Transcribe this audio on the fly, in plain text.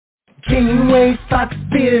Kingway Spock's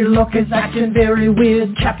beard look is acting very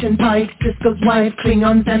weird. Captain Pike, Sisko's wife,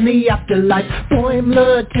 Klingons and the afterlife.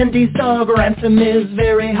 Boimler, Tendy's dog, Ransom is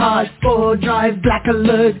very hard. Spore Drive, Black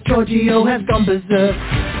Alert, Giorgio has gone berserk.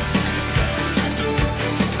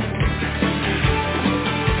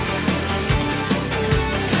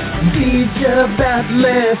 Teacher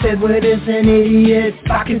Batleth, Edward is an idiot.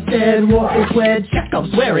 Spock is dead, Worf is wed,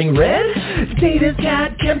 Chekhov's wearing red. Data's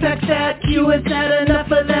cat, Kempak's at, Q has had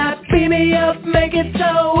enough of that. Beam me up, make it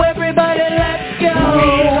so, everybody let's go.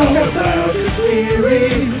 We talk about the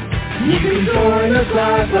series. You can join us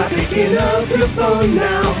live by picking up your phone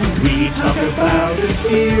now. We talk about the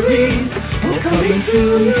series. We're coming to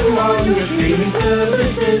you on your streaming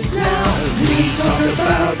services now. We talk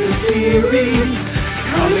about the series.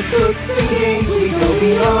 Comic books and games, we go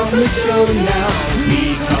beyond the show now.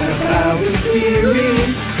 We talk about the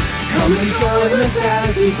series. Come and join us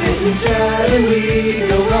as we sit and chat and we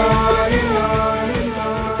go on and on and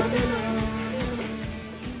on and on.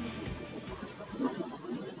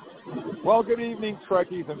 Well, good evening,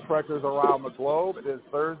 Trekkies and Trekkers around the globe. It is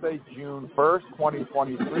Thursday, June 1st,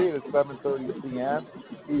 2023. It is 7:30 p.m.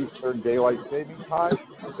 Eastern Daylight Savings Time.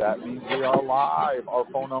 That means we are live. Our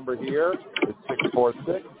phone number here is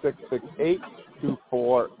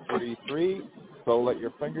 646-668-2433. So let your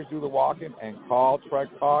fingers do the walking and call Trek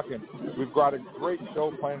Talking. We've got a great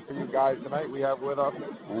show planned for you guys tonight. We have with us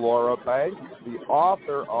Laura Banks, the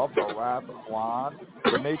author of The Wrath of Khan,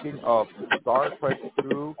 the making of Star Trek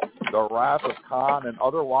II, The Wrath of Khan, and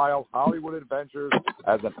other wild Hollywood adventures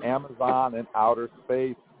as an Amazon in outer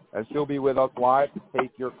space. And she'll be with us live to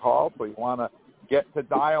take your call. So you want to get to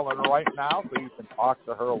dial her right now so you can talk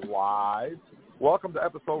to her live. Welcome to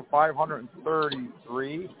episode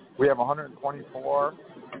 533. We have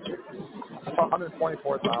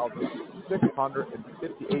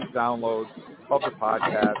 124,658 downloads of the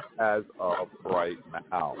podcast as of right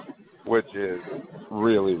now, which is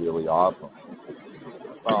really, really awesome.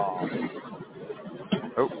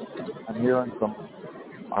 I'm hearing some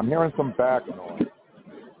back noise.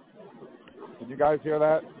 Can you guys hear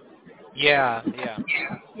that? Yeah.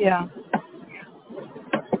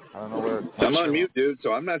 I don't know where it's I'm on mute, dude,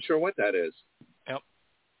 so I'm not sure what that is. Yep.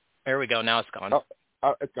 There we go. Now it's gone.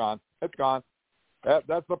 It's gone. It's gone.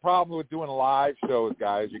 That's the problem with doing live shows,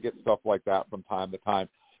 guys. You get stuff like that from time to time.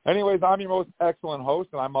 Anyways, I'm your most excellent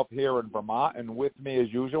host, and I'm up here in Vermont. And with me,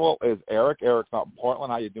 as usual, is Eric. Eric's out in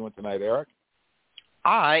Portland. How you doing tonight, Eric?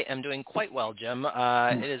 I am doing quite well, Jim.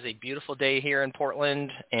 It is a beautiful day here in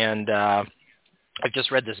Portland, and I've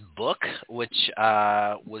just read this book, which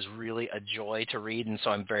was really a joy to read, and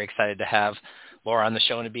so I'm very excited to have Laura on the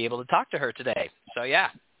show and to be able to talk to her today. So,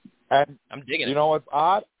 yeah, and I'm digging it. You know what's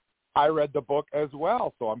odd? I read the book as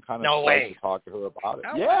well, so I'm kind of excited to talk to her about it.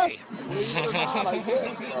 No yes, way. Believe it or not, I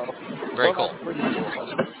did. So, very cool. That's pretty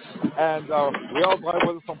cool. And we also have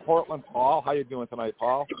with us from Portland, Paul. How you doing tonight,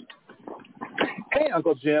 Paul? Hey,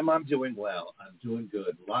 Uncle Jim, I'm doing well. I'm doing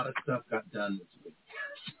good. A lot of stuff got done this week.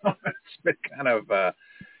 So it's been kind of,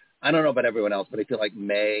 I don't know about everyone else, but I feel like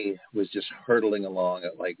May was just hurtling along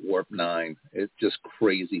at like warp 9. It's just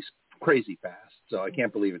crazy fast. So I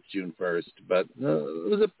can't believe it's June 1st, but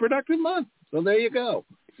it was a productive month. So there you go.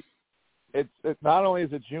 It's not only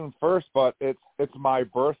is it June 1st, but it's my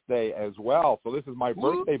birthday as well. So this is my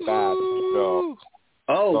birthday bash. So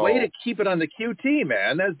way to keep it on the QT,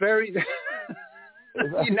 man. That's very...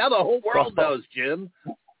 Now the whole world knows, Jim.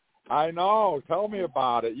 I know. Tell me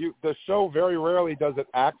about it. The show very rarely does it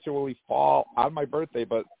actually fall on my birthday,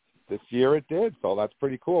 but this year it did, so that's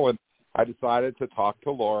pretty cool. And I decided to talk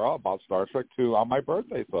to Laura about Star Trek II on my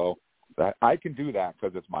birthday, so that I can do that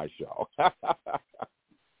because it's my show.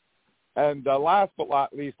 And last but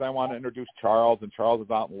not least, I want to introduce Charles, and Charles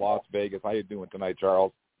is out in Las Vegas. How you doing tonight,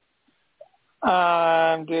 Charles?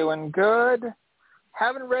 I'm doing good.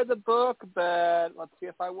 Haven't read the book, but let's see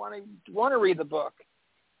if I want to read the book.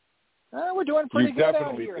 We're doing pretty good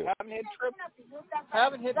out here. Do.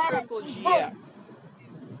 Haven't hit triples yet.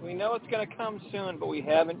 We know it's going to come soon, but we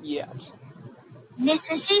haven't yet.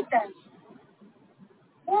 Necesitas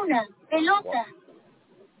una pelota.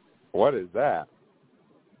 What is that?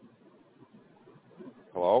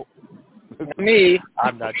 Hello? Me.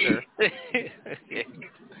 I'm not sure.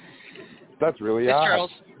 That's really odd. odd.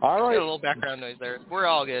 Charles. All right. A little background noise there. We're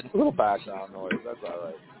all good. A little background noise. That's all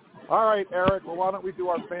right. All right, Eric. Well, why don't we do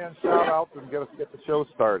our fan shout-outs and get the show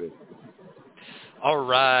started? All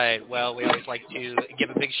right. Well, we always like to give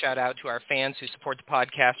a big shout-out to our fans who support the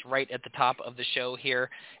podcast right at the top of the show here.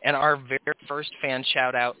 And our very first fan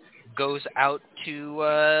shout-out goes out to,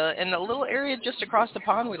 in a little area just across the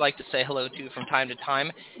pond we like to say hello to from time to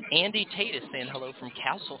time. Andy Tate is saying hello from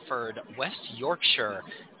Castleford, West Yorkshire,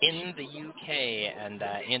 in the UK. And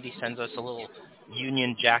Andy sends us a little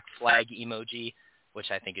Union Jack flag emoji,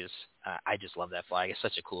 which I think is, I just love that flag. It's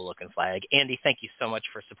such a cool looking flag. Andy, thank you so much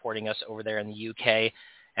for supporting us over there in the UK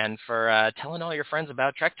and for telling all your friends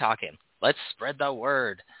about Trek Talking. Let's spread the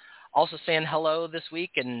word. Also saying hello this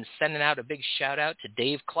week and sending out a big shout out to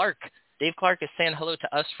Dave Clark. Dave Clark is saying hello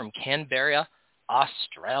to us from Canberra,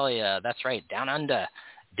 Australia. That's right, down under.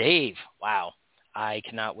 Dave, wow, I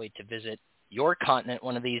cannot wait to visit your continent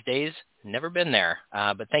one of these days. Never been there,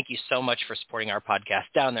 but thank you so much for supporting our podcast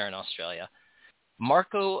down there in Australia.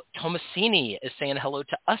 Marco Tomasini is saying hello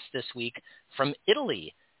to us this week from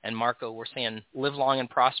Italy. And Marco, we're saying live long and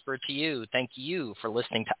prosper to you. Thank you for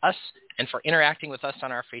listening to us and for interacting with us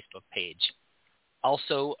on our Facebook page.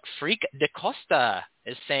 Also, Freak de Costa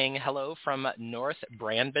is saying hello from North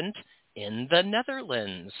Brabant in the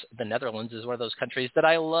Netherlands. The Netherlands is one of those countries that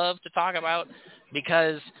I love to talk about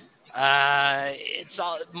because it's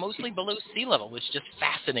all mostly below sea level, which just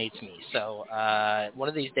fascinates me. So one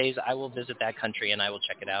of these days I will visit that country and I will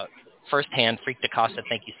check it out firsthand. Freak de Costa,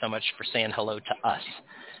 thank you so much for saying hello to us.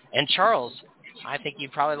 And Charles, I think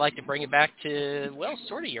you'd probably like to bring it back to, well,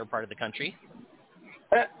 sort of your part of the country.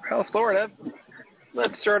 Well, Florida.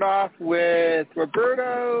 Let's start off with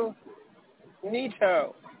Roberto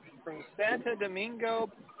Nito from Santo Domingo,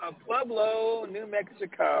 Pueblo, New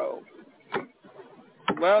Mexico.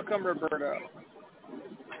 Welcome, Roberto.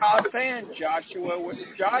 Top fan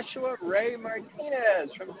Joshua Ray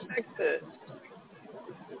Martinez from Texas.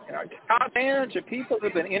 And our top fans are people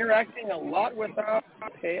who've been interacting a lot with our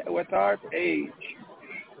page.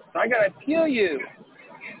 So I got to feel you.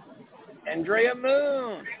 Andrea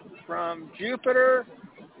Moon from Jupiter,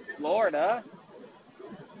 Florida.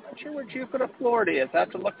 Not sure where Jupiter, Florida is. I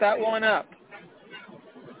have to look that one up.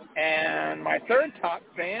 And my third top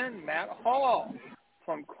fan, Matt Hall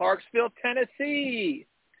from Clarksville, Tennessee.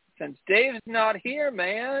 Since Dave's not here,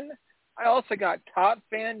 man, I also got top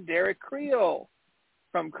fan Derek Creel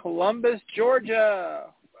from Columbus, Georgia.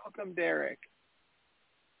 Welcome, Derek.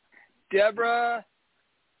 Deborah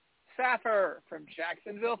Saffer from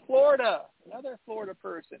Jacksonville, Florida. Another Florida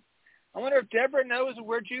person. I wonder if Deborah knows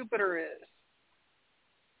where Jupiter is.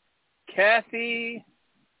 Kathy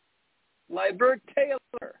Libert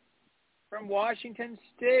Taylor from Washington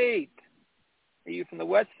State. Are you from the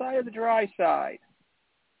wet side or the dry side?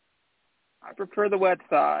 I prefer the wet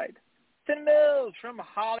side. Austin Mills from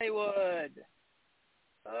Hollywood.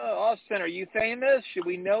 Oh, Austin, are you famous? Should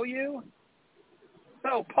we know you?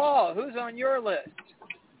 So, Paul, who's on your list?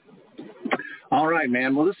 All right,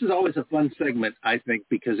 man. Well, this is always a fun segment, I think,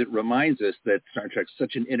 because it reminds us that Star Trek's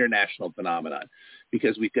such an international phenomenon,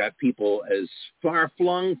 because we've got people as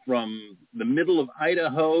far-flung from the middle of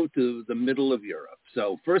Idaho to the middle of Europe.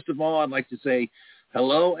 So, first of all, I'd like to say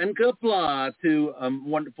hello and kapla to a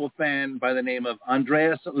wonderful fan by the name of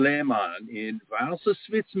Andreas Lehmann in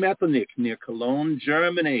Walserschwitz-Metternich near Cologne,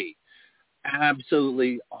 Germany.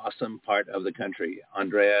 Absolutely awesome part of the country.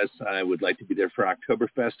 Andreas, I would like to be there for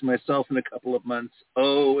Oktoberfest myself in a couple of months.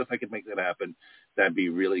 Oh, if I could make that happen, that'd be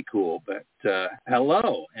really cool. But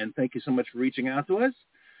hello, and thank you so much for reaching out to us.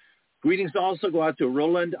 Greetings also go out to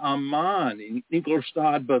Roland Ammann in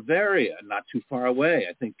Ingolstadt, Bavaria, not too far away.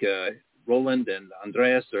 I think Roland and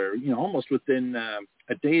Andreas are, almost within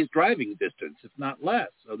a day's driving distance, if not less.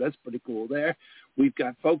 So that's pretty cool there. We've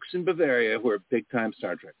got folks in Bavaria who are big-time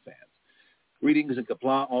Star Trek fans. Greetings and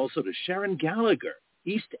kapla also to Sharon Gallagher,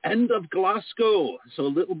 east end of Glasgow, so a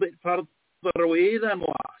little bit farther away than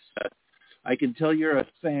us. I can tell you're a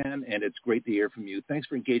fan, and it's great to hear from you. Thanks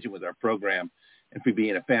for engaging with our program and for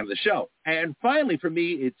being a fan of the show. And finally, for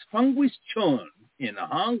me, it's Fungwis Chun in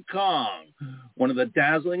Hong Kong, one of the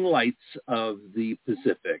dazzling lights of the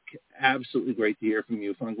Pacific. Absolutely great to hear from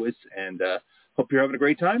you, Fungwis, and hope you're having a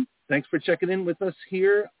great time. Thanks for checking in with us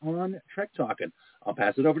here on Trek Talkin'. I'll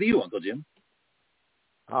pass it over to you, Uncle Jim.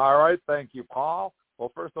 All right. Thank you, Paul. Well,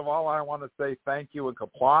 first of all, I want to say thank you and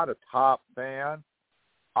kapla to top fan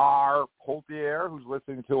R. Poltier, who's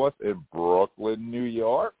listening to us in Brooklyn, New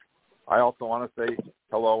York. I also want to say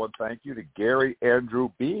hello and thank you to Gary Andrew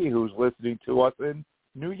B., who's listening to us in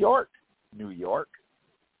New York, New York.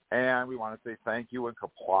 And we want to say thank you and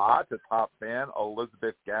kapla to top fan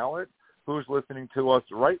Elizabeth Gallant, who's listening to us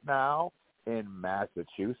right now in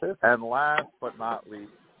Massachusetts. And last but not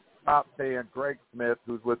least, top fan Greg Smith,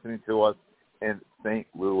 who's listening to us in St.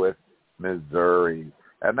 Louis, Missouri.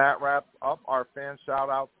 And that wraps up our fan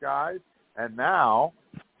shout-outs, guys. And now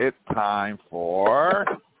it's time for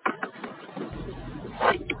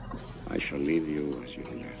I shall leave you as you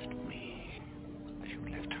left me, as you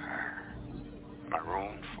left her,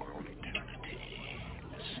 marooned for all eternity, in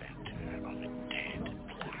the center of a dead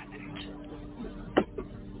planet.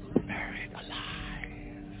 Buried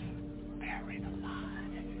alive. Buried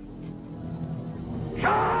alive.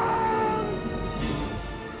 John!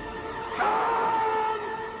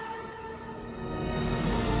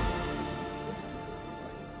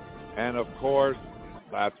 And of course,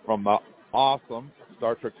 that's from the awesome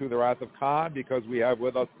Star Trek II: The Wrath of Khan, because we have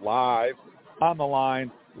with us live on the line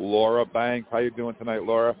Laura Banks. How you doing tonight,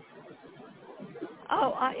 Laura?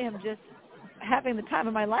 Oh, I am just having the time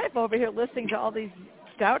of my life over here listening to all these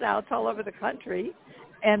shout-outs all over the country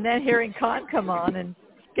and then hearing Khan come on and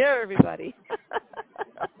scare everybody.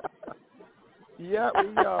 Yeah,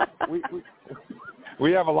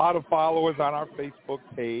 we have a lot of followers on our Facebook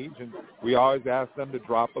page, and we always ask them to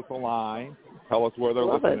drop us a line, tell us where they're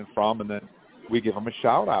listening from, and then we give them a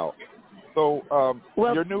shout-out. So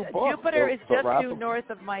your new book... Jupiter is just due north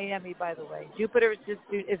of Miami, by the way. Jupiter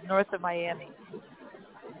is north of Miami.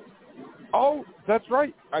 Oh, that's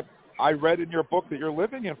right. I read in your book that you're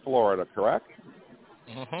living in Florida, correct?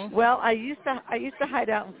 Mm-hmm. Well, I used to hide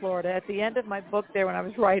out in Florida. At the end of my book there when I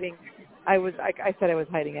was writing, I said I was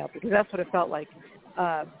hiding out because that's what it felt like.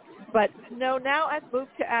 But no, now I've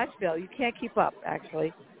moved to Asheville. You can't keep up,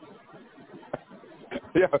 actually.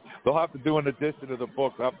 Yeah, they'll have to do an addition to the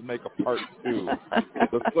book. They'll have to make a part 2,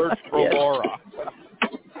 The Search for Laura.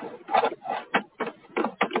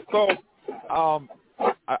 So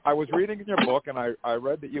I was reading in your book, and I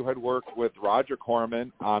read that you had worked with Roger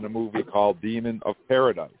Corman on a movie called Demon of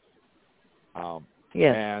Paradise.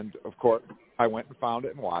 Yes. And, of course, I went and found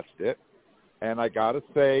it and watched it. And I got to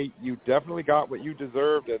say, you definitely got what you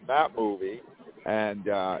deserved in that movie. And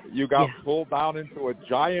you got pulled down into a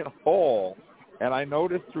giant hole. And I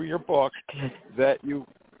noticed through your book that you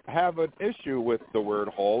have an issue with the word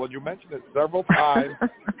hole, and you mentioned it several times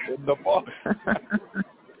in the book.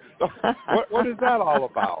 So what is that all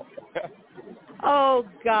about? Oh,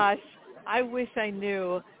 gosh. I wish I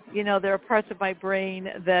knew. You know, there are parts of my brain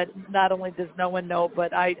that not only does no one know,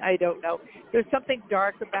 but I don't know. There's something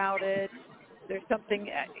dark about it. There's something,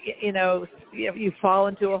 you fall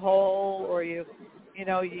into a hole, or you get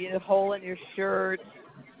a hole in your shirt.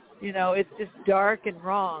 It's just dark and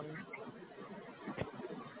wrong.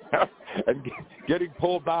 And getting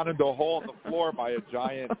pulled down into a hole in the floor by a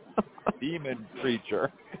giant demon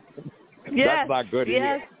creature. Yes, that's not good yes.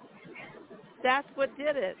 either. That's what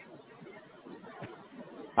did it.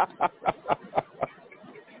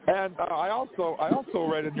 And I also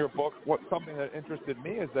read in your book something that interested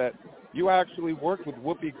me is that you actually worked with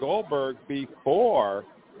Whoopi Goldberg before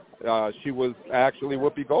she was actually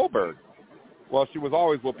Whoopi Goldberg. Well, she was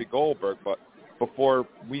always Whoopi Goldberg, but before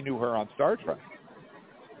we knew her on Star Trek.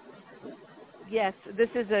 Yes, this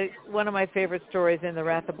is one of my favorite stories in The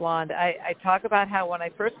Wrath of Blonde. I talk about how when I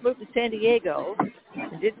first moved to San Diego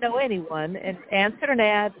and didn't know anyone and answered an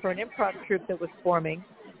ad for an improv troupe that was forming,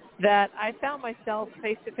 that I found myself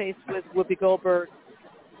face-to-face with Whoopi Goldberg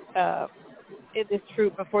in this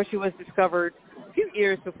troupe before she was discovered, a few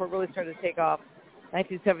years before it really started to take off,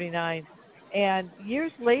 1979. And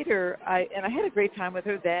years later, I had a great time with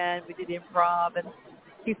her then. We did improv, and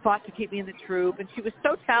she fought to keep me in the troupe. And she was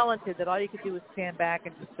so talented that all you could do was stand back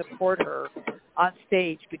and just support her on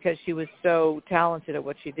stage because she was so talented at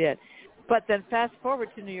what she did. But then fast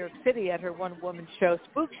forward to New York City at her one-woman show,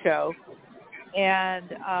 Spook Show,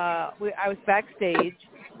 and I was backstage,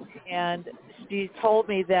 and she told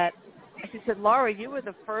me that, she said, Laura, you were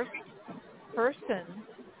the first person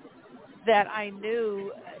that I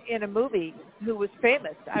knew in a movie who was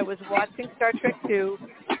famous. I was watching Star Trek II,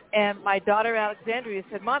 and my daughter Alexandria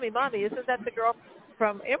said, Mommy, isn't that the girl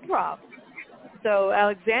from improv? So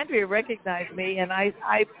Alexandria recognized me, and I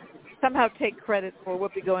somehow take credit for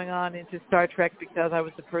Whoopi going on into Star Trek because I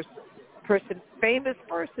was the famous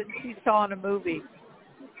person she saw in a movie.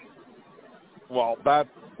 Well, that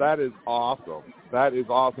is awesome. That is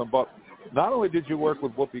awesome. But not only did you work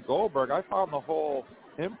with Whoopi Goldberg, I found the whole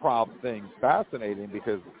improv thing fascinating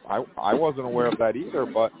because I wasn't aware of that either.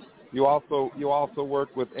 But you also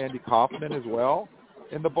worked with Andy Kaufman as well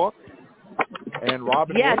in the book, and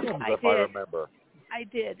Robin Williams, if I remember. I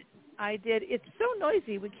did. It's so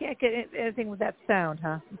noisy. We can't get anything with that sound,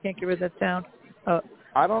 huh? We can't get rid of that sound. Oh,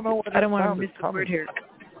 I don't know. I don't want to miss the word here.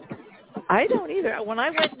 I don't either. When I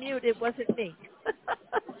went mute, it wasn't me.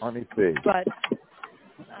 Let me see. But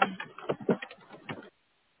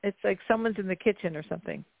it's like someone's in the kitchen or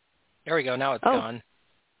something. There we go. Now it's gone.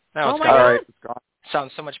 Now it's my gone. God. All right, it's gone.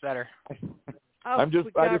 Sounds so much better. I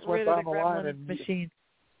just went down the line and machine.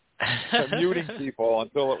 muting people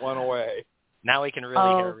until it went away. Now we can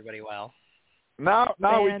really hear everybody well. Now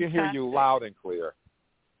we can hear you loud and clear.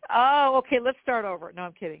 Oh, okay. Let's start over. No,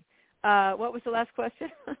 I'm kidding. What was the last question?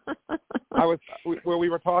 We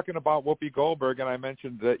were talking about Whoopi Goldberg, and I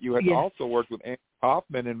mentioned that you had also worked with Andy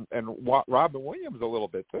Kaufman and Robin Williams a little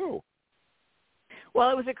bit too. Well,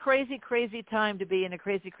 it was a crazy, crazy time to be in a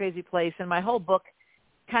crazy, crazy place, and my whole book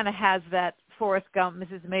kind of has that Forrest Gump,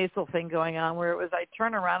 Mrs. Maisel thing going on, where it was I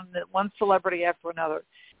turn around and one celebrity after another.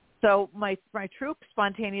 So my troupe,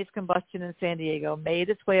 Spontaneous Combustion in San Diego, made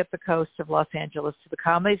its way up the coast of Los Angeles to the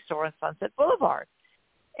Comedy Store on Sunset Boulevard.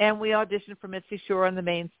 And we auditioned for Mitzi Shore on the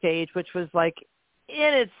main stage, which was like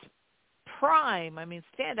in its prime. I mean,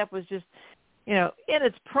 stand-up was just, in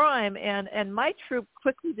its prime. And my troupe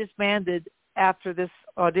quickly disbanded after this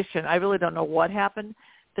audition. I really don't know what happened.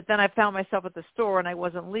 But then I found myself at the store, and I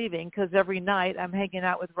wasn't leaving because every night I'm hanging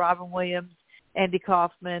out with Robin Williams, Andy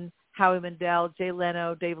Kaufman, Howie Mandel, Jay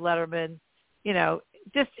Leno, Dave Letterman,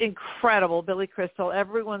 just incredible. Billy Crystal.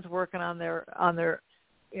 Everyone's working on their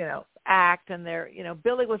act, and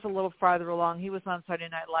Billy was a little farther along. He was on Saturday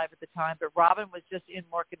Night Live at the time, but Robin was just in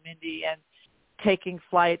Mork and Mindy and taking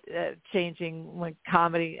flight, changing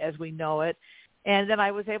comedy as we know it. And then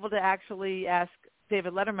I was able to actually ask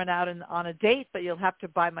David Letterman out on a date, but you'll have to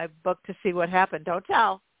buy my book to see what happened. Don't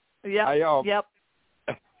tell. Yep.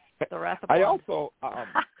 The Wrath of I also,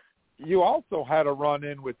 you also had a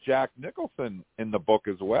run-in with Jack Nicholson in the book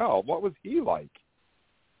as well. What was he like?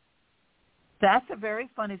 That's a very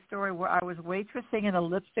funny story where I was waitressing in a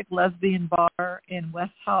lipstick lesbian bar in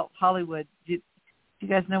West Hollywood. Do you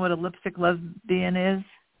guys know what a lipstick lesbian is?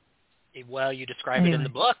 Well, you describe it in the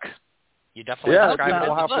book. You definitely describe it in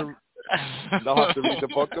the book. They'll have to read the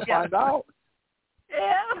book to find out.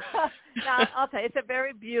 Yeah. Now, I'll tell you, it's a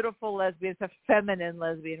very beautiful lesbian. It's a feminine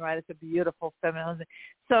lesbian, right? It's a beautiful feminine lesbian.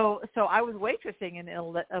 So I was waitressing in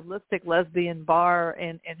a lipstick lesbian bar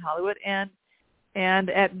in Hollywood, and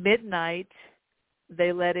at midnight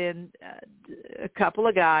they let in a couple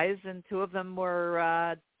of guys, and two of them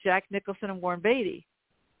were Jack Nicholson and Warren Beatty.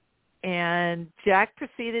 And Jack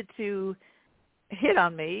proceeded to hit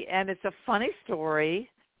on me, and it's a funny story.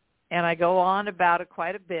 And I go on about it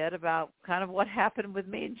quite a bit, about kind of what happened with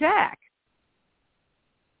me and Jack.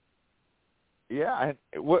 Yeah,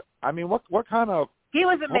 and what kind of... He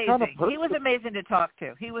was amazing. Kind of he was amazing to talk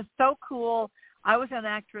to. He was so cool. I was an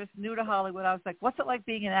actress, new to Hollywood. I was like, what's it like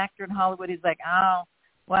being an actor in Hollywood? He's like, oh,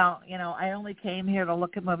 well, I only came here to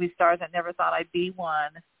look at movie stars. I never thought I'd be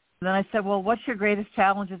one. And then I said, well, what's your greatest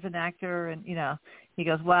challenge as an actor? And, he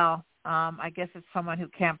goes, well, I guess it's someone who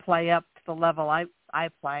can't play up to the level I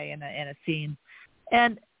play in a scene.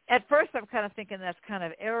 And at first I'm kind of thinking that's kind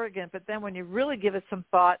of arrogant, but then when you really give it some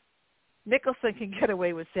thought, Nicholson can get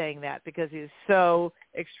away with saying that because he's so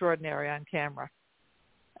extraordinary on camera.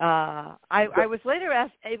 I was later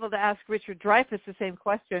able to ask Richard Dreyfuss the same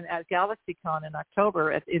question at GalaxyCon in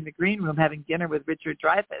October in the green room having dinner with Richard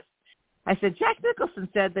Dreyfuss. I said, Jack Nicholson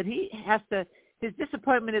said that his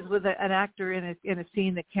disappointment is with an actor in a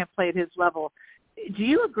scene that can't play at his level. Do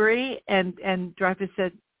you agree? And Dreyfuss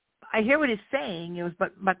said, I hear what he's saying. He goes,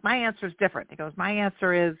 but my answer is different. He goes, my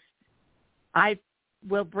answer is I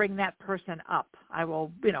will bring that person up. I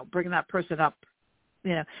will, bring that person up,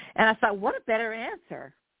 And I thought, what a better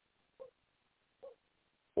answer.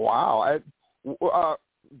 Wow.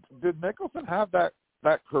 Did Nicholson have that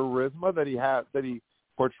charisma that he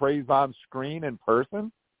portrays on screen in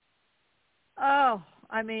person? Oh,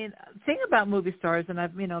 the thing about movie stars, and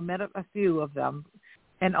I've, met a few of them,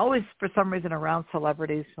 and always for some reason around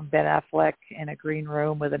celebrities, from Ben Affleck in a green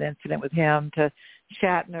room with an incident with him to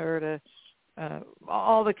Shatner to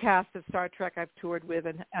all the cast of Star Trek I've toured with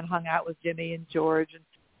and hung out with Jimmy and George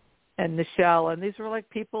and Nichelle. And these were like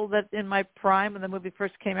people that in my prime when the movie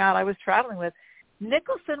first came out I was traveling with.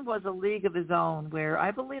 Nicholson was a league of his own where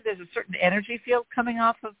I believe there's a certain energy field coming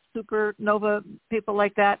off of supernova people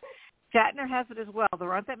like that. Shatner has it as well.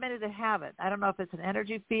 There aren't that many that have it. I don't know if it's an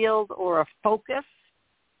energy field or a focus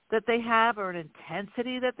that they have or an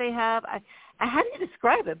intensity that they have. How do you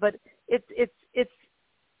describe it? But it's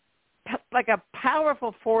like a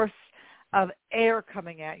powerful force of air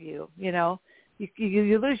coming at you,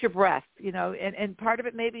 You lose your breath, and part of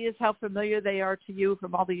it maybe is how familiar they are to you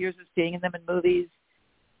from all the years of seeing them in movies,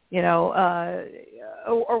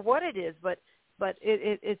 or what it is. But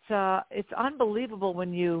it's unbelievable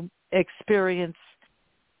when you experience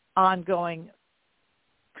ongoing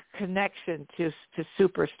connection to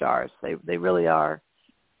superstars. They really are.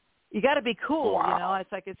 You got to be cool, Wow. It's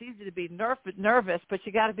like it's easy to be nervous, but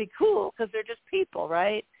you got to be cool because they're just people,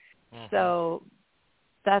 right? Mm-hmm. So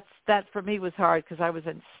that for me was hard because I was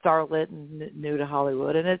in starlet and new to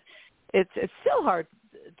Hollywood, and it's still hard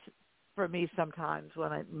for me sometimes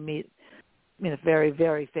when I meet very,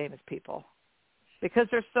 very famous people because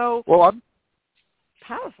they're so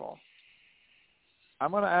powerful.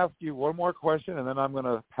 I'm going to ask you one more question, and then I'm going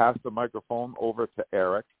to pass the microphone over to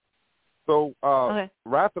Eric. So, Okay.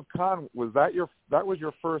 Wrath of Khan, that was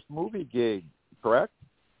your first movie gig, correct?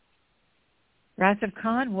 Wrath of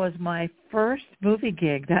Khan was my first movie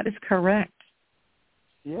gig. That is correct.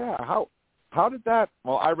 Yeah. How did that?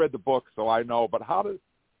 Well, I read the book, so I know. But how did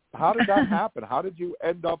that happen? How did you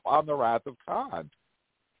end up on the Wrath of Khan?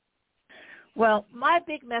 Well, my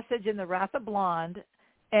big message in the Wrath of Blonde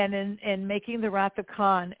and in making the Wrath of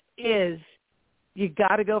Khan is you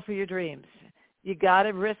got to go for your dreams. You got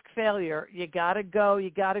to risk failure. You got to go. You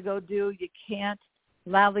got to go do. You can't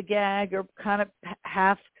lollygag or kind of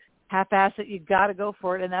half-ass it. You got to go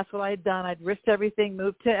for it, and that's what I had done. I'd risked everything,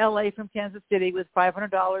 moved to L.A. from Kansas City with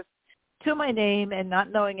 $500 to my name and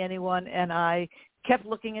not knowing anyone, and I kept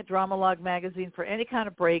looking at Dramalog magazine for any kind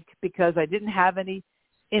of break because I didn't have any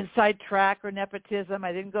inside track or nepotism.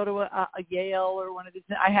 I didn't go to a Yale or one of these.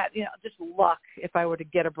 I had, just luck if I were to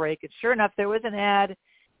get a break. And sure enough, there was an ad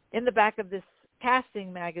in the back of this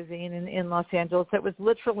casting magazine in Los Angeles that was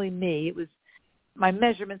literally me. It was my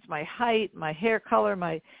measurements, my height, my hair color,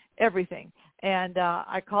 my everything. And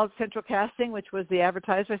I called Central Casting, which was the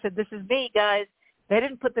advertiser. I said, "This is me, guys." They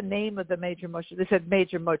didn't put the name of the major motion. They said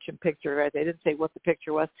major motion picture, right? They didn't say what the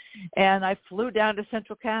picture was. And I flew down to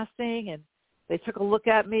Central Casting, and they took a look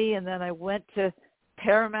at me, and then I went to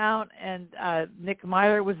Paramount, and Nick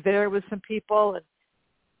Meyer was there with some people, and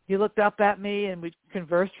he looked up at me, and we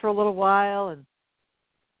conversed for a little while, and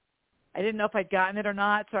I didn't know if I'd gotten it or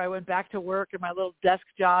not, so I went back to work at my little desk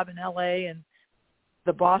job in L.A., and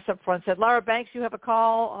the boss up front said, "Laura Banks, you have a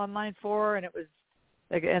call on line 4," and it was,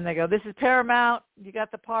 and they go, "This is Paramount. You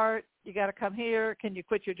got the part. You got to come here. Can you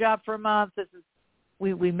quit your job for a month? This is,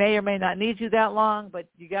 we may or may not need you that long, but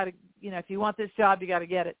you got to, if you want this job, you got to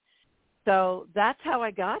get it." So that's how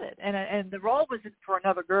I got it. And the role was for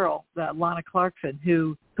another girl, Lana Clarkson,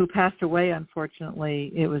 who passed away,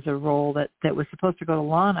 unfortunately. It was a role that was supposed to go to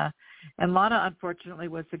Lana. And Lana, unfortunately,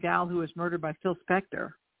 was the gal who was murdered by Phil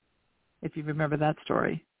Spector, if you remember that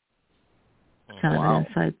story. Kind of an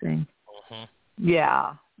inside thing. Mm-hmm.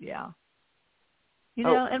 Yeah.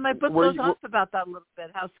 And my book goes off about that a little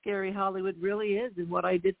bit, how scary Hollywood really is and what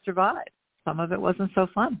I did survive. Some of it wasn't so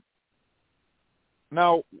fun.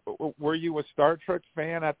 Now, were you a Star Trek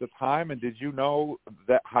fan at the time, and did you know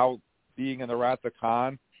that how being in the Wrath of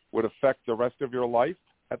Khan would affect the rest of your life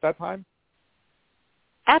at that time?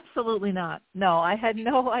 Absolutely not. No, I had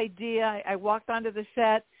no idea. I walked onto the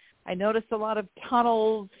set. I noticed a lot of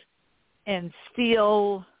tunnels and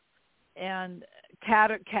steel and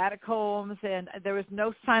catacombs, and there was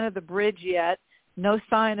no sign of the bridge yet, no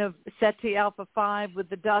sign of SETI Alpha 5 with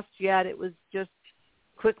the dust yet. It was just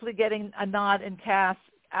quickly getting a nod and cast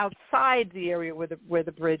outside the area where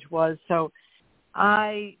the bridge was. So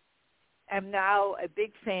I am now a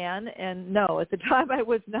big fan, and no, at the time I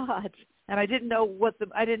was not. And I didn't know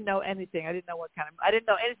I didn't know anything. I didn't know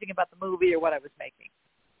anything about the movie or what I was making.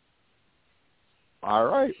 All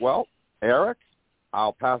right. Well, Eric,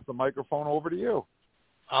 I'll pass the microphone over to you.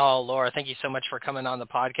 Oh, Laura, thank you so much for coming on the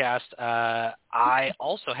podcast. I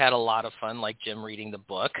also had a lot of fun, like Jim, reading the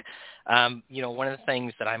book. One of the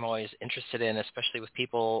things that I'm always interested in, especially with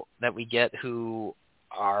people that we get who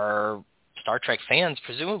are Star Trek fans,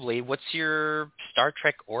 presumably, what's your Star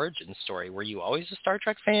Trek origin story? Were you always a Star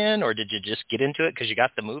Trek fan, or did you just get into it because you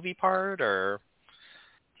got the movie part, or?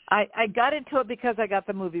 I got into it because I got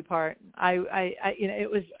the movie part.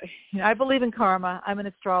 It was, I believe in karma. I'm an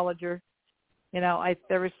astrologer. There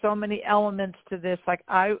were so many elements to this. Like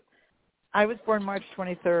I was born March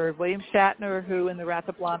 23rd. William Shatner, who in The Wrath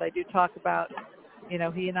of Blonde I do talk about, he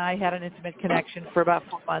and I had an intimate connection for about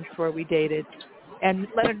 4 months where we dated. And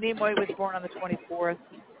Leonard Nimoy was born on the 24th.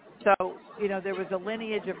 So, there was a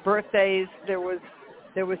lineage of birthdays. There was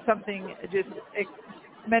something just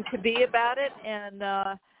meant to be about it. And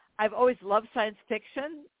I've always loved science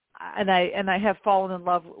fiction, and I have fallen in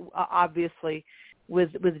love, obviously,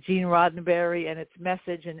 with Gene Roddenberry and its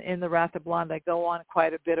message. And in The Wrath of Blonde, I go on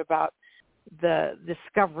quite a bit about the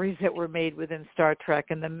discoveries that were made within Star Trek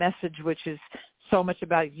and the message, which is so much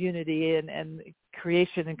about unity and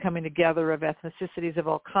creation and coming together of ethnicities of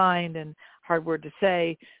all kind, and hard word to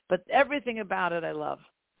say, but everything about it I love.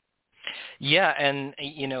 Yeah, and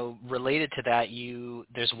related to that,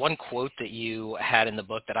 there's one quote that you had in the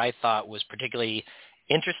book that I thought was particularly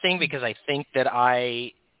interesting because I think that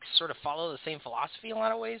I sort of follow the same philosophy in a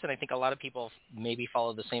lot of ways, and I think a lot of people maybe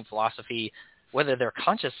follow the same philosophy, whether they're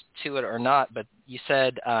conscious to it or not. But you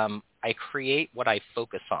said, I create what I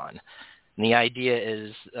focus on. And the idea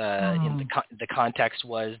is, in the context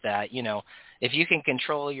was that, you know, if you can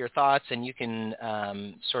control your thoughts and you can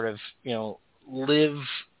sort of, you know, live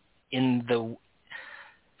in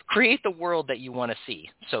create the world that you want to see,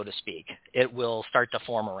 so to speak, it will start to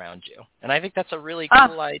form around you. And I think that's a really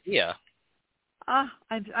cool idea.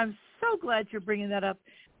 I'm so glad you're bringing that up.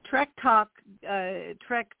 Trek Talk,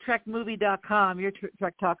 TrekMovie.com, you're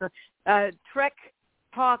Trek Talker.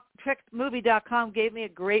 TrekMovie.com gave me a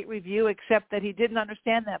great review, except that he didn't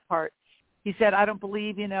understand that part. He said, I don't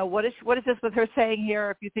believe, you know, what is this with her saying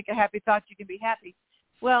here? If you think a happy thought, you can be happy.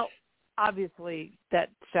 Well, obviously that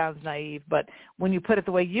sounds naive, but when you put it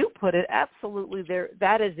the way you put it, absolutely,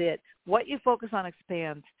 that is it. What you focus on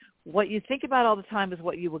expands. What you think about all the time is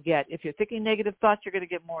what you will get. If you're thinking negative thoughts, you're going to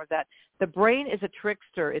get more of that. The brain is a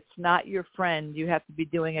trickster. It's not your friend. You have to be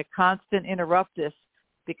doing a constant interruptus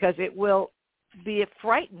because it will be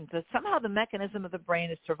frightened. That somehow the mechanism of the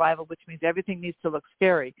brain is survival, which means everything needs to look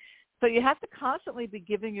scary. So you have to constantly be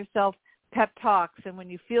giving yourself pep talks, and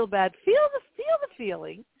when you feel bad, feel the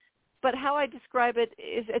feeling. But how I describe it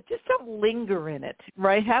is just don't linger in it,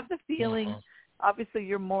 right? Have the feeling. Mm-hmm. Obviously,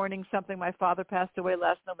 you're mourning something. My father passed away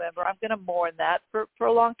last November. I'm going to mourn that for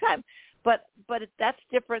a long time. But that's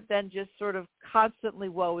different than just sort of constantly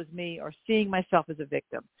woe is me or seeing myself as a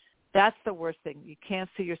victim. That's the worst thing. You can't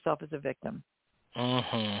see yourself as a victim.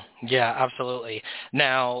 Mm-hmm. Yeah, absolutely.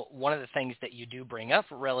 Now, one of the things that you do bring up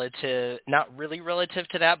not really relative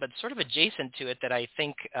to that, but sort of adjacent to it that I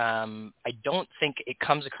think I don't think it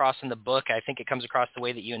comes across in the book. I think it comes across the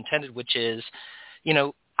way that you intended, which is, you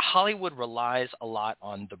know, Hollywood relies a lot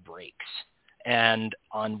on the breaks and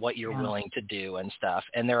on what you're willing to do and stuff.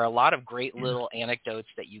 And there are a lot of great little anecdotes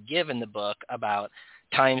that you give in the book about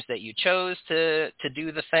times that you chose to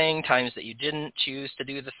do the thing, times that you didn't choose to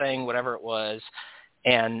do the thing, whatever it was,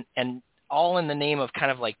 and all in the name of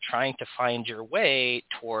kind of like trying to find your way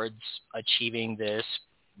towards achieving this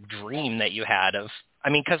dream that you had of, I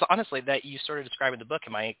mean, because honestly, that you sort of describe in the book,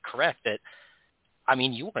 am I correct that, I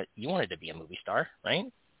mean, you wanted to be a movie star, right?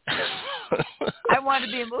 I wanted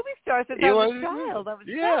to be a movie star since I was a child. I was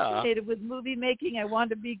fascinated with movie making. I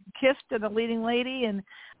wanted to be kissed and a leading lady, and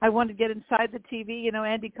I wanted to get inside the TV. You know,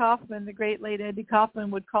 Andy Kaufman, the great late Andy Kaufman,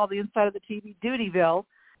 would call the inside of the TV Dutyville.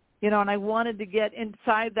 You know, and I wanted to get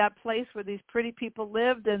inside that place where these pretty people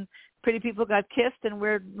lived and pretty people got kissed and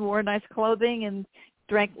wore nice clothing and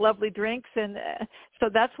drank lovely drinks, and so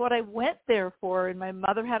that's what I went there for. And my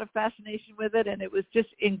mother had a fascination with it, and it was just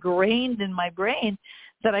ingrained in my brain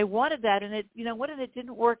that I wanted that. And it, you know what, and it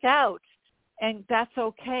didn't work out, and that's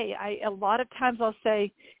okay. A lot of times I'll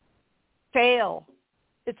say, fail.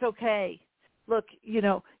 It's okay. Look, you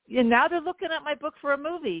know, and now they're looking at my book for a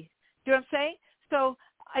movie. Do you know what I'm saying? So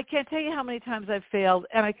I can't tell you how many times I've failed,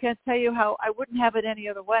 and I can't tell you how I wouldn't have it any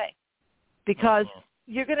other way, because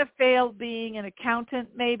you're going to fail being an accountant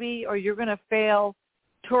maybe, or you're going to fail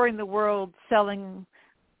touring the world selling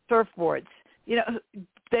surfboards. You know,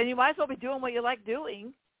 then you might as well be doing what you like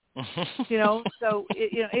doing. You know, so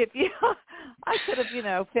you know, if you, I could have, you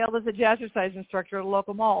know, failed as a jazzercise instructor at a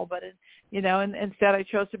local mall, but you know, and instead I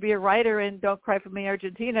chose to be a writer in Don't Cry for Me,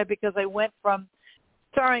 Argentina, because I went from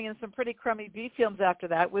starring in some pretty crummy B films after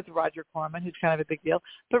that with Roger Corman, who's kind of a big deal,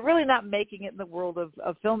 but really not making it in the world of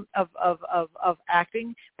film of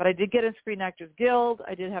acting. But I did get in Screen Actors Guild.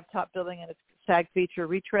 I did have top billing in a SAG feature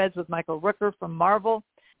Retreads with Michael Rooker from Marvel,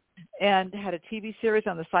 and had a TV series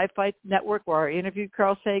on the Sci-Fi Network where I interviewed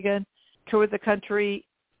Carl Sagan, toured the country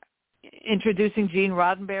introducing Gene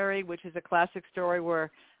Roddenberry, which is a classic story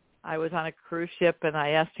where I was on a cruise ship and I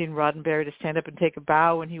asked Gene Roddenberry to stand up and take a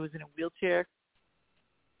bow when he was in a wheelchair.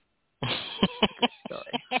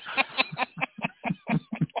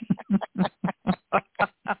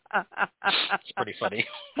 It's pretty funny.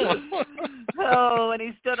 Oh, and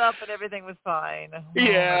he stood up and everything was fine.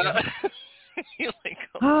 Yeah. You're like,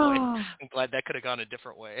 oh boy. I'm glad that could have gone a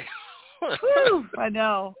different way. Whew, I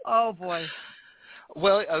know. Oh boy.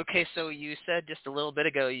 Well, okay, so you said just a little bit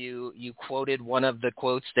ago you quoted one of the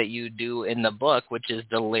quotes that you do in the book, which is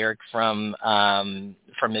the lyric from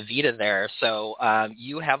Evita there. So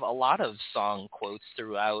you have a lot of song quotes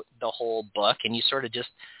throughout the whole book, and you sort of just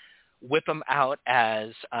whip them out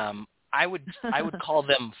as I would call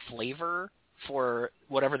them flavor for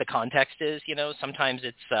whatever the context is. You know, sometimes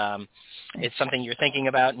it's something you're thinking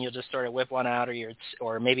about and you'll just sort of whip one out,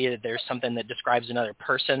 or maybe there's something that describes another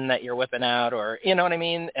person that you're whipping out, or you know what I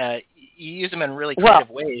mean. You use them in really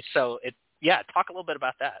creative ways. So talk a little bit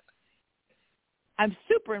about that. I'm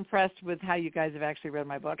super impressed with how you guys have actually read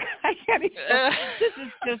my book. I can't even. This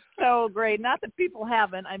is just so great. Not that people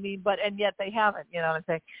haven't, I mean, and yet they haven't. You know what I'm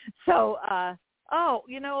saying? So,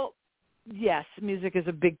 yes, music is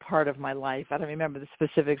a big part of my life. I don't remember the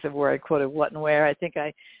specifics of where I quoted what and where. I think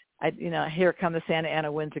I Here Come the Santa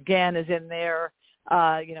Ana Winds Again is in there.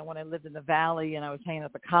 When I lived in the Valley and I was hanging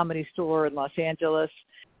at the Comedy Store in Los Angeles,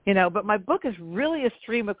 but my book is really a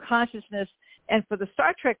stream of consciousness. And for the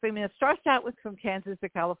Star Trek, it starts out with from Kansas to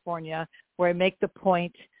California, where I make the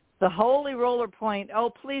point, the holy roller point, oh,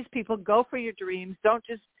 please, people, go for your dreams. Don't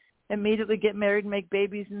just immediately get married and make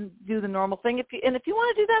babies and do the normal thing. If you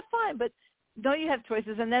want to do that, fine, but don't you have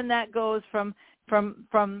choices? And then that goes from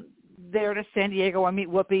there to San Diego, where I meet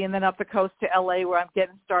Whoopi, and then up the coast to L.A., where I'm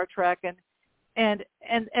getting Star Trek, and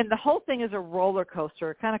the whole thing is a roller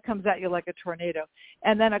coaster. It kind of comes at you like a tornado.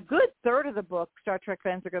 And then a good third of the book Star Trek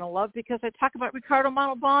fans are going to love, because I talk about Ricardo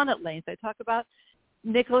Montalban at length. I talk about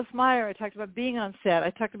Nicholas Meyer. I talked about being on set.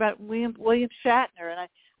 I talked about William Shatner, and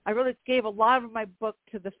I really gave a lot of my book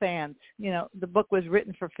to the fans. The book was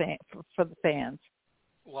written for the fans.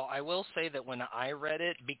 Well, I will say that when I read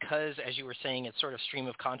it, because, as you were saying, it's sort of stream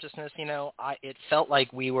of consciousness, it felt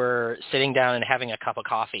like we were sitting down and having a cup of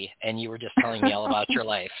coffee, and you were just telling me all about your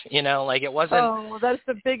life. Like it wasn't... Oh, well, that's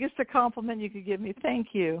the biggest compliment you could give me. Thank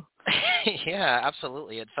you. Yeah,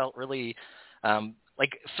 absolutely. It felt really...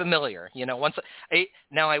 familiar,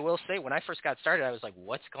 now I will say, when I first got started, I was like,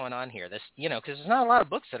 what's going on here? This, because there's not a lot of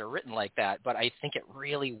books that are written like that, but I think it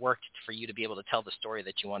really worked for you to be able to tell the story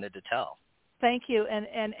that you wanted to tell. Thank you.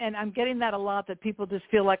 And I'm getting that a lot, that people just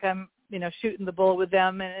feel like I'm, shooting the bull with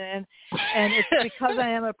them. And it's because I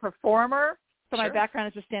am a performer. So my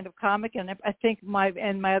background is a stand-up comic. And I think my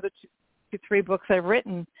other three books I've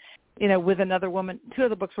written, with another woman, two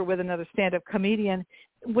of the books were with another stand-up comedian.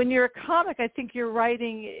 When you're a comic, I think you're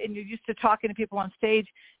writing and you're used to talking to people on stage.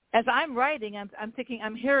 As I'm writing, I'm thinking,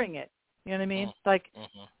 I'm hearing it. You know what I mean?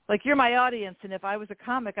 Like you're my audience. And if I was a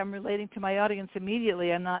comic, I'm relating to my audience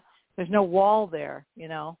immediately. There's no wall there,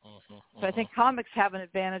 So I think comics have an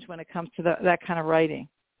advantage when it comes to that kind of writing.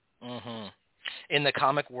 Mm-hmm. In the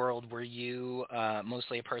comic world, were you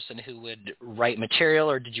mostly a person who would write material,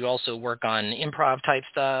 or did you also work on improv type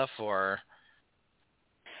stuff, or?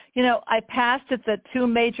 I passed at the two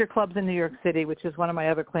major clubs in New York City, which is one of my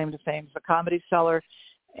other claims to fame, the Comedy Cellar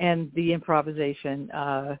and the Improvisation.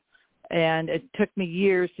 And it took me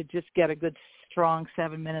years to just get a good, strong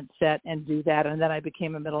 7-minute set and do that. And then I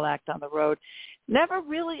became a middle act on the road. Never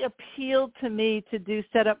really appealed to me to do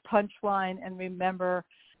set-up punchline and remember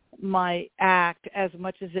my act as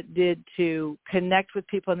much as it did to connect with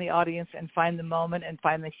people in the audience and find the moment and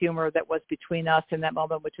find the humor that was between us in that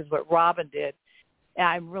moment, which is what Robin did.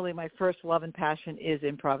 And my first love and passion is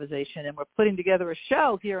improvisation. And we're putting together a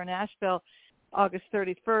show here in Asheville August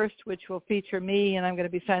 31st, which will feature me, and I'm going to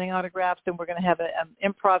be signing autographs, and we're going to have an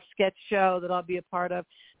improv sketch show that I'll be a part of.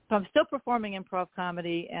 So I'm still performing improv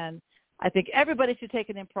comedy, and I think everybody should take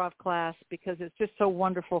an improv class because it's just so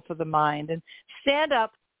wonderful for the mind. And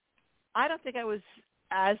stand-up, I don't think I was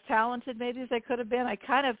as talented maybe as I could have been.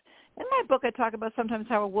 In my book, I talk about sometimes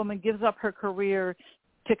how a woman gives up her career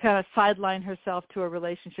to kind of sideline herself to a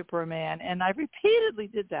relationship or a man, and I repeatedly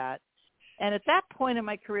did that. And at that point in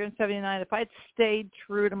my career in '79, if I'd stayed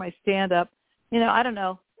true to my stand-up, I don't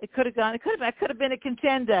know. It could have gone. I could have been a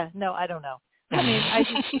contender. No, I don't know. I mean,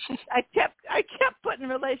 I kept putting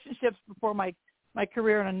relationships before my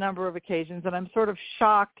career on a number of occasions, and I'm sort of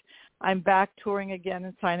shocked. I'm back touring again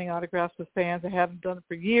and signing autographs with fans. I haven't done it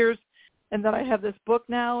for years, and then I have this book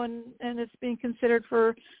now, and it's being considered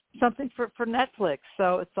for something for Netflix.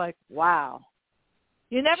 So it's like, wow.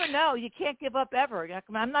 You never know. You can't give up ever.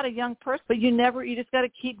 I'm not a young person, but you just got to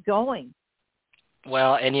keep going.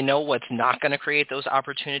 Well, and you know what's not going to create those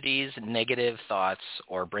opportunities? Negative thoughts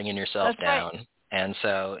or bringing yourself down. Right. And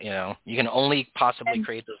so, you can only possibly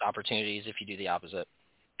create those opportunities if you do the opposite.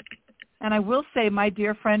 And I will say my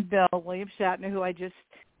dear friend Bill, William Shatner,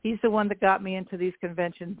 he's the one that got me into these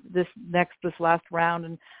conventions this last round,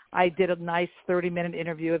 and I did a nice 30-minute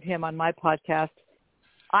interview of him on my podcast.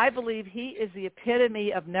 I believe he is the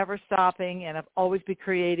epitome of never stopping and of always be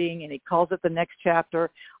creating, and he calls it the next chapter,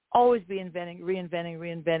 always be inventing,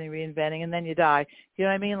 reinventing, and then you die. You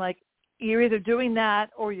know what I mean? Like, you're either doing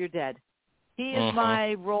that or you're dead. He is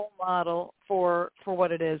my role model for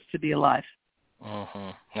what it is to be alive.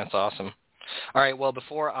 That's awesome. All right, well,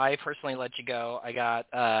 before I personally let you go,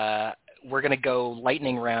 we're going to go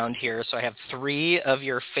lightning round here. So I have 3 of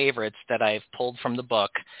your favorites that I've pulled from the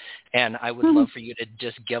book, and I would love for you to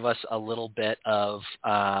just give us a little bit of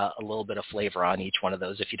flavor on each one of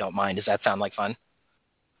those, if you don't mind. Does that sound like fun?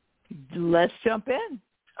 Let's jump in.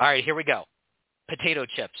 All right, here we go. Potato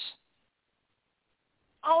chips.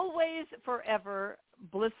 Always, forever,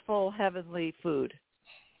 blissful, heavenly food.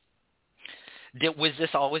 Was this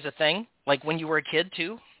always a thing? Like when you were a kid,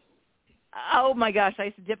 too? Oh, my gosh. I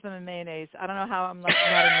used to dip them in mayonnaise. I don't know how I'm like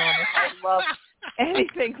not enormous. I love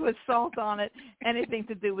anything with salt on it, anything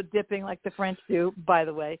to do with dipping like the French do, by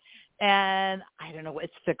the way. And I don't know.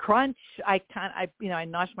 It's the crunch. I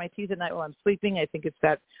gnash my teeth at night while I'm sleeping. I think it's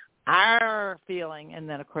that feeling. And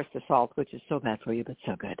then, of course, the salt, which is so bad for you, but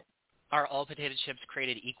so good. Are all potato chips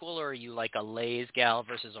created equal, or are you like a Lay's gal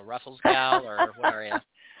versus a Ruffles gal, or what are you?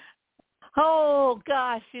 Oh,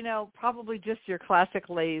 gosh, probably just your classic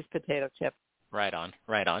Lay's potato chip. Right on.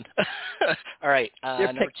 All right,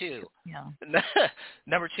 number two. Yeah.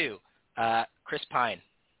 Number two, Chris Pine.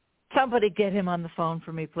 Somebody get him on the phone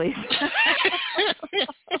for me, please.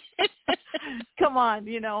 Come on,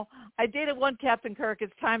 I dated one Captain Kirk.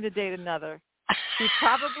 It's time to date another. He's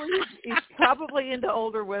probably into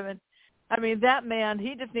older women. I mean, that man,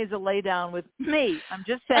 he just needs to lay down with me. I'm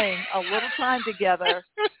just saying, a little time together,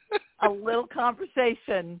 a little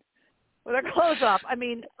conversation with our clothes off. I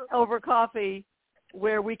mean, over coffee,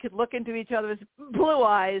 where we could look into each other's blue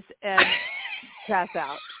eyes and pass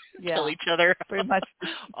out. Yeah, kill each other. Pretty much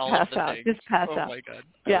pass out. Things. Just pass out. Oh my God,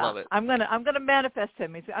 I love it. I'm gonna manifest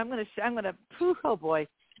him. I'm gonna. Oh boy.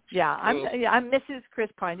 Yeah, I'm Mrs. Chris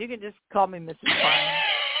Pine. You can just call me Mrs. Pine.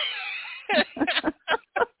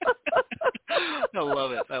 I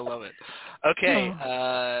love it. Okay,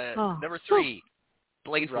 number three,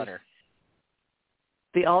 Blade Runner.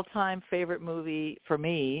 The all-time favorite movie for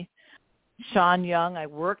me. Sean Young. I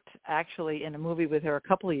worked actually in a movie with her a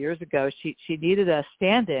couple of years ago. She needed a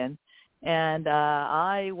stand-in, and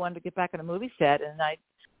I wanted to get back on a movie set, and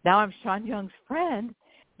now I'm Sean Young's friend.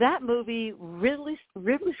 That movie, Ridley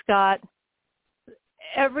Scott,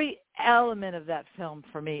 every element of that film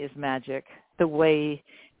for me is magic. The way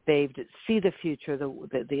they see the future,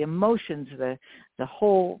 the emotions, the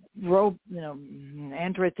whole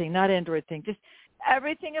Android thing, not Android thing, just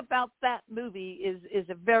everything about that movie is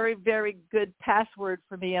a very, very good password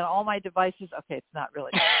for me on all my devices. Okay, it's not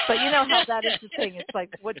really, but you know how that is the thing. It's like,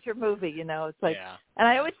 what's your movie? It's like, yeah. And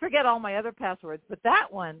I always forget all my other passwords, but that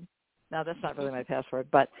one. No, that's not really my password,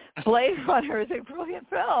 but Blade Runner is a brilliant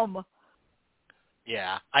film.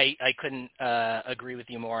 Yeah, I couldn't agree with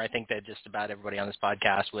you more. I think that just about everybody on this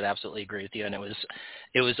podcast would absolutely agree with you, and it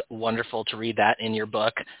was wonderful to read that in your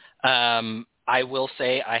book. I will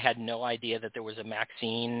say I had no idea that there was a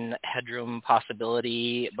Maxine Headroom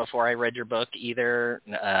possibility before I read your book either.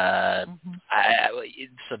 So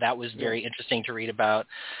that was very interesting to read about.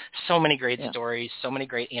 So many great stories, so many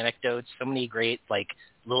great anecdotes, so many great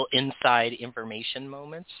little inside information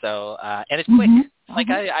moments. So and it's quick.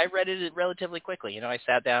 I read it relatively quickly. I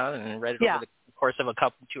sat down and read it over the course of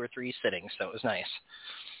 2 or 3 sittings. So it was nice.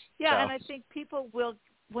 Yeah, so. And I think people will,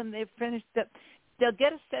 when they've finished that, they'll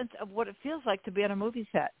get a sense of what it feels like to be on a movie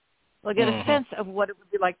set. They'll get a sense of what it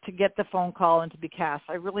would be like to get the phone call and to be cast.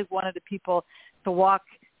 I really wanted the people to walk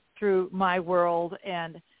through my world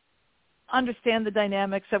and understand the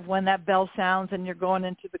dynamics of when that bell sounds and you're going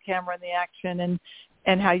into the camera and the action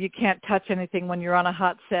and how you can't touch anything when you're on a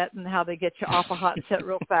hot set and how they get you off a hot set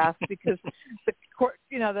real fast because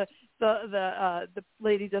the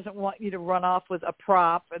lady doesn't want you to run off with a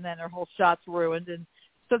prop and then her whole shot's ruined. And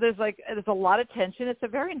so there's a lot of tension. It's a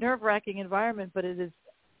very nerve-wracking environment, but it is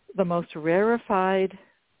the most rarefied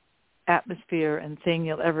atmosphere and thing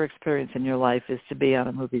you'll ever experience in your life is to be on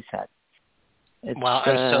a movie set.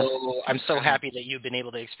 I'm so happy that you've been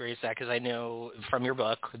able to experience that because I know from your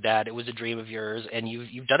book that it was a dream of yours and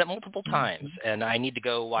you've done it multiple times. And I need to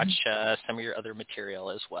go watch some of your other material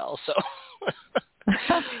as well. So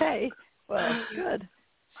okay, well, good.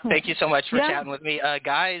 Thank you so much for chatting with me.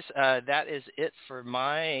 Guys, that is it for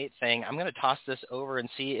my thing. I'm going to toss this over and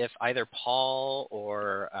see if either Paul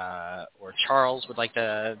or Charles would like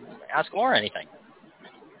to ask Laura anything.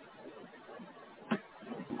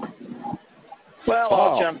 Well,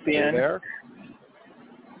 Paul, I'll jump in. There?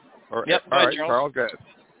 Yep. All right, Charles, go ahead.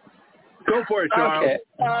 Go for it, Charles.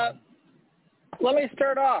 Okay. Let me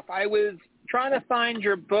start off. I was trying to find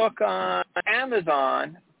your book on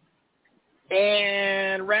Amazon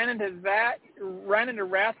and ran into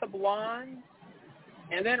Wrath of Blonde,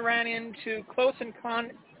 and then ran into Close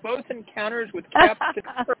Encounters with Captain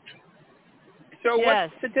Kirk. So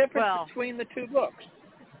what's the difference between the two books?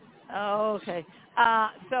 Oh, okay.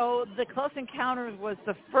 So the Close Encounters was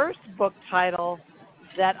the first book title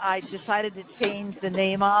that I decided to change the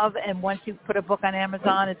name of, and once you put a book on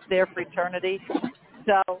Amazon, it's there for eternity.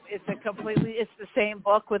 So it's the same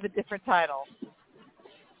book with a different title.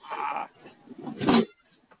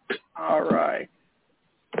 All right.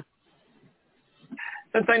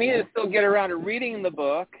 Since I need to still get around to reading the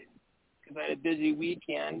book, because I had a busy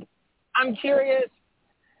weekend, I'm curious.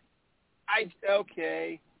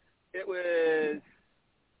 It was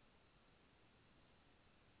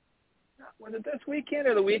it this weekend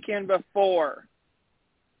or the weekend before?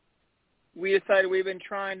 We decided we've been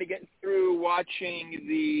trying to get through watching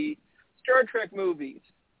the Star Trek movies.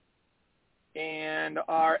 And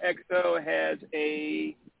our XO has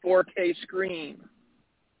a 4K screen.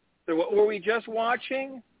 So what were we just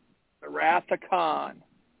watching? The Wrath of Khan.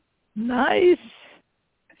 Nice.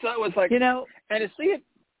 So it was like, you know, and to see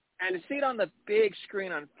it on the big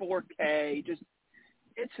screen on 4K,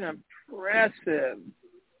 it's an impressive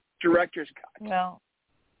director's cut. Well,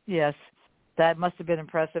 yes, that must have been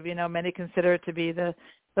impressive. You know, many consider it to be the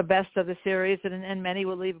best of the series, and many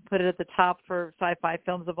will even put it at the top for sci-fi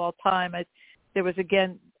films of all time. There was,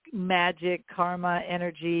 again, magic, karma,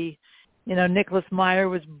 energy. You know, Nicholas Meyer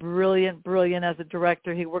was brilliant as a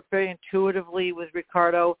director. He worked very intuitively with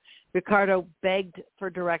Ricardo. Ricardo begged for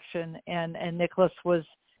direction, and Nicholas was,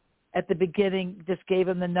 at the beginning, just gave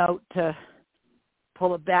him the note to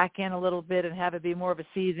pull it back in a little bit and have it be more of a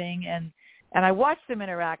seething. And I watched them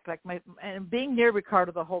interact, and being near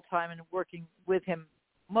Ricardo the whole time and working with him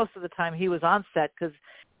most of the time he was on set, because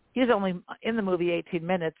he was only in the movie 18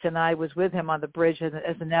 minutes, and I was with him on the bridge as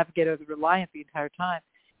the navigator of the Reliant the entire time.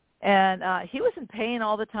 And he was in pain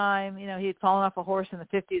all the time. You know, he had fallen off a horse in the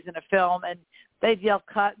 50s in a film, and they'd yell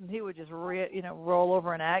cut, and he would just roll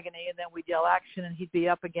over in agony, and then we'd yell action, and he'd be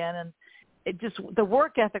up again. And the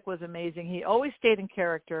work ethic was amazing. He always stayed in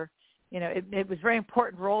character. You know, it was a very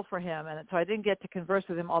important role for him, and so I didn't get to converse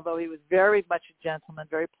with him, although he was very much a gentleman,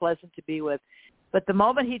 very pleasant to be with. But the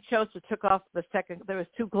moment he chose to took off there was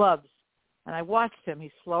 2 gloves, and I watched him.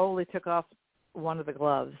 He slowly took off one of the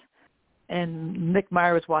gloves, and Nick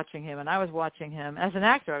Meyer was watching him, and I was watching him. As an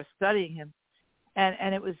actor, I was studying him, and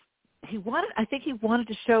it was, I think he wanted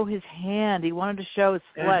to show his hand. He wanted to show his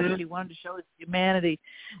flesh. Mm-hmm. He wanted to show his humanity,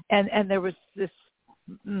 and there was this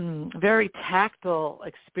very tactile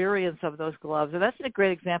experience of those gloves. And that's a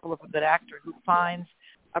great example of a good actor who finds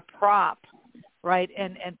a prop, right,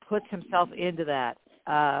 and puts himself into that.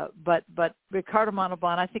 But Ricardo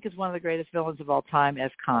Montalban, I think, is one of the greatest villains of all time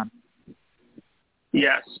as Khan.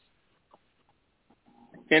 Yes.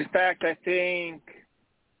 In fact, I think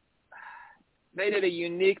they did a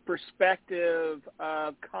unique perspective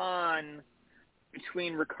of Khan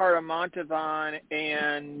between Ricardo Montalban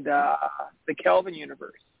and the Kelvin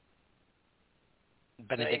universe.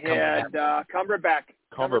 Benedict Cumberbatch.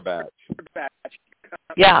 Cumberbatch.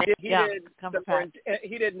 Yeah,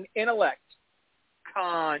 He did an intellect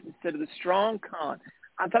Khan instead of the strong Khan.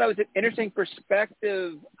 I thought it was an interesting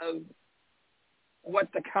perspective of what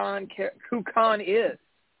who Khan is.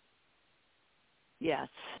 Yes.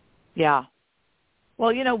 Yeah.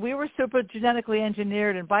 Well, you know, we were super genetically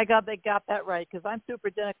engineered, and by God, they got that right, because I'm super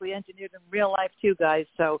genetically engineered in real life too, guys.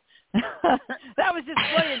 So that was just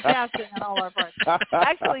brilliant casting on all our parts.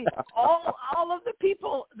 Actually, all of the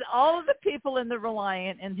people in the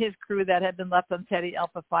Reliant and his crew that had been left on Teddy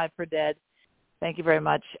Alpha 5 for dead. Thank you very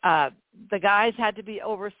much. The guys had to be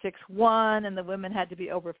over 6'1", and the women had to be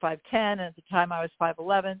over 5'10", and at the time I was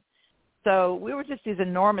 5'11". So we were just these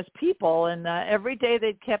enormous people, and every day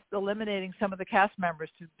they kept eliminating some of the cast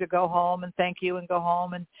members to go home and thank you and go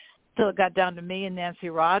home, and until it got down to me and Nancy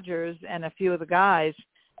Rogers and a few of the guys.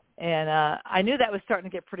 And I knew that was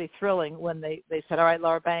starting to get pretty thrilling when they said, all right,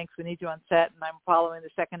 Laura Banks, we need you on set, and I'm following the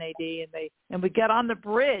second AD, and we get on the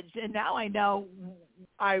bridge, and now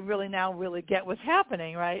I really get what's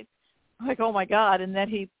happening, right? I'm like, oh, my God. And then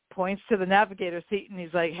he points to the navigator seat, and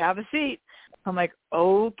he's like, have a seat. I'm like,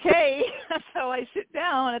 okay. So I sit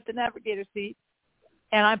down at the navigator seat,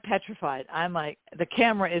 and I'm petrified. I'm like, the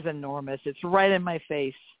camera is enormous. It's right in my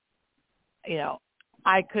face. You know,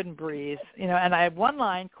 I couldn't breathe. You know, and I have one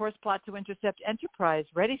line, course plot to intercept Enterprise.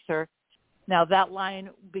 Ready, sir. Now, that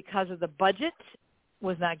line, because of the budget,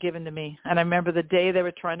 was not given to me. And I remember the day they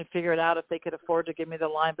were trying to figure it out if they could afford to give me the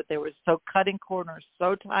line, but they were so cutting corners,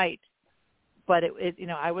 so tight. But it you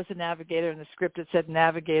know, I was a navigator, and the script had said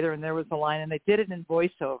navigator, and there was the line, and they did it in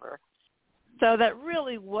voiceover. So that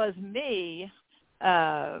really was me, you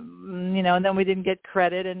know. And then we didn't get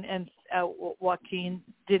credit, and Joaquin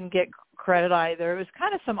didn't get credit either. It was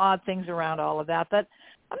kind of some odd things around all of that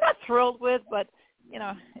I'm not thrilled with, but you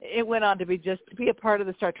know, it went on to be a part of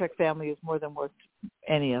the Star Trek family is more than worth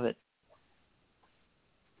any of it.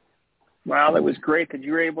 Well, it was great that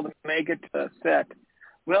you were able to make it to set.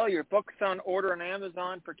 Well, your book's on order on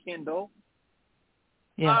Amazon for Kindle.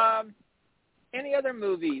 Yeah. any other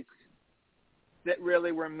movies that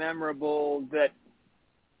really were memorable, that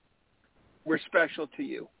were special to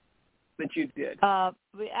you, that you did?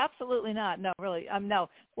 Absolutely not. No, really. No.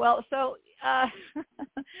 Well, so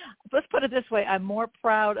let's put it this way. I'm more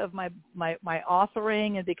proud of my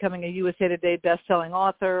authoring and becoming a USA Today best-selling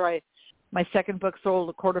author. My second book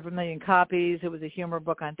sold 250,000 copies. It was a humor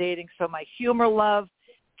book on dating. So my humor love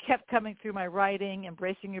kept coming through my writing,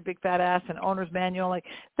 Embracing Your Big Fat Ass and Owner's Manual. Like,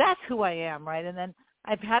 that's who I am, right? And then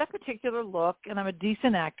I've had a particular look, and I'm a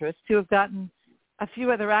decent actress, to have gotten a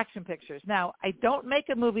few other action pictures. Now, I don't make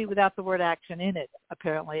a movie without the word action in it,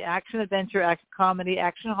 apparently. Action adventure, action comedy,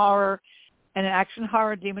 action horror, and an action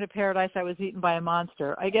horror, Demon of Paradise, I was eaten by a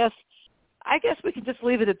monster. I guess we can just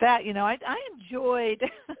leave it at that. You know, I enjoyed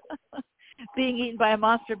being eaten by a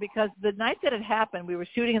monster because the night that it happened, we were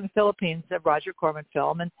shooting in the Philippines, a Roger Corman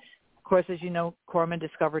film, and of course, as you know, Corman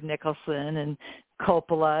discovered Nicholson and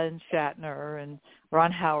Coppola and Shatner and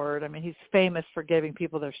Ron Howard. I mean, he's famous for giving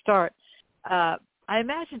people their start. I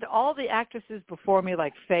imagined all the actresses before me,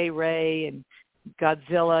 like Fay Wray and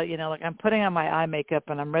Godzilla, you know, like I'm putting on my eye makeup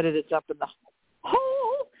and I'm ready to jump in the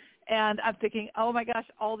hole. And I'm thinking, oh my gosh,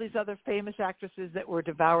 all these other famous actresses that were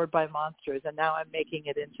devoured by monsters, and now I'm making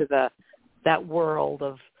it into that world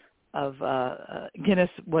of Guinness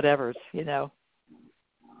whatevers, you know.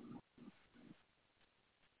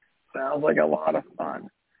 Sounds like a lot of fun.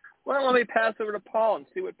 Well, let me pass over to Paul and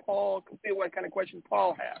see what kind of question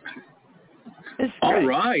Paul has. All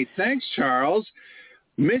right. Thanks, Charles.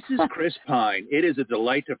 Mrs. Chris Pine, it is a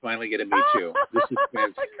delight to finally get to meet you. This is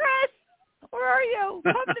fantastic. Chris, where are you?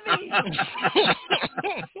 Come to me.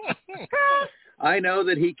 Chris. I know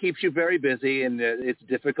that he keeps you very busy, and it's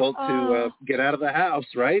difficult to get out of the house,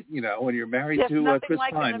 right? You know, when you're married to Chris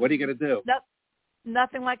Pine, what are you going to do?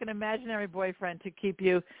 Nothing like an imaginary boyfriend to keep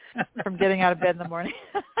you from getting out of bed in the morning.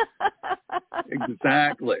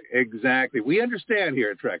 Exactly. We understand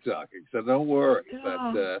here at Trek Talking, so don't worry.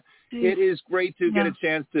 But it is great to get a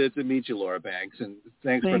chance to meet you, Laura Banks, and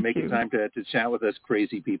thanks for making time to chat with us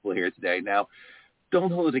crazy people here today. Now,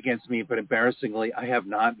 don't hold it against me, but embarrassingly, I have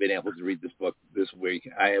not been able to read this book this week.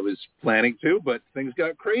 I was planning to, but things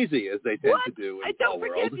got crazy, as they tend to do in the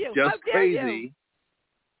world. You. Just How crazy. dare you?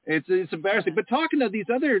 It's embarrassing. But talking to these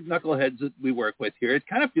other knuckleheads that we work with here, it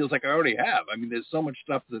kind of feels like I already have. I mean, there's so much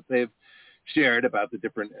stuff that they've shared about the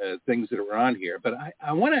different things that are on here. But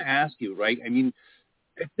I want to ask you, right? I mean,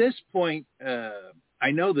 at this point, I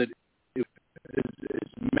know that as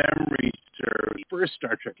memory serves, the first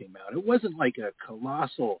Star Trek came out, it wasn't like a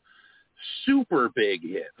colossal, super big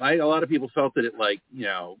hit. Right? A lot of people felt that it, like, you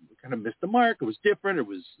know, kind of missed the mark. It was different. It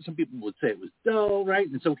was, some people would say it was dull, right?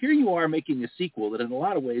 And so here you are making a sequel that in a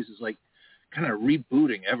lot of ways is like kind of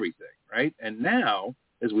rebooting everything, right? And now,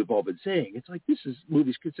 as we've all been saying, it's like this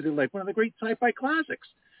movie's considered like one of the great sci-fi classics.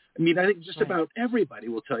 I mean, I think just about everybody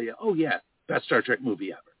will tell you, oh yeah, best Star Trek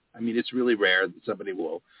movie ever. I mean, it's really rare that somebody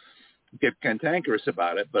will get cantankerous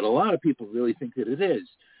about it, but a lot of people really think that it is.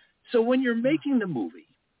 So when you're making the movie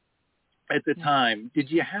at the time,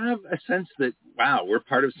 did you have a sense that, wow, we're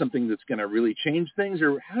part of something that's going to really change things?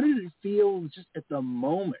 Or how did it feel just at the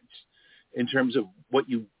moment in terms of what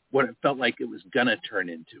it felt like it was going to turn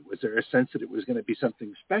into? Was there a sense that it was going to be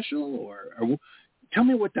something special? Or tell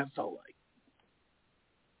me what that felt like.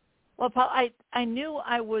 Well, Paul, I knew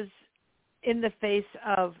I was in the face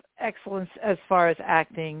of excellence as far as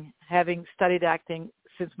acting, having studied acting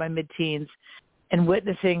since my mid-teens and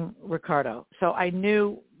witnessing Ricardo. So I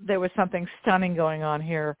knew there was something stunning going on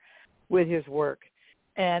here with his work.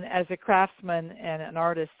 And as a craftsman and an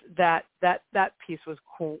artist, that piece was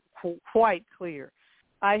quite clear.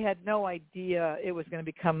 I had no idea it was going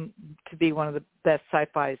to be one of the best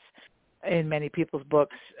sci-fis in many people's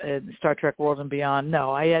books in Star Trek World and Beyond.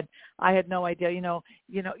 No, I had no idea. You know,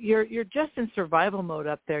 you're just in survival mode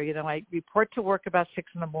up there. You know, I report to work about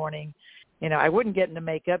 6 a.m. You know, I wouldn't get into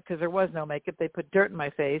makeup because there was no makeup. They put dirt in my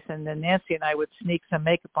face, and then Nancy and I would sneak some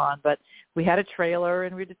makeup on. But we had a trailer,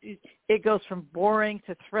 and it goes from boring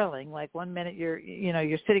to thrilling. Like 1 minute you're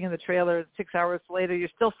sitting in the trailer, 6 hours later you're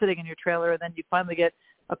still sitting in your trailer, and then you finally get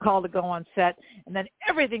a call to go on set, and then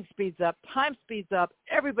everything speeds up, time speeds up,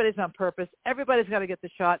 everybody's on purpose, everybody's got to get the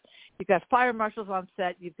shot. You've got fire marshals on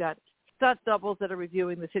set, you've got stunt doubles that are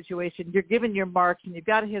reviewing the situation, you're giving your marks, and you've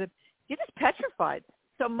got to hit it. You're just petrified.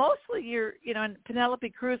 So mostly and Penelope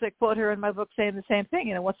Cruz, I quote her in my book saying the same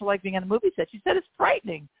thing, what's it like being on a movie set? She said it's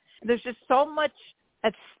frightening. There's just so much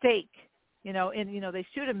at stake, and they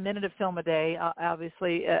shoot a minute of film a day,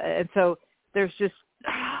 obviously, and so there's just,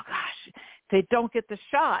 oh gosh, they don't get the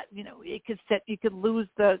shot, you could lose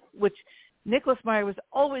which Nicholas Meyer was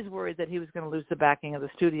always worried that he was going to lose the backing of the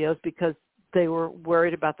studios because they were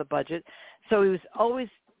worried about the budget. So he was always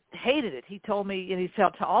hated it. He told me, and he said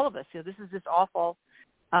to all of us, this is just awful.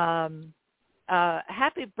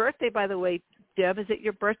 Happy birthday, by the way, Jim. Is it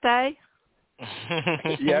your birthday?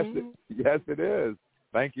 Yes, it is.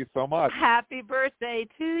 Thank you so much. Happy birthday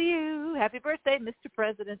to you. Happy birthday, Mr.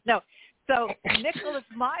 President. No. So Nicholas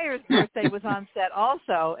Meyer's birthday was on set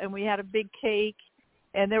also, and we had a big cake,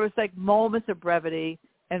 and there was like moments of brevity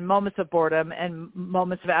and moments of boredom and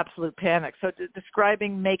moments of absolute panic. So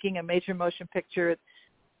describing making a major motion picture at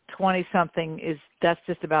 20-something that's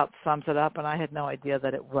just about sums it up, and I had no idea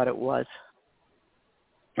what it was.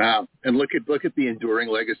 Wow. And look at the enduring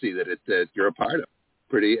legacy that you're a part of.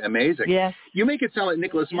 Pretty amazing. Yes. You make it sound like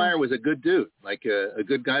Nicholas Meyer was a good dude, like a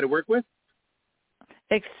good guy to work with.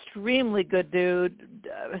 Extremely good dude.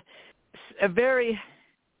 A very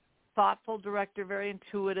thoughtful director, very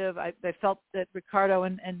intuitive. I felt that Ricardo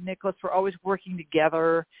and Nicholas were always working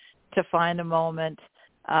together to find a moment.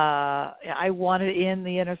 I wanted in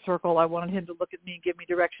the inner circle. I wanted him to look at me and give me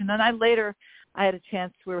direction. And I had a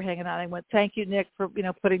chance. We were hanging out. I went, "Thank you, Nick, for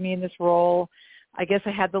putting me in this role. I guess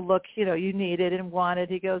I had the look you needed and wanted."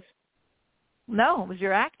 He goes, "No, it was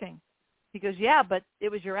your acting." He goes, "Yeah, but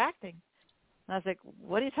it was your acting." And I was like,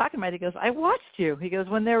 "What are you talking about?" He goes, "I watched you." He goes,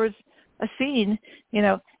 "When there was a scene,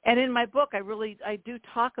 and in my book, I do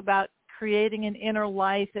talk about creating an inner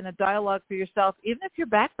life and a dialogue for yourself, even if your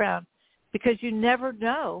background, because you never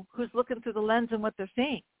know who's looking through the lens and what they're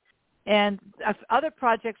seeing." And other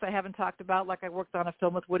projects I haven't talked about, like I worked on a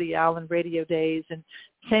film with Woody Allen, Radio Days, and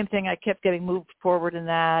same thing. I kept getting moved forward in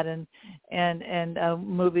that, and a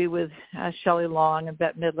movie with Shelley Long and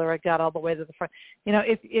Bette Midler. I got all the way to the front.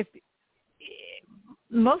 If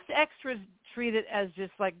most extras treat it as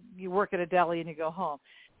just like you work at a deli and you go home,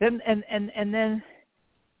 then then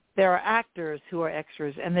there are actors who are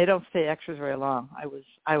extras, and they don't stay extras very long.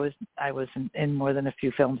 I was in more than a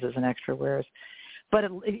few films as an extra, whereas. But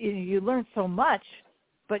you learn so much,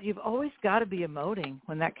 but you've always got to be emoting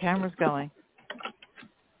when that camera's going.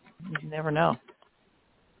 You never know.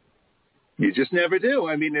 You just never do.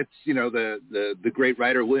 I mean, it's, the great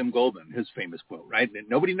writer William Goldman, his famous quote, right?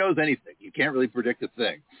 Nobody knows anything. You can't really predict a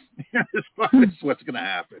thing as far as what's going to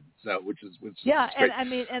happen. So, which is yeah,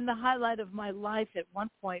 great. And the highlight of my life at one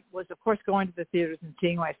point was, of course, going to the theaters and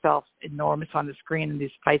seeing myself enormous on the screen in these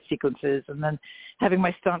fight sequences, and then having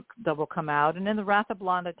my stunt double come out. And in The Wrath of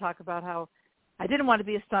Blonde, I talk about how I didn't want to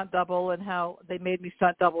be a stunt double and how they made me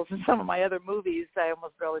stunt doubles in some of my other movies. I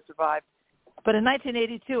almost barely survived. But in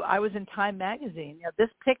 1982, I was in Time magazine.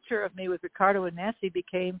 This picture of me with Ricardo and Nancy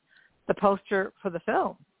became the poster for the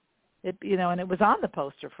film. And it was on the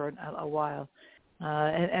poster for a while.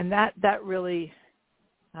 And that really,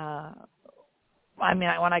 when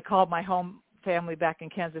I called my home family back in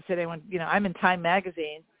Kansas City, when I'm in Time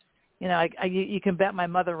magazine, you can bet my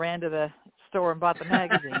mother ran to the store and bought the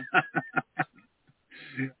magazine.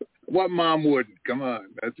 What mom wouldn't? Come on,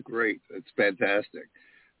 that's great. That's fantastic.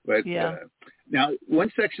 But yeah. Now,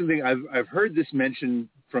 one section thing I've heard this mentioned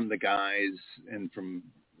from the guys and from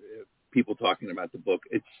people talking about the book.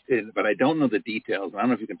 But I don't know the details. I don't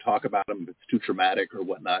know if you can talk about them if it's too traumatic or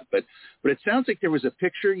whatnot. But it sounds like there was a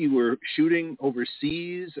picture you were shooting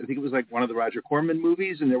overseas. I think it was like one of the Roger Corman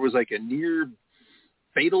movies, and there was like a near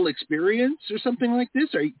fatal experience or something like this.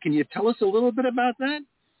 Can you tell us a little bit about that?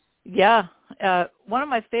 Yeah, one of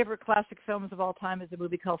my favorite classic films of all time is a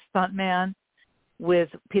movie called Stuntman, with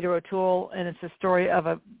Peter O'Toole, and it's a story of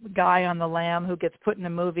a guy on the lam who gets put in a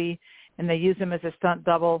movie, and they use him as a stunt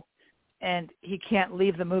double, and he can't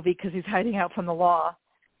leave the movie because he's hiding out from the law.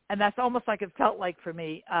 And that's almost like it felt like for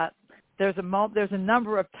me. There's a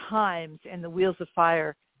number of times in The Wheels of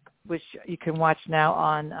Fire, which you can watch now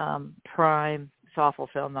on Prime. It's an awful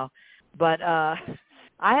film, though. But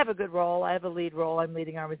I have a good role. I have a lead role. I'm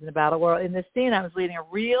leading armies in the battle. Well, in this scene, I was leading a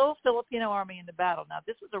real Filipino army in the battle. Now,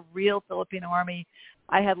 this was a real Filipino army.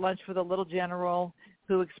 I had lunch with a little general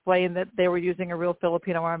who explained that they were using a real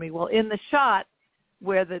Filipino army. Well, in the shot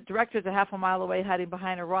where the director's a half a mile away hiding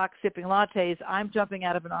behind a rock sipping lattes, I'm jumping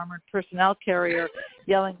out of an armored personnel carrier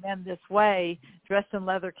yelling, "Men this way," dressed in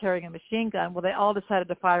leather, carrying a machine gun. Well, they all decided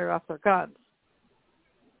to fire off their guns.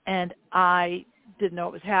 And I didn't know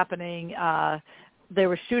what was happening. They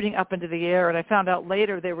were shooting up into the air, and I found out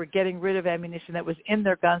later they were getting rid of ammunition that was in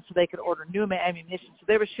their guns so they could order new ammunition. So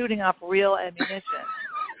they were shooting off real ammunition.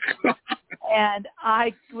 And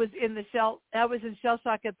I was in shell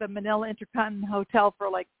shock at the Manila Intercontinental Hotel for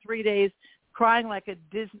like 3 days, crying like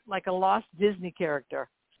a lost Disney character.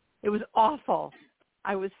 It was awful.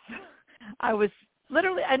 I was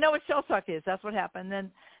literally, I know what shell shock is. That's what happened. Then,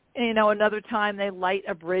 another time they light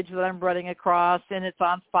a bridge that I'm running across, and it's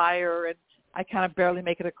on fire, and I kind of barely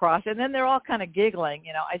make it across. And then they're all kind of giggling.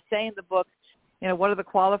 I say in the book, what are the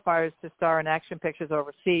qualifiers to star in action pictures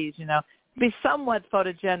overseas? Be somewhat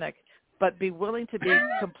photogenic, but be willing to be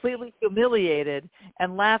completely humiliated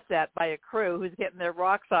and laughed at by a crew who's getting their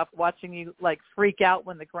rocks off watching you, like, freak out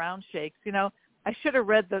when the ground shakes. I should have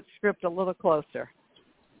read the script a little closer.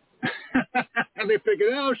 And they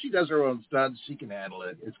figured, she does her own stunts. She can handle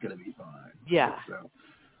it. It's going to be fine. Yeah. So,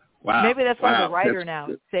 wow. Maybe that's why I'm a Wow. writer now.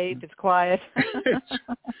 It's safe. It's quiet.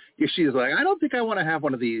 She's like, I don't think I want to have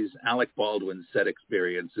one of these Alec Baldwin set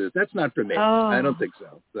experiences. That's not for me. Oh. I don't think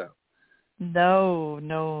so. No.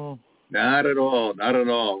 Not at all. Not at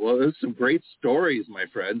all. Well, there's some great stories, my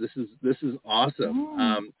friend. This is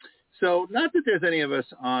awesome. So not that there's any of us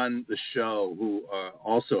on the show who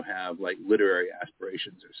also have like literary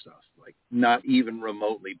aspirations or stuff, like not even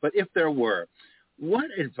remotely. But if there were, what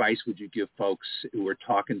advice would you give folks who are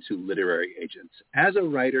talking to literary agents? As a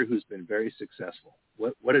writer who's been very successful,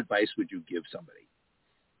 what advice would you give somebody?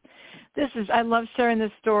 I love sharing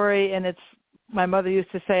this story, and my mother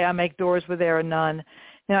used to say, I make doors where there are none.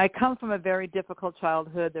 I come from a very difficult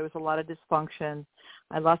childhood. There was a lot of dysfunction.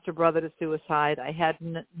 I lost a brother to suicide. I had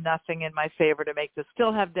nothing in my favor to make this.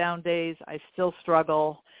 Still have down days. I still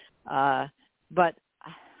struggle. But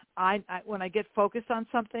I when I get focused on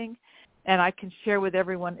something, and I can share with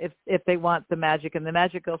everyone if they want the magic, and the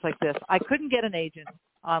magic goes like this. I couldn't get an agent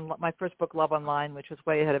on my first book, Love Online, which was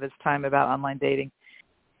way ahead of its time about online dating.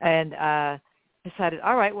 And decided,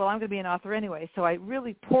 all right, well, I'm going to be an author anyway. So I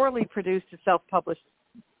really poorly produced a self-published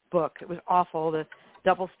book. It was awful. The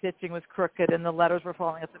double stitching was crooked and the letters were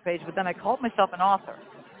falling off the page. But then I called myself an author.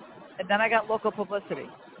 And then I got local publicity.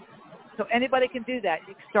 So anybody can do that.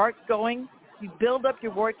 You start going, you build up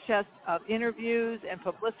your war chest of interviews and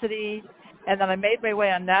publicity. And then I made my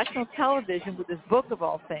way on national television with this book of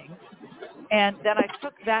all things. And then I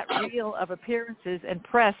took that reel of appearances and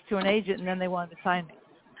press to an agent, and then they wanted to sign me.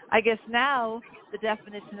 I guess now the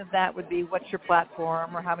definition of that would be what's your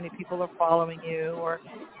platform or how many people are following you or,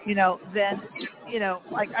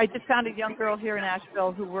 like I just found a young girl here in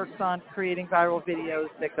Asheville who works on creating viral videos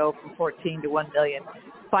that go from 14 to 1 million.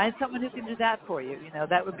 Find someone who can do that for you.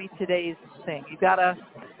 That would be today's thing. You got to,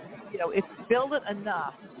 if build it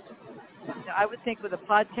enough. I would think with a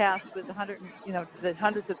podcast with the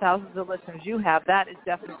hundreds of thousands of listeners you have, that is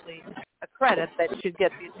definitely a credit that should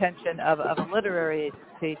get the attention of a literary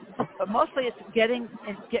agency. But mostly it's engaging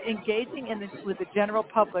with the general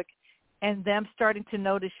public and them starting to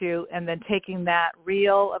notice you and then taking that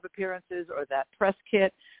reel of appearances or that press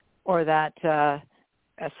kit or that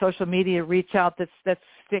social media reach out that's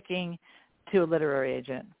sticking to a literary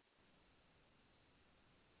agent.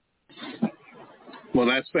 Well,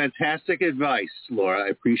 that's fantastic advice, Laura. I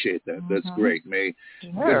appreciate that. That's great.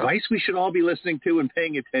 Advice we should all be listening to and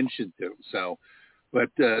paying attention to. So, but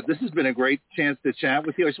this has been a great chance to chat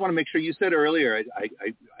with you. I just want to make sure you said earlier, I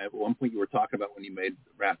at one point you were talking about when you made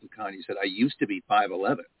Wrath of Khan, you said, I used to be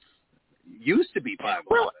 5'11". Used to be 5'11".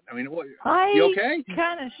 Well, I mean, you okay?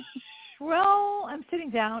 Kind of, I'm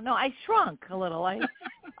sitting down. No, I shrunk a little. I'm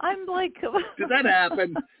like. Does that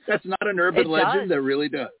happen? That's not an urban legend. That really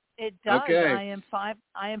does. It does. Okay. I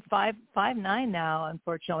am 5'9" now.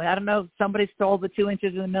 Unfortunately, I don't know. Somebody stole the 2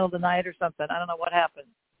 inches in the middle of the night or something. I don't know what happened.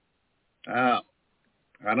 Oh,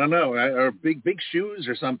 I don't know. Or big shoes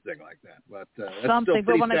or something like that. But that's something.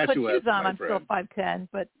 Still but when I put shoes on, I'm friend. still 5'10".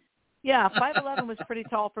 But yeah, 5'11" was pretty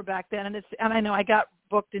tall for back then. And I know I got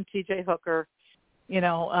booked in T.J. Hooker.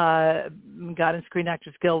 Got in Screen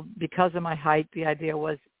Actors Guild because of my height. The idea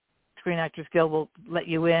was Screen Actors Guild will let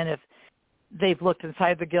you in if they've looked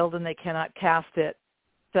inside the guild and they cannot cast it.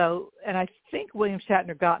 So, and I think William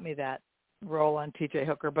Shatner got me that role on T.J.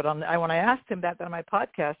 Hooker. But when I asked him that on my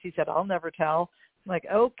podcast, he said, I'll never tell. I'm like,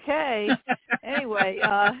 okay. Anyway,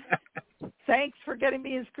 thanks for getting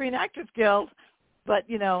me in Screen Actors Guild. But,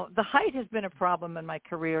 the height has been a problem in my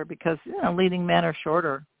career because, leading men are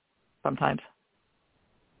shorter sometimes.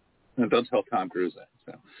 Don't tell Tom Cruise that.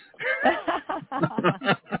 So.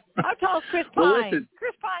 How tall is Chris Pine? Well, listen.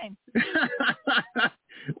 Chris Pine.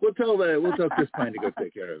 We'll tell Chris Pine to go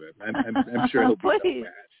take care of it. I'm sure he'll be no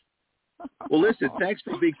match. Well, listen, thanks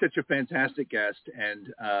for being such a fantastic guest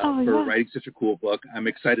and for writing such a cool book. I'm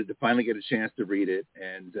excited to finally get a chance to read it,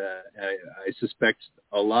 and I suspect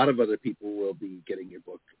a lot of other people will be getting your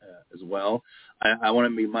book as well. I want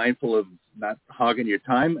to be mindful of not hogging your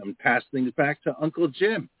time and pass things back to Uncle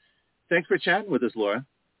Jim. Thanks for chatting with us, Laura.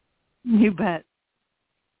 You bet.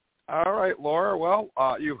 All right, Laura. Well,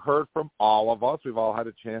 you've heard from all of us. We've all had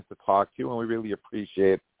a chance to talk to you, and we really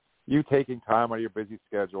appreciate you taking time out of your busy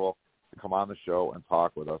schedule to come on the show and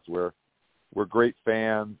talk with us. We're We're great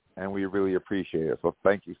fans, and we really appreciate it. So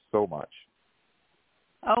thank you so much.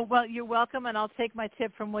 Oh, well, you're welcome, and I'll take my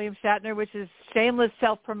tip from William Shatner, which is shameless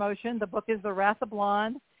self-promotion. The book is The Wrath of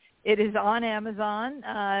Blonde. It is on Amazon,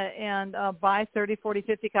 and buy 30, 40,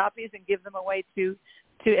 50 copies and give them away to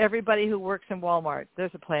everybody who works in Walmart.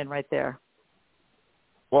 There's a plan right there.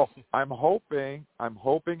 Well, I'm hoping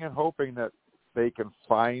that they can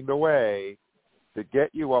find a way to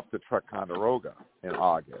get you up to Ticonderoga in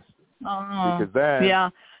August. Because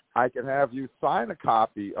then I can have you sign a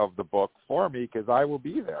copy of the book for me because I will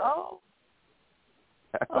be there.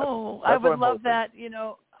 I would love that.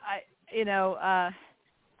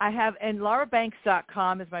 I have, and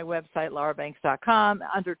laurabanks.com is my website, laurabanks.com.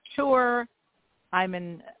 Under tour, I'm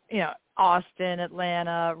in, Austin,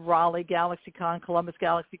 Atlanta, Raleigh, GalaxyCon, Columbus,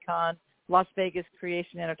 GalaxyCon, Las Vegas,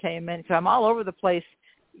 Creation Entertainment. So I'm all over the place.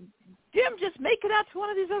 Jim, just make it out to one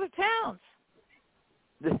of these other towns.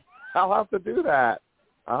 I'll have to do that.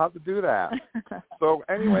 So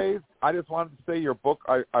anyways, I just wanted to say your book,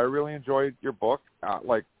 I really enjoyed your book.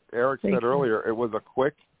 Like Eric said earlier, it was a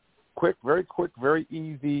very quick, very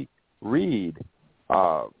easy read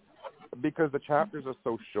because the chapters are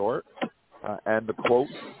so short and the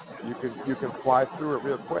quotes, you can fly through it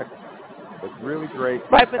real quick. It's really great.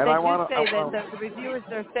 Right, but the reviewers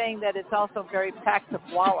are saying that it's also very packed with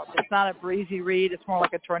wallop. It's not a breezy read. It's more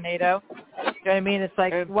like a tornado. You know what I mean? It's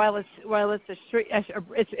like while it's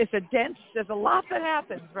it's a dense. There's a lot that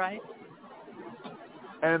happens, right?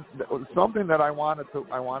 And something that I wanted to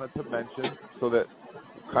mention, so that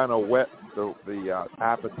kind of whet the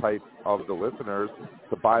appetite of the listeners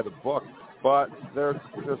to buy the book. But there's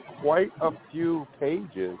quite a few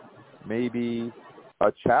pages, maybe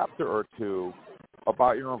a chapter or two,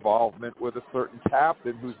 about your involvement with a certain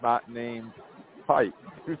captain who's not named Pine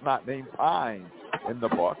in the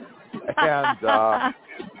book. And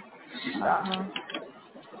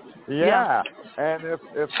and if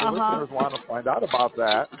the listeners want to find out about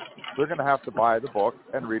that, they're going to have to buy the book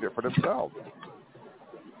and read it for themselves.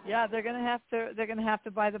 Yeah, they're going to have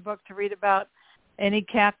to buy the book to read about any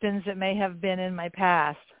captains that may have been in my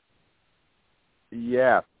past.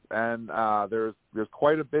 Yes, and there's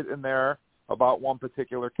quite a bit in there about one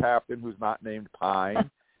particular captain who's not named Pine,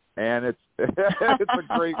 and it's a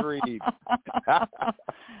great read.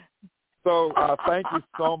 So thank you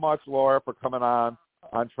so much, Laura, for coming on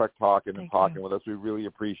Trek Talking and talking with us. We really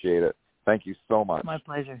appreciate it. Thank you so much. My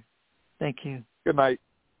pleasure. Thank you. Good night.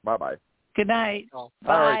 Bye-bye. Good night. Bye.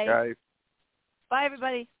 Bye. All right, guys. Bye,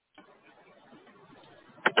 everybody.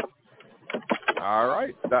 All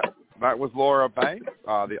right. That was Laura Banks,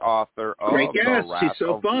 the author of Great guest. The Wrath She's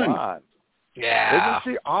so of fun. Blonde. Yeah.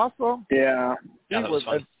 Isn't she awesome? Yeah. Yeah, that was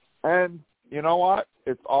fun. And you know what?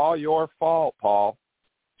 It's all your fault, Paul.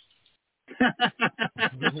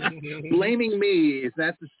 Blaming me, is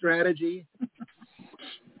that the strategy?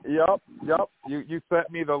 Yep. You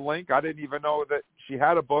sent me the link. I didn't even know that she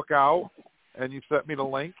had a book out, and you sent me the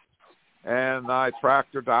link, and I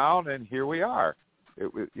tracked her down, and here we are.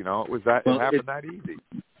 It happened that easy.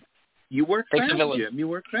 You work fast, Jim. You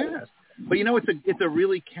work fast. But it's a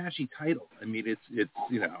really catchy title. I mean, it's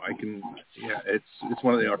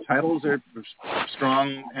one of the titles are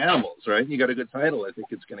strong animals, right? You got a good title. I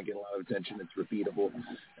think it's going to get a lot of attention. It's repeatable,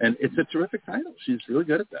 and it's a terrific title. She's really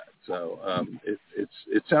good at that. So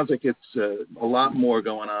it sounds like it's a lot more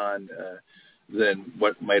going on than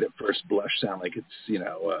what might at first blush sound like it's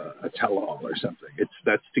a tell-all or something.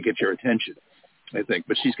 That's to get your attention, I think.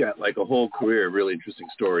 But she's got like a whole career of really interesting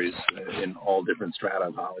stories in all different strata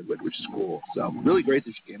of Hollywood, which is cool. So really great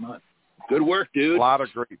that she came on. Good work, dude. A lot of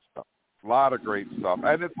great stuff.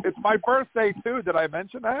 And it's my birthday, too. Did I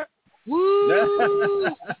mention that? Woo!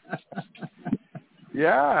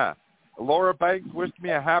 Yeah. Laura Banks wished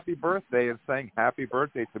me a happy birthday and sang happy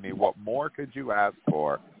birthday to me. What more could you ask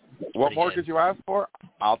for? What more could you ask for?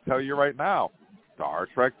 I'll tell you right now. Star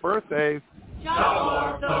Trek birthdays. That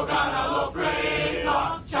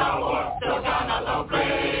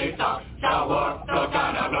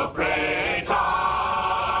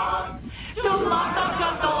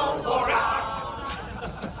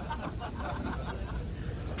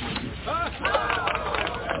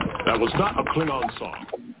was not a Klingon song.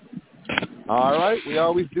 All right, we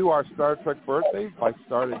always do our Star Trek birthdays by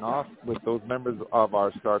starting off with those members of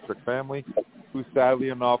our Star Trek family who sadly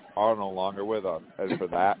enough are no longer with us. And for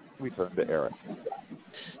that, we turn to Eric.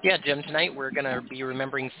 Yeah, Jim, tonight we're going to be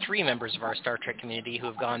remembering 3 members of our Star Trek community who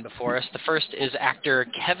have gone before us. The first is actor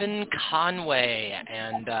Kevin Conway,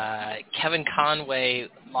 and Kevin Conway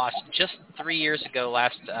lost just 3 years ago,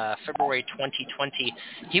 last February 2020.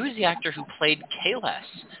 He was the actor who played Kahless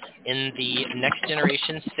in the Next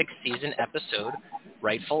Generation 6th season episode,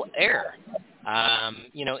 Rightful Heir.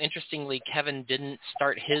 Interestingly, Kevin didn't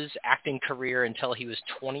start his acting career until he was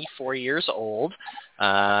 24 years old.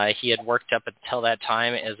 He had worked up until that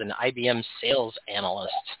time as an IBM sales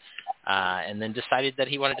analyst, and then decided that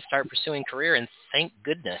he wanted to start pursuing career, and thank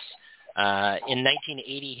goodness. In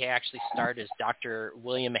 1980, he actually starred as Dr.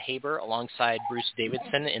 William Haber alongside Bruce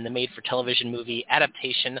Davidson in the made-for-television movie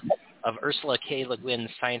adaptation of Ursula K. Le Guin's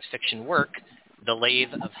science fiction work, The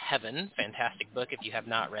Lathe of Heaven. Fantastic book if you have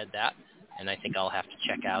not read that. And I think I'll have to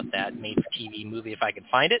check out that made-for-TV movie if I can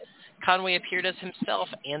find it. Conway appeared as himself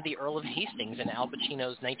and the Earl of Hastings in Al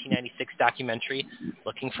Pacino's 1996 documentary,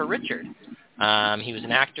 Looking for Richard. He was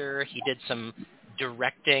an actor. He did some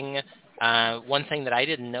directing. One thing that I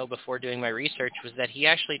didn't know before doing my research was that he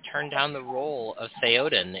actually turned down the role of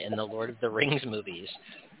Theoden in the Lord of the Rings movies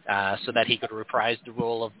so that he could reprise the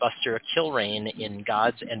role of Buster Kilrain in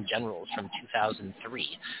Gods and Generals from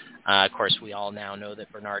 2003. Of course, we all now know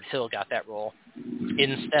that Bernard Hill got that role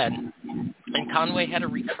instead. And Conway had a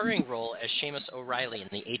recurring role as Seamus O'Reilly in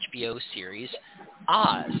the HBO series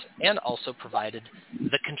Oz, and also provided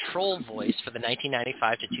the control voice for the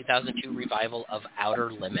 1995 to 2002 revival of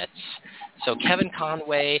Outer Limits. So Kevin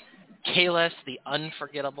Conway, Kahless, the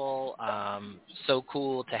unforgettable, so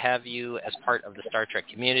cool to have you as part of the Star Trek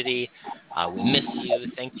community. We miss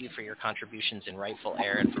you. Thank you for your contributions in Rightful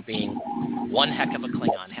Heir and for being one heck of a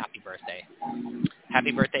Klingon. Happy birthday.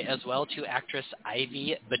 Happy birthday as well to actress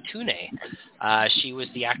Ivy Batune. She was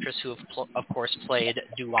the actress who, of course, played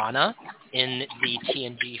Duana in the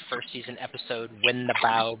TNG first season episode When the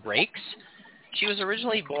Bow Breaks. She was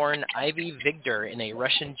originally born Ivy Vigdor in a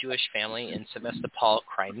Russian Jewish family in Sevastopol,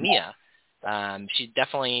 Crimea. She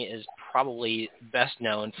definitely is probably best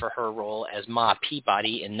known for her role as Ma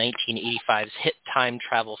Peabody in 1985's hit time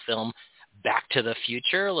travel film Back to the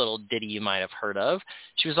Future, a little ditty you might have heard of.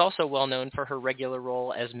 She was also well known for her regular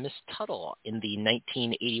role as Miss Tuttle in the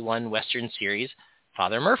 1981 Western series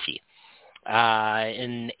Father Murphy.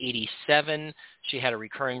 In 1987, she had a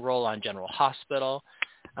recurring role on General Hospital.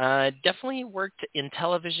 Definitely worked in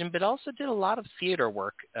television, but also did a lot of theater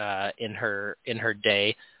work in her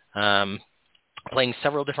day, playing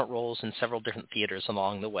several different roles in several different theaters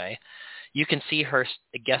along the way. You can see her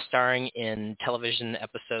guest starring in television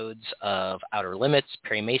episodes of Outer Limits,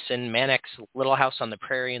 Perry Mason, Mannix, Little House on the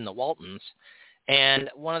Prairie, and The Waltons. And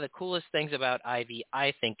one of the coolest things about Ivy,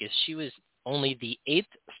 I think, is she was only the 8th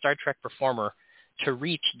Star Trek performer to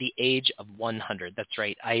reach the age of 100. That's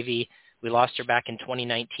right, Ivy. We lost her back in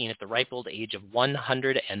 2019 at the ripe old age of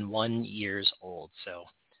 101 years old. So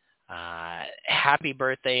happy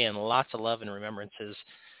birthday and lots of love and remembrances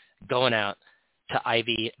going out to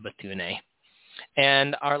Ivy Batune.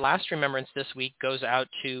 And our last remembrance this week goes out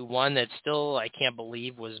to one that still, I can't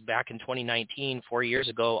believe, was back in 2019, 4 years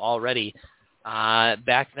ago already.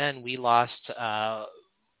 Back then, we lost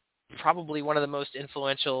probably one of the most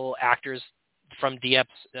influential actors from Deep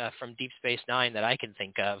Space Nine that I can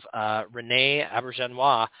think of. Rene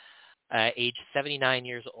Auberjonois, age 79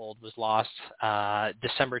 years old, was lost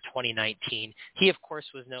December 2019. He, of course,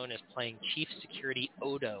 was known as playing Chief Security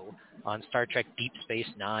Odo on Star Trek Deep Space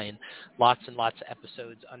Nine. Lots and lots of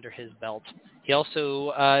episodes under his belt. He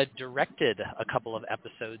also directed a couple of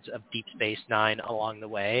episodes of Deep Space Nine along the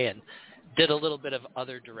way, and did a little bit of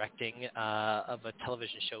other directing of a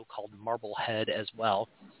television show called Marblehead as well.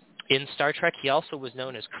 In Star Trek, he also was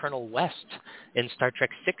known as Colonel West in Star Trek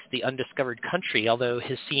VI, The Undiscovered Country, although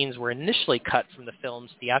his scenes were initially cut from the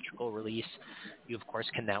film's theatrical release. You, of course,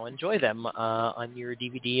 can now enjoy them on your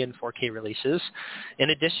DVD and 4K releases.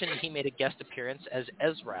 In addition, he made a guest appearance as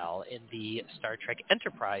Ezral in the Star Trek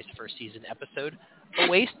Enterprise first season episode,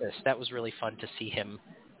 Oasis. That was really fun to see him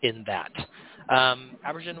in that.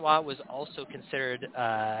 Auberjonois was also considered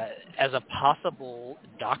as a possible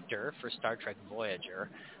doctor for Star Trek Voyager,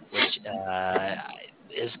 which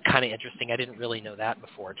is kind of interesting. I didn't really know that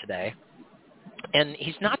before today. And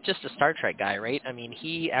he's not just a Star Trek guy, right? I mean,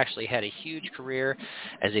 he actually had a huge career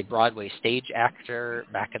as a Broadway stage actor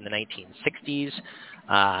back in the 1960s.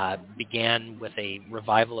 Began with a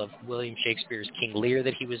revival of William Shakespeare's King Lear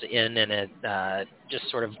that he was in, and it just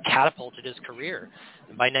sort of catapulted his career.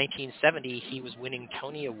 And by 1970, he was winning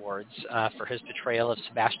Tony Awards for his portrayal of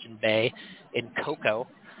Sebastian Bay in Coco.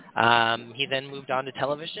 He then moved on to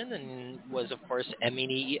television and was, of course,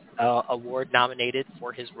 Emmy Award nominated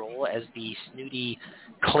for his role as the snooty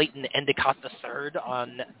Clayton Endicott III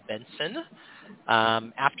on Benson.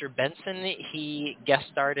 After Benson, he guest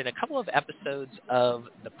starred in a couple of episodes of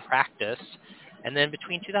The Practice, and then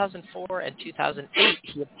between 2004 and 2008,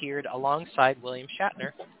 he appeared alongside William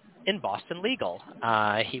Shatner in Boston Legal.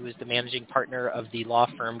 He was the managing partner of the law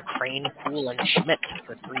firm Crane, Poole and Schmidt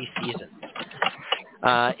for 3 seasons.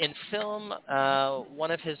 In film,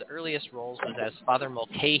 one of his earliest roles was as Father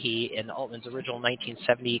Mulcahy in Altman's original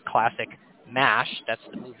 1970 classic MASH. That's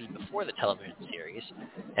the movie before the television series.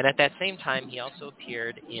 And at that same time, he also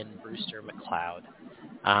appeared in Brewster McCloud.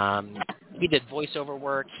 He did voiceover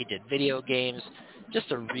work. He did video games.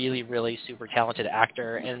 Just a really, really super talented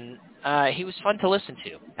actor. And he was fun to listen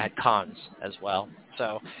to at cons as well.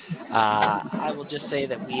 So I will just say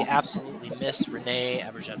that we absolutely miss Rene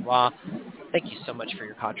Auberjonois. Thank you so much for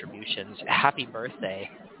your contributions. Happy birthday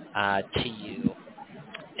to you.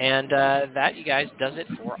 And that, you guys, does it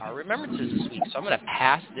for our remembrances this week. So I'm going to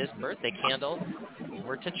pass this birthday candle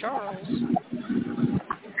over to Charles.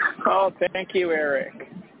 Oh, thank you, Eric.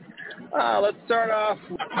 Let's start off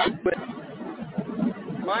with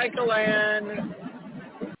Michael Ann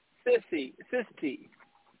Sisti,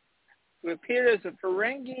 who appeared as a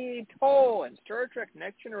Ferengi Toll in Star Trek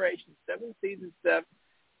Next Generation 7-season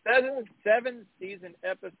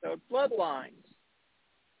episode Bloodlines.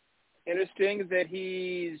 Interesting that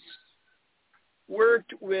he's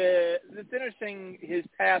worked with, it's interesting his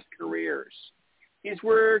past careers. He's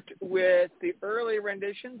worked with the early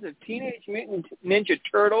renditions of Teenage Mutant Ninja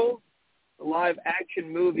Turtles, the live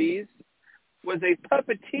action movies, was a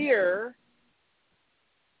puppeteer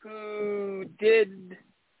who did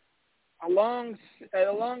a long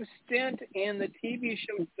stint in the TV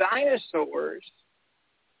show Dinosaurs,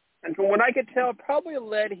 and from what I could tell, probably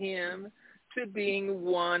led him to being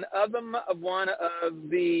one of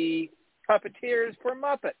the puppeteers for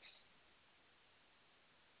Muppets.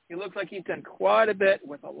 He looks like he's done quite a bit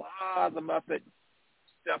with a lot of the Muppet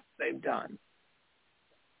stuff they've done,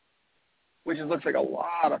 which looks like a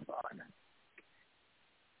lot of fun.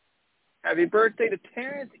 Happy birthday to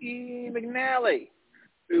Terrence E. McNally,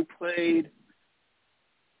 who played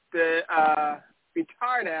the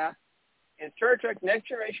Vitarda in Star Trek Next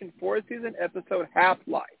Generation 4th-season episode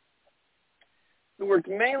Half-Life, who worked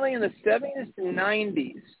mainly in the 70s to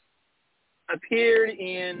 90s, appeared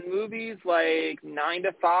in movies like 9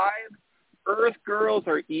 to 5, Earth Girls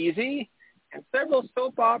Are Easy, and several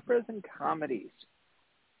soap operas and comedies.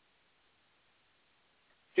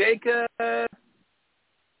 Jacob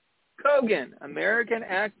Kogan, American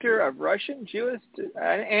actor of Russian Jewish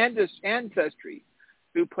ancestry,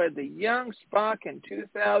 who played the young Spock in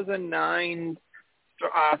 2009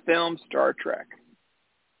 film Star Trek.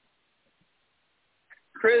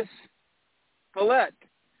 Chris Follett,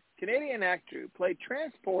 Canadian actor who played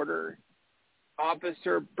transporter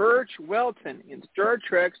officer Birch Welton in Star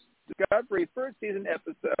Trek's Discovery first-season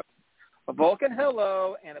episode A Vulcan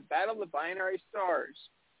Hello and A Battle of the Binary Stars,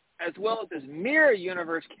 as well as his mirror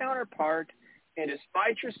universe counterpart in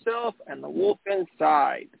Despite Yourself and The Wolf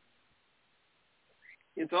Inside.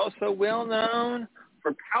 He's also well known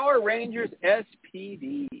for Power Rangers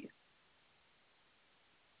SPD.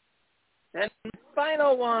 And the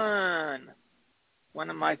final one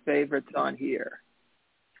of my favorites on here.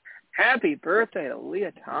 Happy birthday to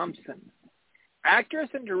Leah Thompson, actress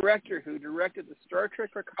and director who directed the Star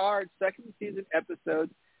Trek Picard second-season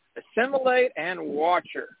episodes Assimilate and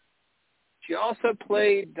Watcher. She also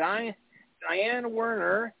played Diane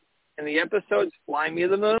Werner in the episodes Fly Me to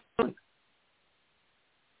the Moon.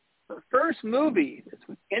 Her first movie, this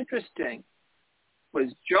was interesting,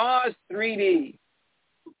 was Jaws 3D.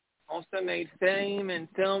 Also made fame in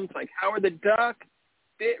films like Howard the Duck,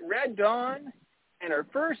 Red Dawn, and her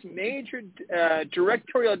first major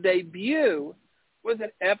directorial debut was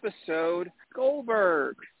an episode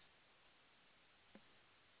Goldberg.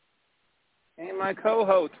 And my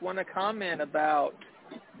co-hosts want to comment about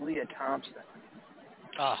Leah Thompson.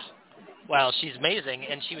 Oh, well, she's amazing,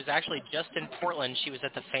 and she was actually just in Portland. She was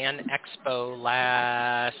at the Fan Expo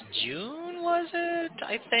last June, was it?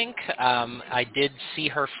 I think. I did see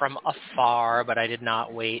her from afar, but I did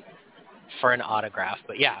not wait for an autograph.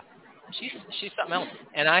 But yeah, she's something else.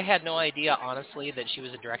 And I had no idea, honestly, that she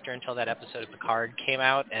was a director until that episode of Picard came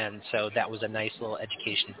out, and so that was a nice little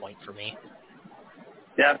education point for me.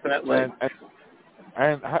 Definitely.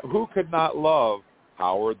 And who could not love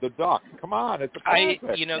Howard the Duck? Come on, it's a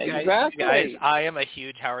classic. Guys, I am a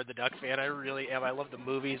huge Howard the Duck fan. I really am. I love the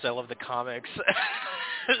movies. I love the comics.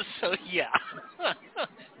 So, yeah.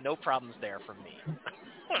 No problems there from me.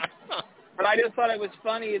 But I just thought it was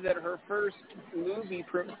funny that her first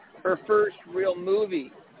real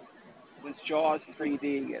movie was Jaws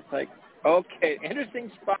 3D. It's like, okay,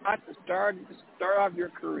 interesting spot to start off your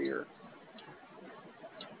career.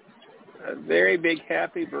 A very big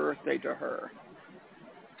happy birthday to her.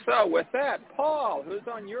 So with that, Paul, who's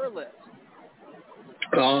on your list?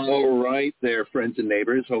 All right there, friends and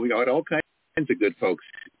neighbors. Well, we got all kinds of good folks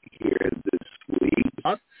here this week.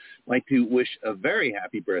 I'd like to wish a very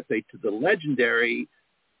happy birthday to the legendary,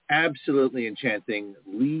 absolutely enchanting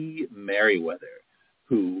Lee Merriweather,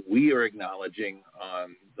 who we are acknowledging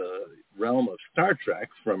on the realm of Star Trek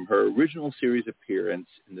from her original series appearance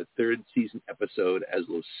in the third season episode as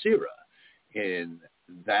Lucira in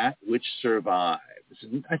That Which Survives.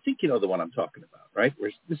 And I think you know the one I'm talking about, right?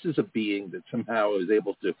 Where this is a being that somehow is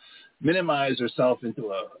able to minimize herself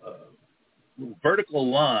into a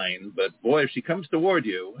vertical line, but boy, if she comes toward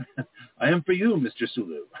you, I am for you, Mr.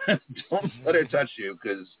 Sulu. Don't let her touch you,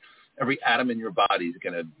 because every atom in your body is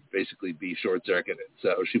going to basically be short-circuited.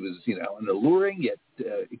 So she was, an alluring yet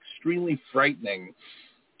extremely frightening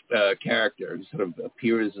character who sort of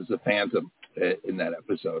appears as a phantom in that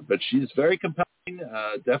episode. But she's very compelling,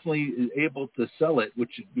 definitely able to sell it,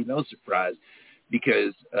 which should be no surprise,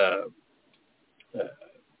 because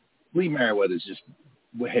Lee Merriweather's just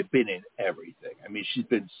had been in everything. I mean, she's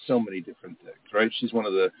been so many different things, right? She's one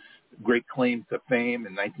of the great claims to fame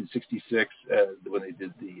in 1966 when they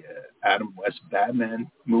did the Adam West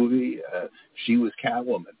Batman movie. She was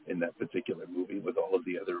Catwoman in that particular movie with all of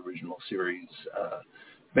the other original series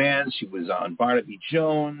bands. She was on Barnaby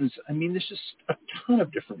Jones. I mean, there's just a ton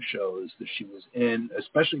of different shows that she was in,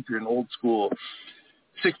 especially if you're an old school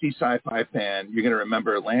 60s sci-fi fan. You're going to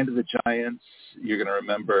remember Land of the Giants. You're going to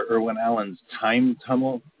remember Irwin Allen's Time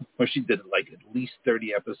Tunnel, where she did like at least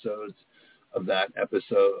 30 episodes of that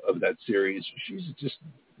series. She's just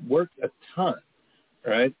worked a ton,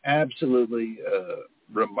 right? Absolutely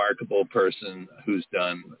remarkable person who's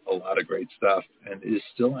done a lot of great stuff and is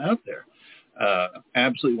still out there.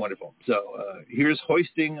 Absolutely wonderful. So here's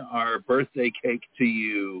hoisting our birthday cake to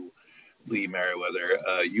you, Lee Merriweather.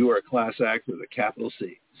 You are a class act with a capital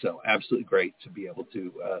C. So absolutely great to be able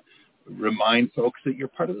to remind folks that you're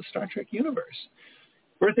part of the Star Trek universe.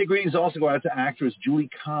 Birthday greetings also go out to actress Julie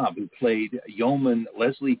Cobb, who played Yeoman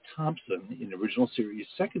Leslie Thompson in the original series'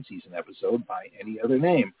 second season episode By Any Other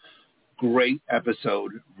Name. Great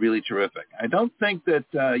episode, really terrific. I don't think that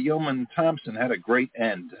Yeoman Thompson had a great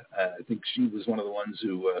end. I think she was one of the ones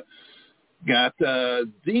who got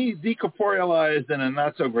decorporealized in a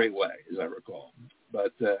not-so-great way, as I recall.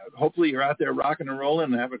 But hopefully you're out there rocking and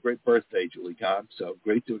rolling and have a great birthday, Julie Cobb. So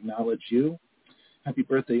great to acknowledge you. Happy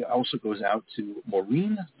birthday also goes out to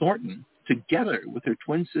Maureen Thornton, together with her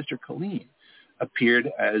twin sister Colleen, appeared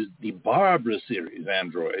as the Barbara series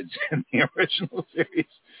androids in the original series,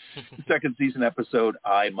 second season episode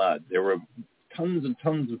I, Mud. There were tons and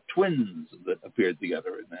tons of twins that appeared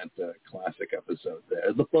together in that classic episode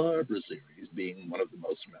there, the Barbara series being one of the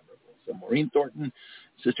most memorable. So Maureen Thornton,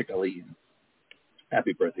 Sister Colleen,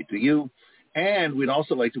 happy birthday to you. And we'd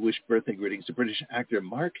also like to wish birthday greetings to British actor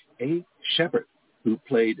Mark A. Shepard, who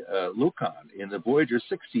played Lucan in the Voyager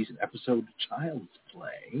 6th season episode Child's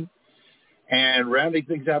Play. And rounding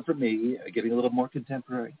things out for me, getting a little more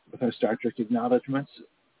contemporary with our Star Trek acknowledgments.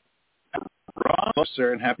 Ron,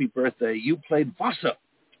 sir, and happy birthday. You played Vasa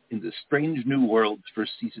in the Strange New Worlds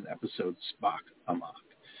first season episode Spock Amok.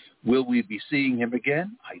 Will we be seeing him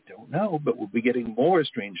again? I don't know, but we'll be getting more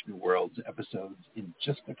Strange New Worlds episodes in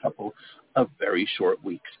just a couple of very short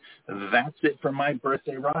weeks. That's it for my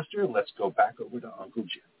birthday roster. Let's go back over to Uncle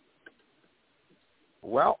Jim.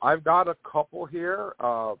 Well, I've got a couple here.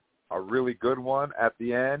 A really good one at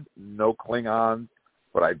the end. No Klingons,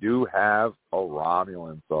 but I do have a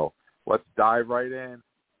Romulan. So let's dive right in.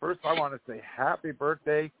 First, I want to say happy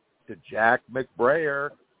birthday to Jack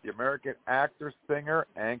McBrayer, the American actor, singer,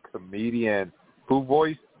 and comedian who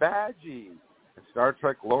voiced Badgie in Star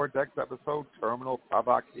Trek Lower Decks episode Terminal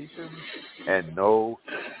Provocations and No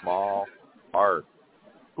Small Heart.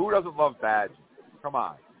 Who doesn't love Badgie? Come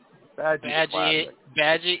on. Badgie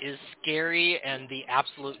is scary and the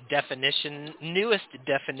absolute definition, newest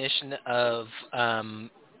definition of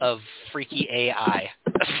freaky AI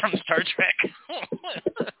from Star Trek.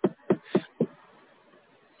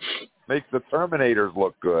 Makes the Terminators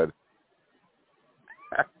look good.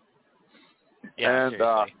 Yeah, and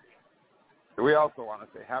we also want to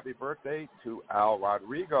say happy birthday to Al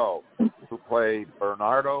Rodrigo, who played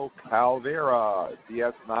Bernardo Calvera,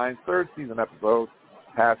 DS9 third season episode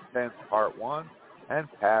Past Tense Part 1 and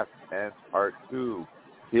Past Tense Part 2.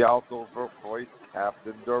 He also voiced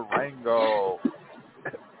Captain Durango.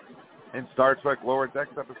 In Star Trek Lower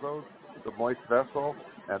Decks episodes, The Moist Vessel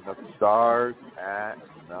and The Stars at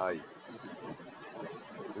Night.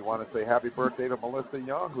 We want to say happy birthday to Melissa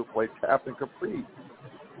Young, who played Captain Caprice.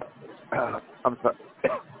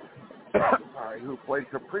 Who played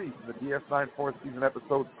Caprice in the DS9 fourth season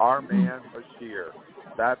episode Our Man Bashir.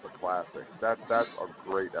 That's a classic. That's a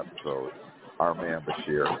great episode, Our Man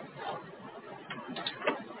Bashir.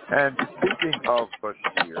 And speaking of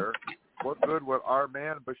Bashir, what good would Our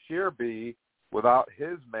Man Bashir be without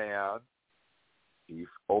his man, Chief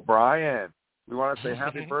O'Brien? We want to say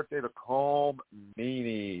happy birthday to Colm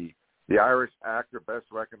Meaney, the Irish actor best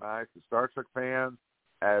recognized to Star Trek fans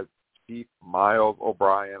as Chief Miles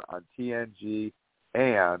O'Brien on TNG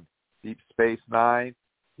and Deep Space Nine.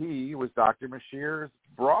 He was Dr. Bashir's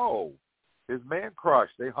bro, his man crush.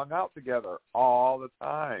 They hung out together all the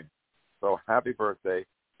time. So happy birthday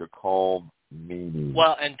to Colm Meaney.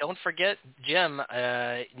 Well, and don't forget, Jim,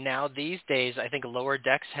 now these days, I think Lower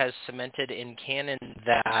Decks has cemented in canon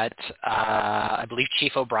that I believe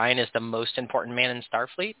Chief O'Brien is the most important man in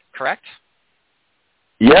Starfleet, correct?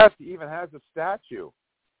 Yes, he even has a statue.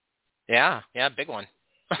 Yeah, big one.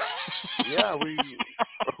 Yeah,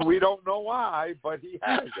 we don't know why, but he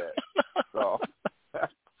has it. So,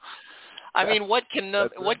 I mean, what can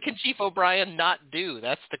Chief O'Brien not do?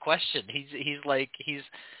 That's the question. He's like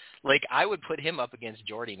I would put him up against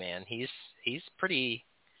Geordi, man. He's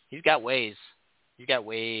got ways. He's got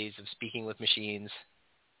ways of speaking with machines.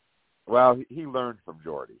 Well, he learned from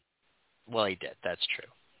Geordi. Well, he did. That's true.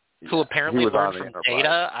 Yeah, who apparently learned from Enterprise.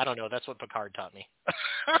 Data. I don't know. That's what Picard taught me.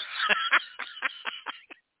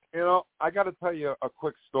 You know, I got to tell you a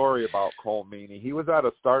quick story about Colm Meaney. He was at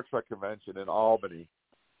a Star Trek convention in Albany.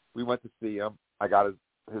 We went to see him. I got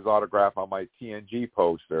his autograph on my TNG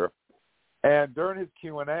poster. And during his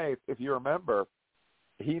Q&A, if you remember,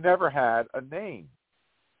 he never had a name.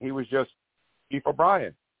 He was just Chief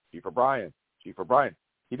O'Brien, Chief O'Brien, Chief O'Brien.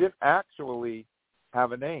 He didn't actually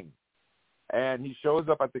have a name. And he shows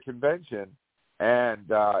up at the convention,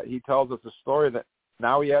 and he tells us a story that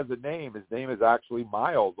now he has a name. His name is actually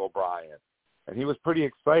Miles O'Brien. And he was pretty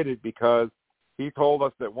excited because he told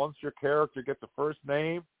us that once your character gets a first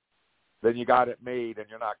name, then you got it made and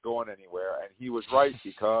you're not going anywhere. And he was right,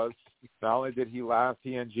 because not only did he last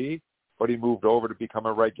TNG, but he moved over to become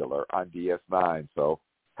a regular on DS9. So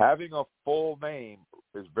having a full name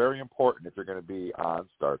is very important if you're going to be on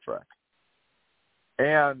Star Trek.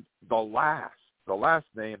 And the last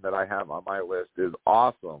name that I have on my list is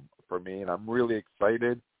awesome for me, and I'm really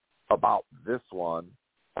excited about this one.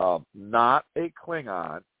 Not a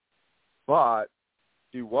Klingon, but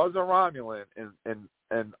she was a Romulan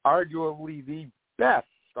in arguably the best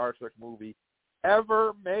Star Trek movie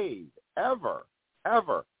ever made, ever.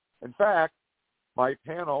 In fact, my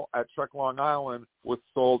panel at Trek Long Island was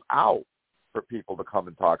sold out for people to come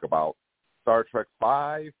and talk about Star Trek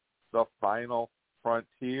V, The Final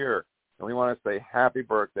Frontier. And we want to say happy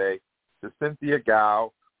birthday to Cynthia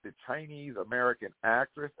Gao, the Chinese-American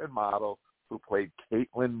actress and model who played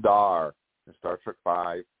Caitlin Dar in Star Trek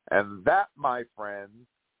V. And that, my friends,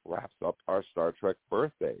 wraps up our Star Trek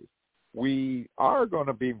birthdays. We are going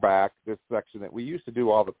to be back this section that we used to do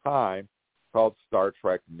all the time called Star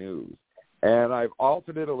Trek News. And I've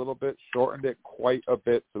altered it a little bit, shortened it quite a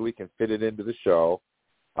bit so we can fit it into the show.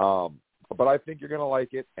 But I think you're going to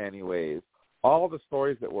like it anyways. All of the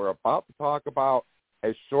stories that we're about to talk about,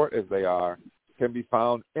 as short as they are, can be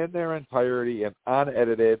found in their entirety and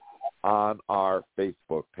unedited on our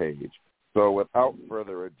Facebook page. So without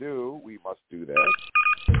further ado, we must do this.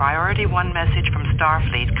 Priority 1 message from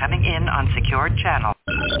Starfleet coming in on secured channel.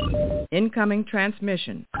 Incoming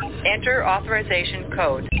transmission. Enter authorization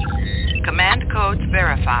code. Command codes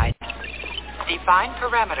verified. Define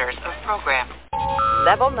parameters of program.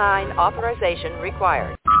 Level 9 authorization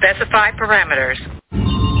required. Specify parameters.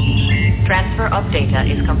 Transfer of data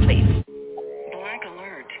is complete. Black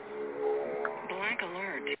alert. Black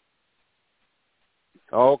alert.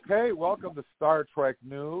 Okay, welcome to Star Trek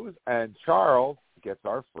News, and Charles gets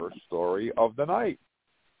our first story of the night.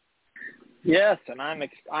 Yes, and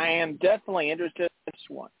I am definitely interested in this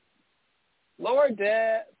one.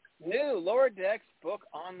 New Lower Decks book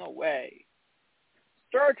on the way.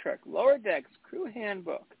 Star Trek Lower Decks Crew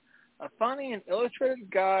Handbook, a funny and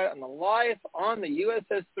illustrated guide on the life on the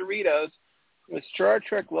USS Cerritos with Star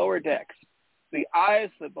Trek Lower Decks, the eyes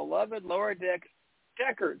of the beloved Lower Decks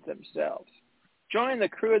Deckers themselves. Join the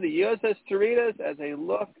crew of the USS Cerritos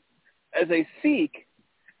as they seek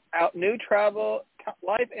out new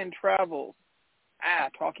life and travels.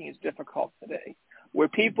 Talking is difficult today, where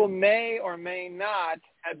people may or may not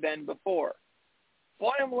have been before.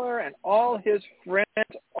 Boimler and all his friends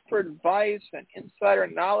offered advice and insider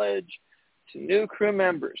knowledge to new crew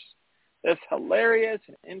members. This hilarious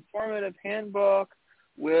and informative handbook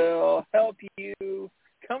will help you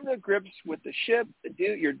come to grips with the ship,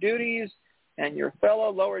 your duties, and your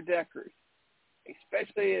fellow lower deckers,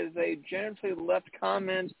 especially as they generously left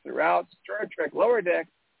comments throughout Star Trek Lower Deck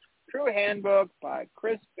Crew Handbook by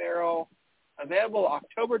Chris Farrell, available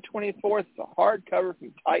October 24th, the hardcover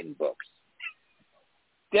from Titan Books.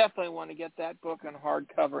 Definitely want to get that book on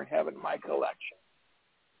hardcover and have it in my collection.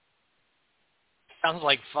 Sounds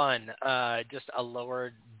like fun. Just a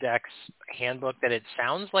Lower Decks handbook that it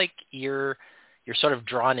sounds like you're sort of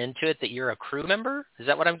drawn into it, that you're a crew member. Is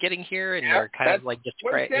that what I'm getting here? And you're kind of like just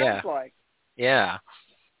what it sounds like. Yeah.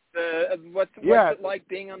 What's it like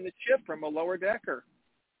being on the ship from a lower decker?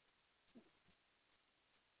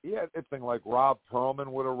 Yeah, it's something like Rob Perlman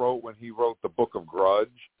would have wrote when he wrote the Book of Grudge,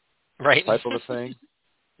 right? Type of a thing.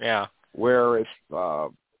 Yeah. Where it's by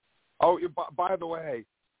the way,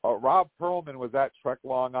 Rob Perlman was at Trek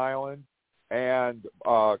Long Island, and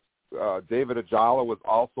David Ajala was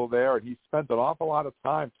also there, and he spent an awful lot of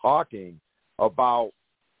time talking about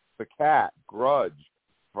the cat Grudge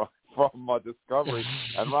from Discovery.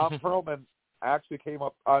 And Rob Perlman actually came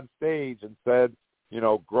up on stage and said,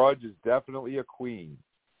 Grudge is definitely a queen,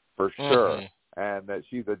 for sure, and that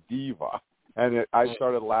she's a diva. And I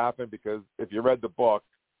started laughing because if you read the book,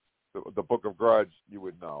 the Book of Grudge, you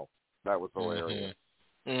would know. That was hilarious.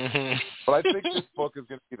 Mm-hmm. But I think this book is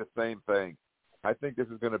going to be the same thing. I think this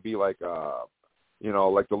is going to be like,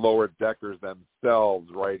 like the Lower Deckers themselves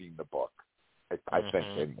writing the book. I think,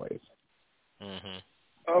 anyways.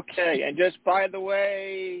 Mm-hmm. Okay, and just by the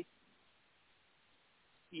way,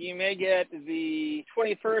 you may get the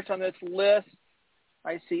 21st on this list.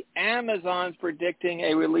 I see Amazon's predicting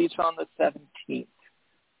a release on the 17th,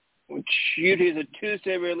 which usually is a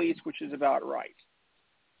Tuesday release, which is about right.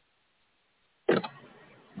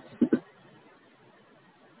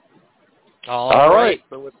 All right.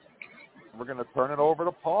 So we're going to turn it over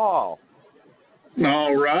to Paul.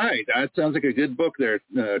 All right. That sounds like a good book there,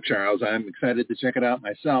 Charles. I'm excited to check it out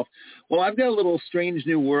myself. Well, I've got a little Strange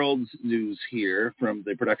New Worlds news here from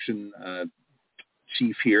the production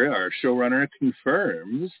chief here. Our showrunner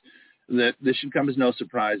confirms that this should come as no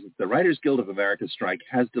surprise that the Writers Guild of America strike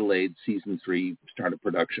has delayed Season 3 start of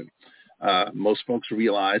production. Most folks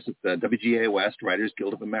realize that the WGA West, Writers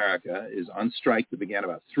Guild of America, is on strike that began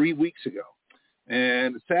about 3 weeks ago,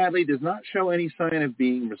 and sadly does not show any sign of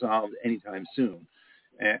being resolved anytime soon.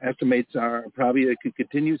 Estimates are probably it could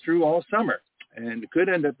continue through all summer and could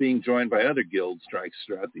end up being joined by other guild strikes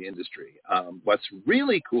throughout the industry. What's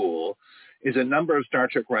really cool is a number of Star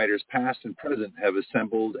Trek writers, past and present, have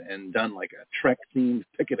assembled and done like a Trek-themed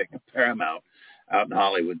picketing at Paramount out in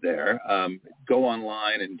Hollywood there. Go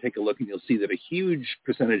online and take a look, and you'll see that a huge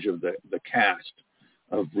percentage of the cast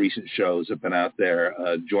of recent shows have been out there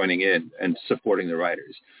joining in and supporting the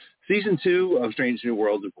writers. Season 2 of Strange New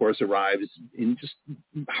Worlds, of course, arrives in just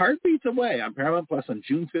heartbeats away on Paramount Plus on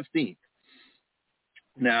June 15th.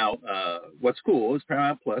 Now, what's cool is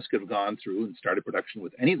Paramount Plus could have gone through and started production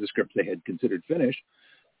with any of the scripts they had considered finished,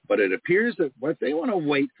 but it appears that what they want to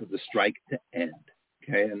wait for the strike to end.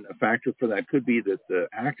 Okay, and a factor for that could be that the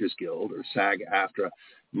Actors Guild, or SAG-AFTRA,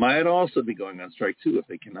 might also be going on strike too if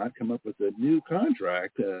they cannot come up with a new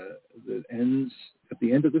contract that ends at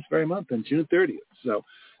the end of this very month on June 30th. So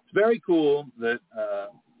it's very cool that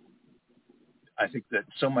I think that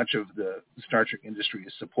so much of the Star Trek industry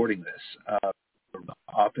is supporting this.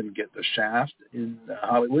 Often get the shaft in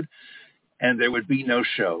Hollywood, and there would be no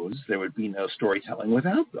shows, there would be no storytelling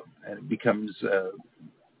without them. And it becomes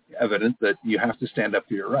evident that you have to stand up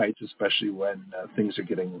for your rights, especially when things are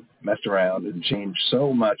getting messed around and changed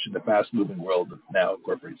so much in the fast-moving world that now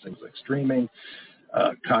incorporates things like streaming,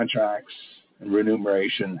 contracts, and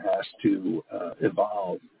remuneration has to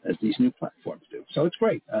evolve as these new platforms do. So it's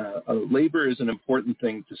great. Labor is an important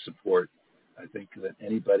thing to support. I think that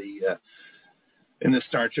anybody in the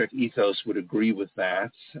Star Trek ethos would agree with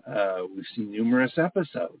that. We've seen numerous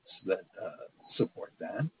episodes that support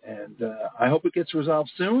that, and I hope it gets resolved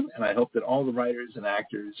soon, and I hope that all the writers and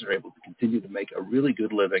actors are able to continue to make a really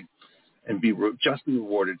good living and be justly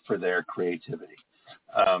rewarded for their creativity.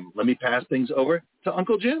 Let me pass things over to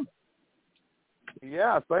Uncle Jim.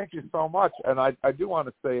 Yeah, thank you so much. And I do want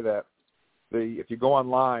to say that if you go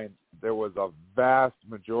online, there was a vast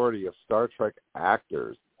majority of Star Trek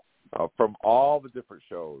actors from all the different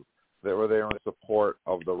shows that were there in support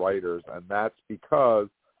of the writers, and that's because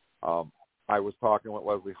I was talking with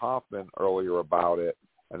Leslie Hoffman earlier about it,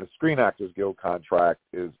 and the Screen Actors Guild contract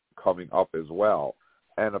is coming up as well.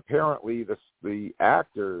 and apparently the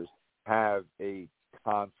actors have a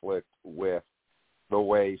conflict with the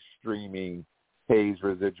way streaming pays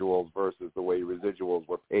residuals versus the way residuals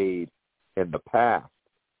were paid in the past.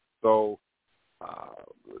 So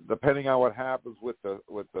depending on what happens with the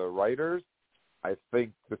writers, I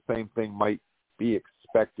think the same thing might be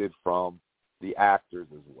expected from the actors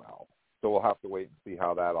as well. So we'll have to wait and see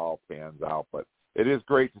how that all pans out. But it is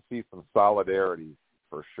great to see some solidarity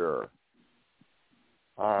for sure.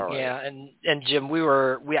 All right. Yeah, and Jim,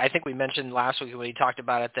 I think we mentioned last week when we talked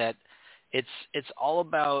about it that it's all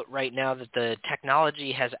about right now that the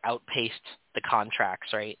technology has outpaced the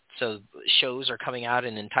contracts, right? So shows are coming out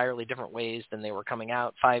in entirely different ways than they were coming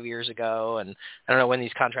out 5 years ago, and I don't know when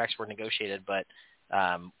these contracts were negotiated, but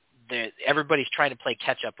everybody's trying to play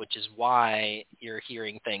catch up, which is why you're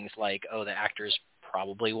hearing things like, oh, the actors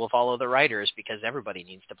probably will follow the writers because everybody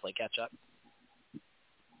needs to play catch up.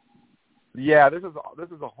 Yeah, this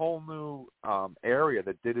is a whole new area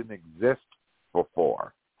that didn't exist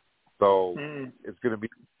before. So it's going to be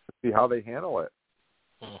to see how they handle it.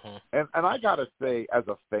 Mm-hmm. And I got to say, as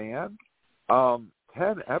a fan,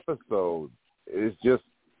 10 episodes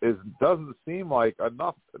doesn't seem like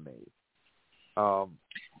enough to me.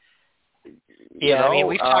 Yeah, I mean,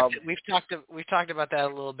 we've talked about that a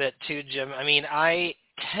little bit too, Jim. I mean,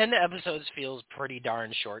 10 episodes feels pretty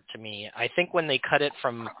darn short to me. I think when they cut it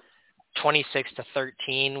from 26 to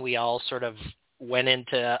 13, we all sort of went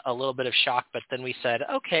into a little bit of shock, but then we said,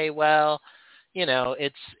 okay, well,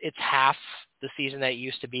 it's half the season that it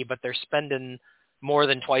used to be, but they're spending more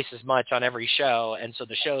than twice as much on every show, and so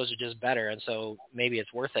the shows are just better, and so maybe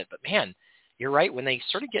it's worth it. But man, you're right, when they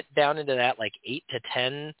sort of get down into that like 8 to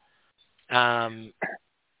 10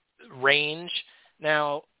 range.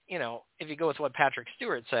 Now, if you go with what Patrick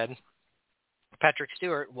Stewart said, Patrick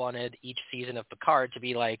Stewart wanted each season of Picard to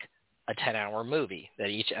be like a 10-hour movie, that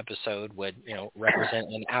each episode would, represent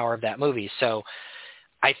an hour of that movie. So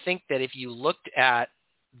I think that if you looked at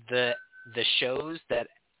the shows that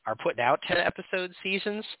are putting out 10-episode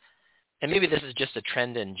seasons, and maybe this is just a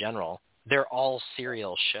trend in general, they're all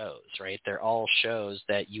serial shows, right? They're all shows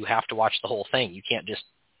that you have to watch the whole thing. You can't just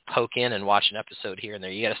poke in and watch an episode here and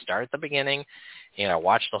there. You got to start at the beginning,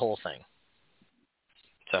 watch the whole thing.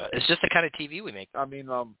 So it's just the kind of TV we make. I mean,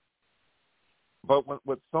 but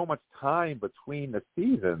with so much time between the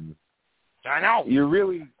seasons, I know. You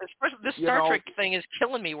really... This Star Trek thing is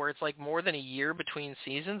killing me, where it's like more than a year between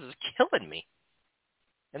seasons is killing me.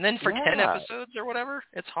 And then for 10 episodes or whatever,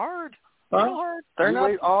 it's hard. Well, hard. They're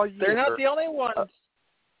not the only ones.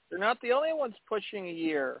 They're not the only ones pushing a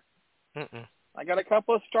year. Mm-mm. I got a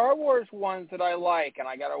couple of Star Wars ones that I like, and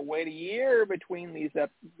I got to wait a year between these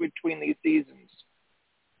seasons.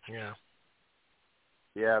 Yeah.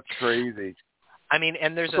 Yeah, it's crazy. I mean,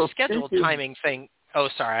 and there's a schedule timing thing. Oh,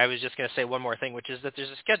 sorry. I was just going to say one more thing, which is that there's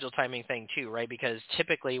a schedule timing thing too, right? Because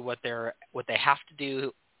typically what they have to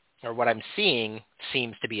do, or what I'm seeing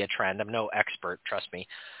seems to be a trend. I'm no expert, trust me.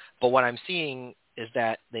 But what I'm seeing is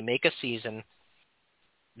that they make a season,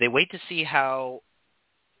 they wait to see how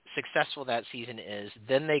successful that season is,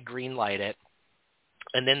 then they green light it,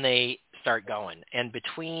 and then they start going. And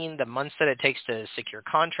between the months that it takes to secure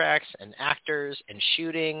contracts and actors and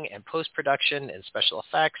shooting and post-production and special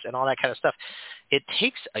effects and all that kind of stuff, it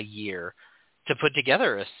takes a year to put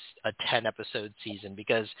together a 10-episode season,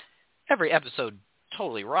 because every episode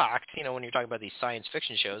totally rocked. When you're talking about these science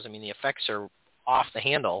fiction shows, I mean, the effects are off the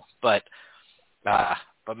handle, but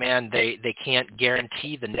man, they can't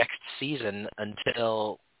guarantee the next season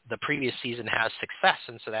until the previous season has success,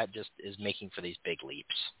 and so that just is making for these big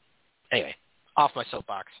leaps. Anyway, off my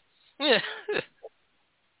soapbox.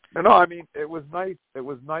 No, I mean, it was nice. It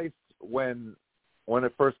was nice when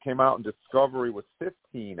it first came out, and Discovery was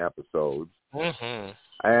 15 episodes. Mm-hmm.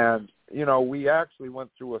 And, we actually went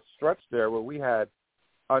through a stretch there where we had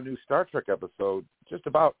a new Star Trek episode just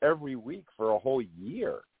about every week for a whole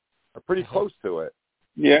year, or pretty close to it.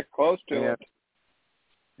 Yeah, close to it.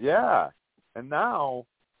 Yeah. And now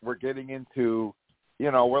we're getting into,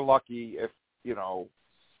 we're lucky if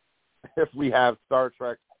we have Star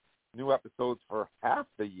Trek new episodes for half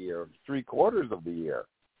the year, 3/4 of the year,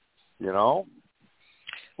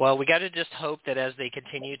 Well, we got to just hope that as they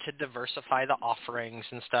continue to diversify the offerings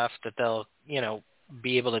and stuff, that they'll,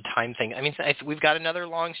 be able to time things. I mean, we've got another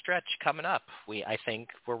long stretch coming up. I think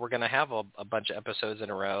where we're going to have a bunch of episodes in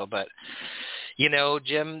a row. But,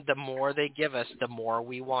 Jim, the more they give us, the more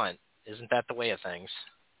we want. Isn't that the way of things?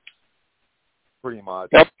 Pretty much.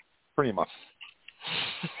 Yep. Pretty much.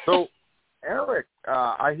 So, Eric,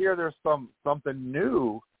 I hear there's something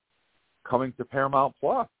new coming to Paramount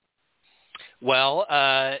Plus. Well,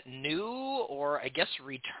 new, or I guess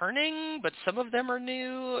returning, but some of them are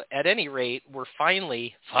new. At any rate, we're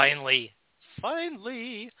finally,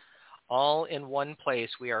 all in one place.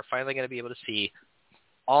 We are finally going to be able to see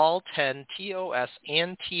all 10 TOS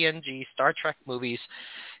and TNG Star Trek movies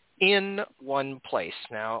in one place.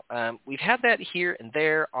 Now, we've had that here and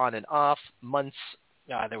there, on and off, months.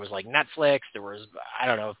 There was like Netflix. There was, I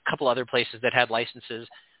don't know, a couple other places that had licenses.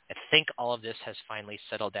 I think all of this has finally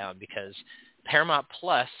settled down because Paramount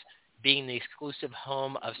Plus, being the exclusive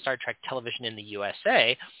home of Star Trek television in the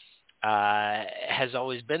USA, has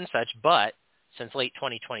always been such, but since late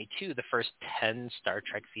 2022, the first 10 Star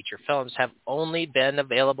Trek feature films have only been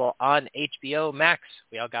available on HBO Max.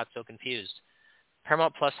 We all got so confused.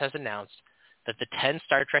 Paramount Plus has announced that the 10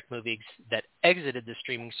 Star Trek movies that exited the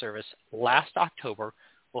streaming service last October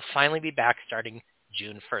will finally be back starting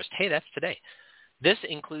June 1st. Hey, that's today. This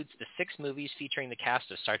includes the 6 movies featuring the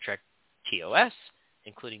cast of Star Trek TOS,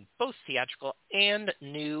 including both theatrical and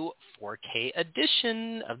new 4K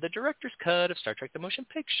edition of the director's cut of Star Trek the Motion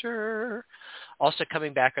Picture. Also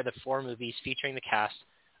coming back are the 4 movies featuring the cast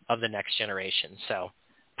of The Next Generation. So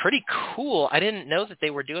pretty cool. I didn't know that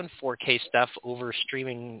they were doing 4K stuff over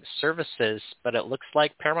streaming services, but it looks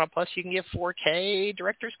like Paramount Plus, you can get 4K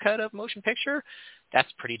director's cut of Motion Picture.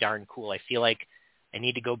 That's pretty darn cool. I feel like I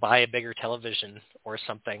need to go buy a bigger television or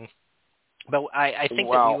something. But I think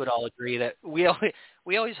that we would all agree that we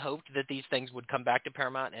always hoped that these things would come back to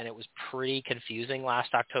Paramount, and it was pretty confusing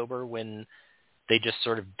last October when they just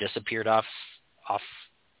sort of disappeared off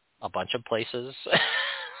a bunch of places.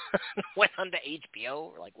 Went on to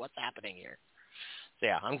HBO. We're like, what's happening here? So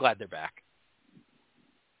yeah, I'm glad they're back.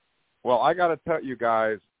 Well, I got to tell you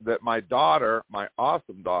guys that my daughter, my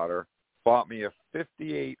awesome daughter, bought me a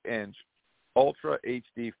 58-inch Ultra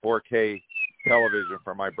HD 4K television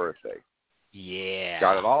for my birthday. Yeah.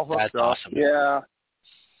 Got it all hooked up. Awesome. Yeah.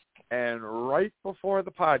 And right before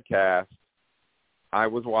the podcast, I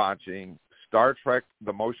was watching Star Trek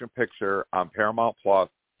the Motion Picture on Paramount Plus,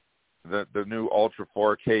 the new Ultra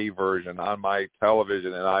 4K version on my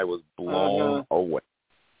television, and I was blown away.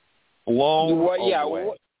 Blown away.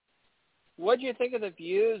 What do you think of the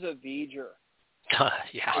views of V'ger?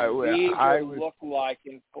 Yeah. I look like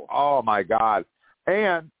in oh, my God.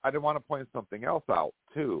 And I did want to point something else out,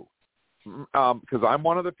 too, because I'm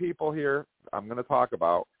one of the people here I'm going to talk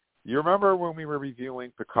about. You remember when we were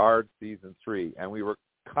reviewing Picard Season 3, and we were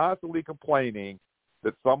constantly complaining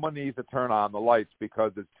that someone needs to turn on the lights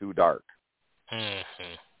because it's too dark.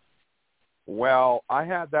 Mm-hmm. Well, I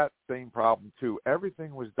had that same problem, too.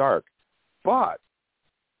 Everything was dark. But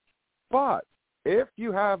if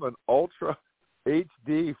you have an Ultra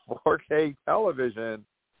HD 4K television,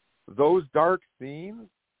 those dark scenes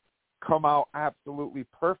come out absolutely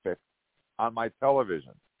perfect on my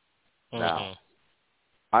television. Mm-hmm. Now,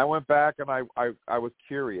 I went back and I was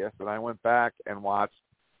curious, and I went back and watched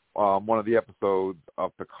one of the episodes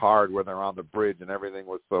of Picard where they're on the bridge and everything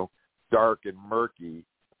was so dark and murky.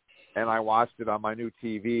 And I watched it on my new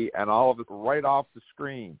TV, and all of it right off the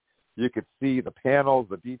screen. You could see the panels,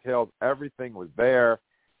 the details, everything was there.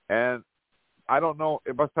 And I don't know,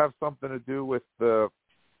 it must have something to do with the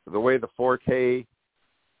way the 4K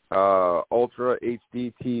Ultra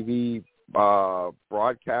HD TV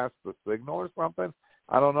broadcasts the signal or something.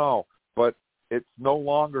 I don't know, but it's no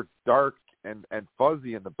longer dark and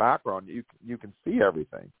fuzzy in the background. You can see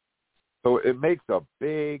everything. So it makes a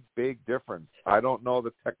big, big difference. I don't know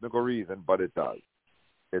the technical reason, but it does.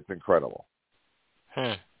 It's incredible.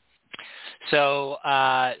 So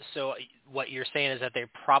what you're saying is that they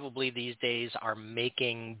probably these days are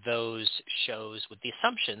making those shows with the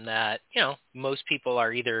assumption that, most people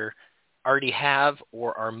are either already have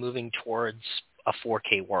or are moving towards a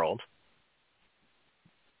 4K world.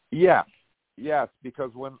 Yes,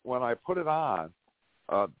 because when I put it on,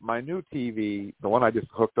 my new TV, the one I just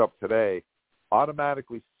hooked up today,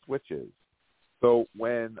 automatically switches. So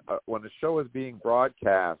when a show is being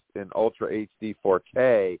broadcast in Ultra HD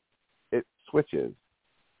 4K, it switches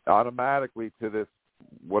automatically to this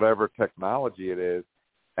whatever technology it is,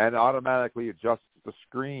 and automatically adjusts the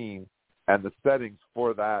screen and the settings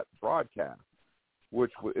for that broadcast,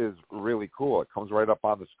 which is really cool. It comes right up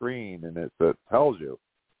on the screen, and it tells you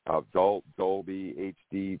Dolby,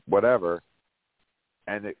 HD, whatever,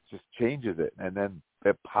 and it just changes it, and then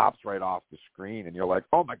it pops right off the screen, and you're like,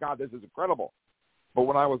 oh, my God, this is incredible. But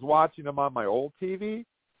when I was watching them on my old TV,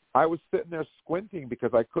 I was sitting there squinting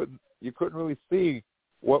because you couldn't really see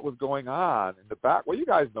what was going on in the back. Well, you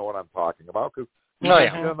guys know what I'm talking about because you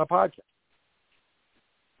mentioned it on the podcast.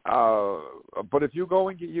 But if you go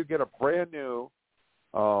and you get a brand new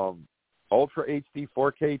Ultra HD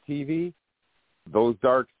 4K TV, those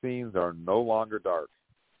dark scenes are no longer dark.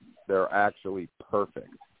 They're actually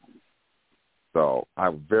perfect. So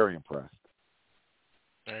I'm very impressed.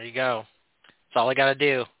 There you go. That's all I got to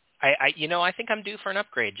do. I think I'm due for an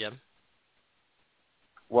upgrade, Jim.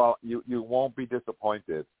 Well, you won't be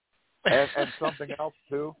disappointed. And something else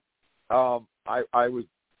too. I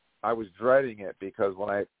was dreading it because when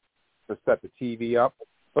I set the TV up,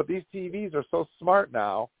 but these TVs are so smart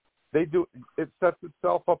now. It sets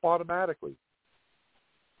itself up automatically.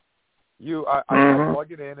 I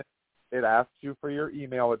plug it in. It asks you for your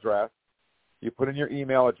email address. You put in your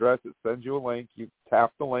email address. It sends you a link. You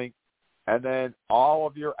tap the link, and then all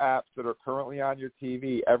of your apps that are currently on your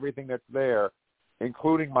TV, everything that's there,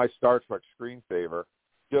 including my Star Trek screensaver,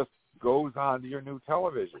 just goes onto your new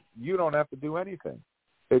television. You don't have to do anything.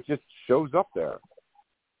 It just shows up there.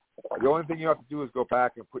 The only thing you have to do is go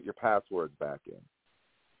back and put your passwords back in.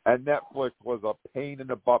 And Netflix was a pain in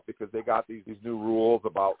the butt because they got these new rules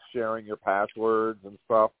about sharing your passwords and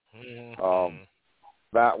stuff.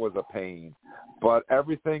 That was a pain. But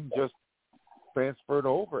everything just transferred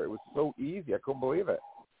over. It was so easy. I couldn't believe it.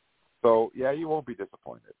 So, yeah, you won't be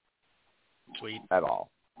disappointed. Sweet. At all.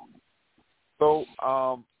 So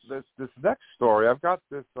this next story, I've got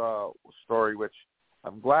this story which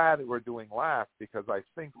I'm glad that we're doing last because I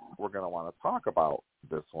think we're going to want to talk about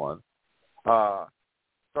this one.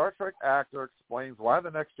 Star Trek actor explains why the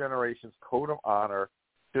Next Generation's Code of Honor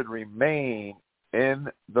should remain in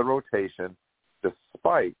the rotation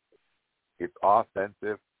despite its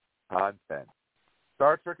offensive content.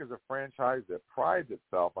 Star Trek is a franchise that prides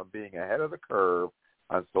itself on being ahead of the curve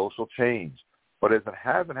on social change, but it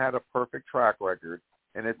hasn't had a perfect track record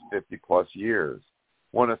in its 50-plus years.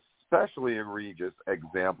 One especially egregious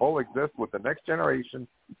example exists with the Next Generation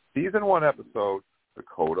Season 1 episode, The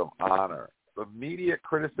Code of Honor. The immediate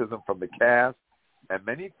criticism from the cast and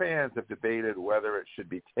many fans have debated whether it should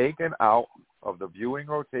be taken out of the viewing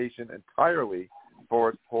rotation entirely for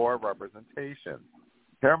its poor representation.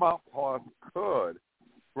 Paramount Plus could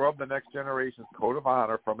scrub the Next Generation's Code of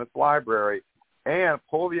Honor from its library and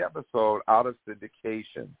pull the episode out of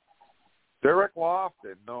syndication. Derek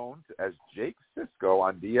Lofton, known as Jake Sisko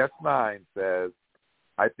on DS9, says,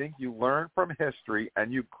 "I think you learn from history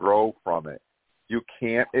and you grow from it. You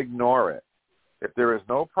can't ignore it. If there is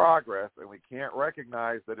no progress and we can't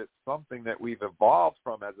recognize that it's something that we've evolved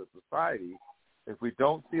from as a society, if we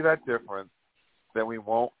don't see that difference, then we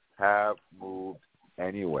won't have moved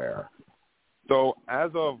anywhere." So as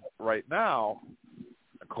of right now,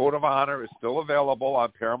 Code of Honor is still available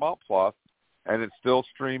on Paramount Plus, and it's still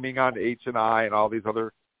streaming on H&I and all these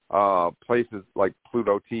other places like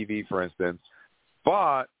Pluto TV, for instance.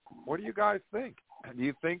 But what do you guys think? Do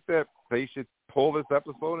you think that they should pull this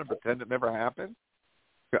episode and pretend it never happened?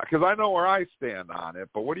 Because I know where I stand on it,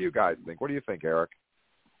 but what do you guys think? What do you think, Eric?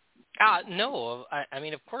 No, I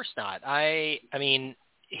mean, of course not. I mean,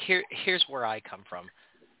 here's where I come from.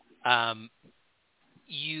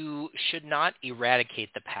 You should not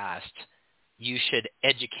eradicate the past. You should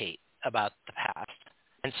educate about the past.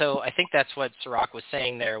 And so I think that's what Sirach was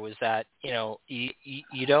saying there, was that,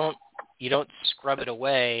 you don't scrub it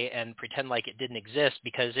away and pretend like it didn't exist,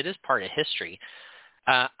 because it is part of history.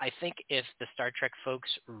 I think if the Star Trek folks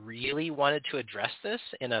really wanted to address this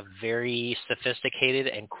in a very sophisticated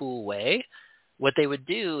and cool way, what they would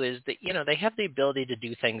do is that, they have the ability to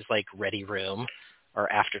do things like Ready Room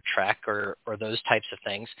or After Trek or those types of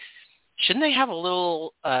things. Shouldn't they have a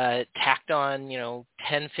little tacked on,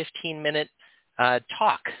 10, 15-minute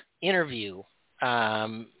talk, interview,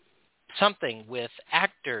 something with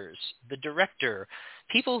actors, the director,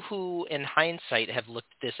 people who in hindsight have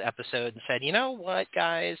looked at this episode and said, you know what,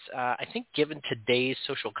 guys, I think given today's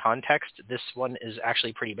social context, this one is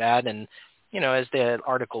actually pretty bad. And, as the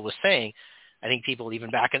article was saying, I think people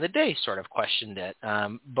even back in the day sort of questioned it.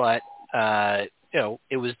 But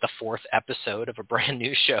it was the fourth episode of a brand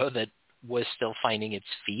new show that was still finding its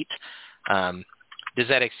feet. Does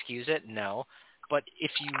that excuse it? No. But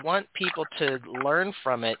if you want people to learn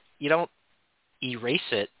from it, you don't erase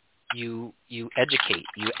it. You educate.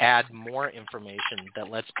 You add more information that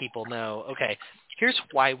lets people know, okay, here's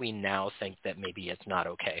why we now think that maybe it's not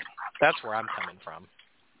okay. That's where I'm coming from.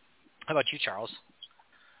 How about you, Charles?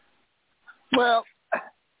 Well,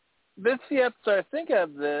 this is the episode I think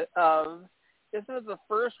of isn't it the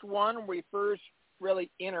first one where we first really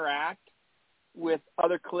interact with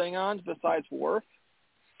other Klingons besides Worf?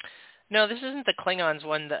 No, this isn't the Klingons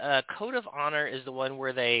one. The Code of Honor is the one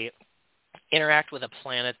where they interact with a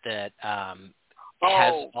planet that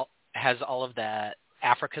has all of that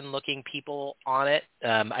African-looking people on it.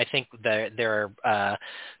 I think there are,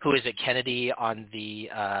 who is it, Kennedy on the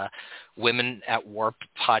Women at Warp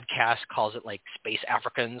podcast calls it like Space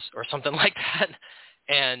Africans or something like that.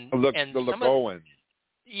 And the Lagowans.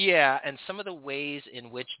 Yeah, and some of the ways in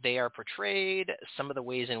which they are portrayed, some of the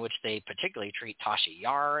ways in which they particularly treat Tasha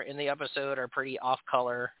Yar in the episode are pretty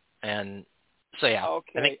off-color. And so, yeah.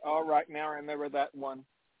 Okay, all right, now I remember that one.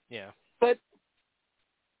 Yeah. But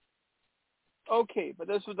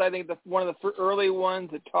this was, I think, one of the early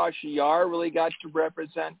ones that Tasha Yar really got to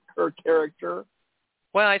represent her character.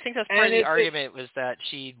 Well, I think that's part of the argument was that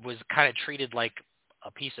she was kind of treated like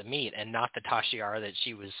a piece of meat and not the Tasha Yar that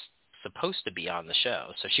she was supposed to be on the show.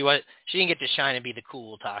 So she didn't get to shine and be the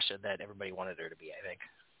cool Tasha that everybody wanted her to be, I think.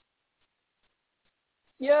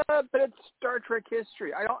 Yeah, but it's Star Trek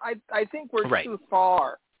history. I think we're too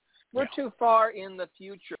far. We're too far in the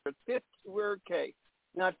future. We're okay.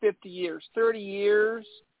 Not 50 years, 30 years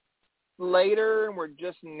later, and we're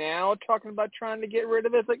just now talking about trying to get rid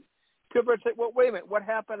of it. It's like people say, well, wait a minute, what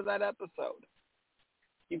happened to that episode?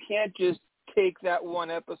 You can't just take that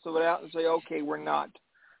one episode out and say, okay, we're not.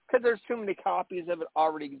 Because there's too many copies of it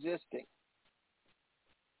already existing.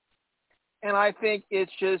 And I think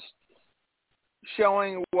it's just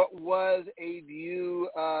showing what was a view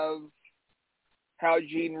of how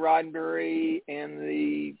Gene Roddenberry and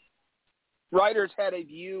the writers had a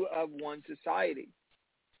view of one society.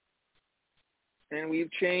 And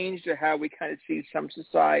we've changed to how we kind of see some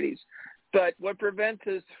societies. But what prevents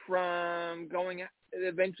us from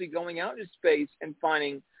eventually going out into space and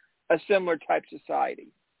finding a similar type society?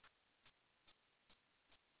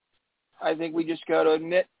 I think we just got to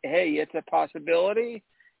admit, hey, it's a possibility.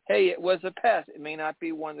 Hey, it was a pest. It may not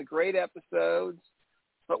be one of the great episodes,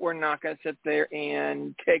 but we're not going to sit there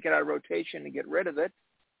and take it out of rotation and get rid of it.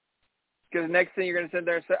 Because the next thing you're going to sit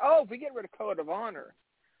there and say, oh, if we get rid of Code of Honor,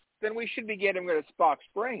 then we should be getting rid of Spock's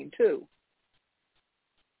brain, too.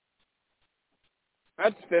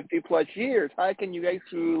 That's 50-plus years. How can you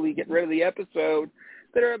actually get rid of the episode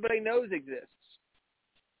that everybody knows exists?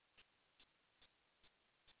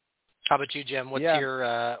 How about you, Jim? What's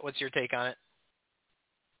your take on it?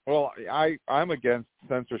 Well, I'm against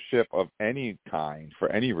censorship of any kind for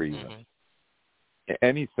any reason. Mm-hmm.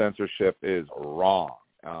 Any censorship is wrong.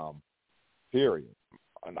 Period.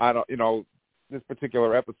 I don't. This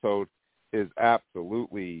particular episode is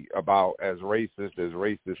absolutely about as racist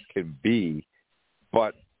can be,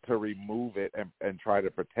 but to remove it and try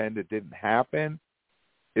to pretend it didn't happen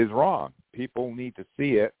is wrong. People need to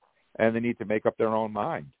see it, and they need to make up their own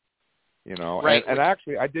mind. Right. And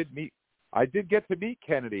actually, I did get to meet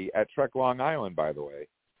Kennedy at Trek Long Island, by the way.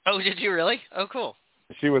 Oh, did you really? Oh, cool.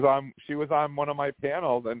 She was on one of my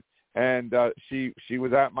panels, and she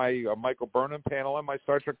was at my Michael Burnham panel and my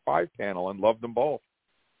Star Trek V panel, and loved them both.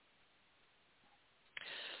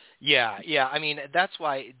 Yeah. I mean, that's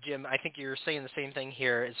why, Jim, I think you're saying the same thing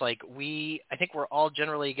here. It's like I think we're all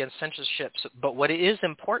generally against censorship, but what is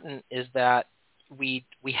important is that we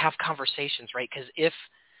have conversations, right? Because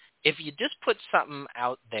if you just put something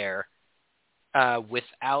out there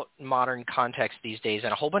without modern context these days,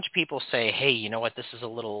 and a whole bunch of people say, hey, you know what, this is a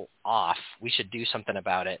little off, we should do something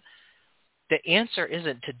about it, the answer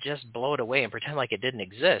isn't to just blow it away and pretend like it didn't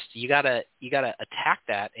exist. You gotta attack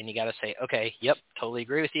that, and you gotta say, okay, yep, totally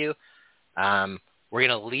agree with you. We're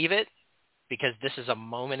gonna leave it because this is a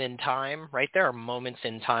moment in time, right? There are moments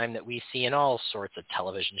in time that we see in all sorts of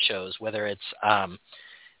television shows, whether it's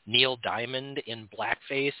Neil Diamond in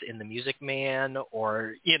blackface in The Music Man,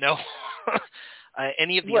 or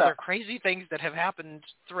any of the other crazy things that have happened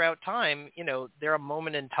throughout time. They're a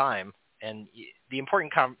moment in time, and the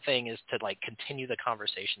important thing is to continue the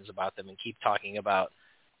conversations about them and keep talking about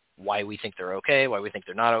why we think they're okay, why we think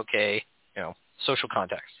they're not okay. Social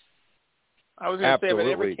context. I was going to say, but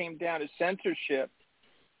it ever came down to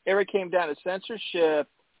censorship,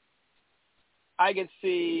 I could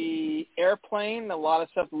see Airplane, a lot of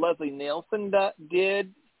stuff Leslie Nielsen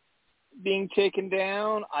did being taken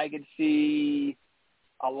down. I could see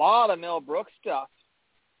a lot of Mel Brooks stuff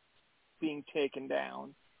being taken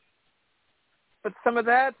down. But some of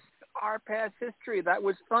that's our past history. That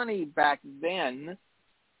was funny back then.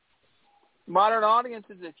 Modern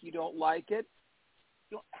audiences, if you don't like it,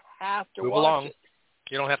 you don't have to move watch along. it.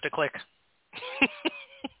 You don't have to click.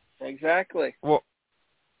 Exactly. Well,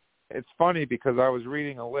 it's funny because I was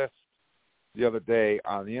reading a list the other day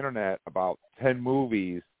on the internet about 10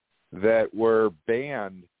 movies that were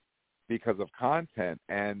banned because of content,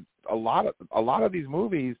 and a lot of these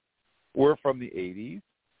movies were from the 80s,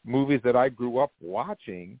 movies that I grew up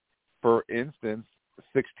watching. For instance,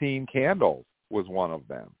 16 Candles was one of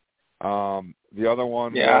them. The other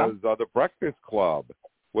one was The Breakfast Club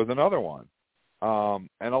was another one.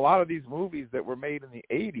 And a lot of these movies that were made in the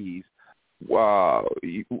 80s,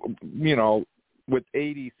 you know, with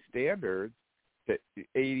 80s standards,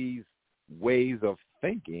 80s ways of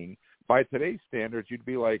thinking, by today's standards, you'd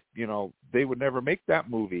be like, you know, they would never make that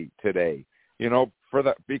movie today, you know, for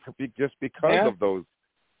that, just because of those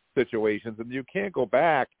situations. And you can't go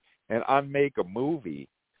back and unmake a movie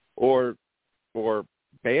or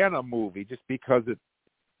ban a movie just because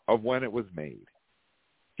of when it was made.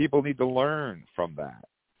 People need to learn from that.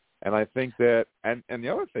 And I think that, and the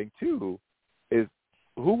other thing too, is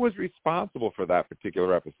who was responsible for that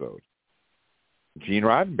particular episode? Gene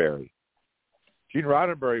Roddenberry. Gene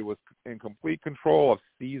Roddenberry was in complete control of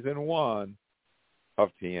season 1 of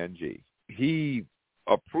TNG. He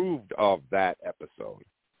approved of that episode.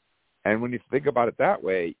 And when you think about it that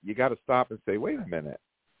way, you got to stop and say, wait a minute.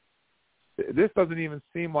 This doesn't even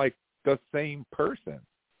seem like the same person.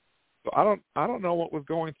 So I don't know what was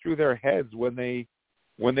going through their heads when they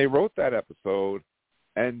wrote that episode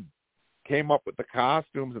and came up with the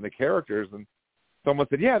costumes and the characters, and someone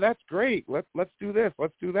said, yeah, that's great. Let's do this.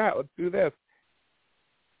 Let's do that. Let's do this.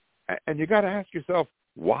 And you got to ask yourself,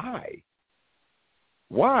 why?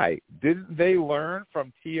 Why? Didn't they learn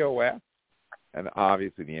from TOS? And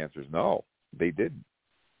obviously the answer is no, they didn't,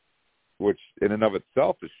 which in and of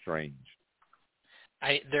itself is strange.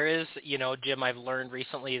 There is, you know, Jim, I've learned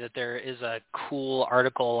recently that there is a cool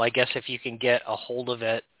article, I guess if you can get a hold of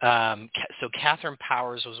it. So Catherine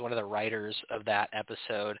Powers was one of the writers of that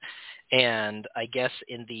episode. And I guess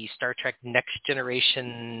in the Star Trek Next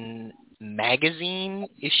Generation magazine,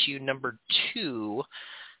 issue number 2,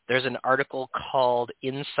 there's an article called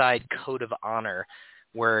Inside Code of Honor,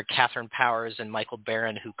 where Catherine Powers and Michael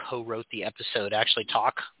Barron, who co-wrote the episode, actually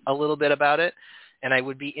talk a little bit about it. And I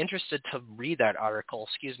would be interested to read that article,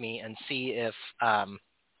 and see if,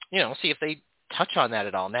 see if they touch on that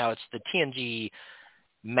at all. Now, it's the TNG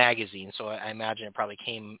magazine, so I imagine it probably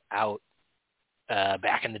came out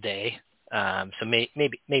back in the day. So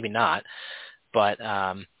maybe not. But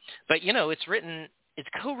you know, it's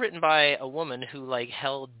co-written by a woman who like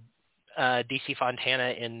held DC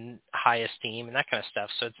Fontana in high esteem and that kind of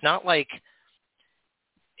stuff. So it's not like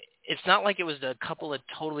it was a couple of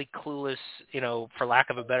totally clueless, you know, for lack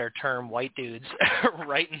of a better term, white dudes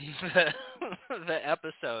writing the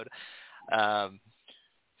episode.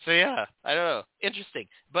 So yeah, I don't know. Interesting.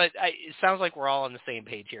 But it sounds like we're all on the same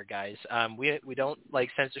page here, guys. We don't like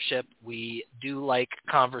censorship. We do like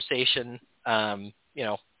conversation. You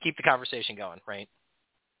know, keep the conversation going, right?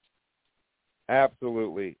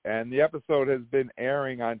 Absolutely. And the episode has been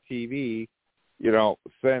airing on TV, you know,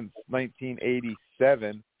 since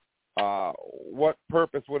 1987. What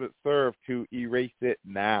purpose would it serve to erase it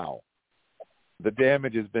now? The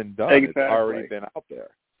damage has been done. Exactly. It's already been out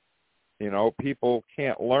there. You know, people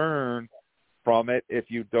can't learn from it if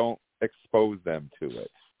you don't expose them to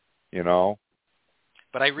it, you know?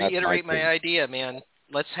 But I reiterate my idea, man.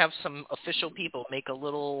 Let's have some official people make a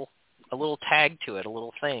little tag to it, a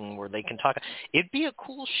little thing where they can talk. It'd be a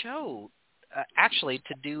cool show, actually,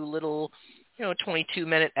 to do little,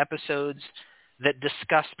 22-minute episodes that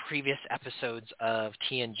discuss previous episodes of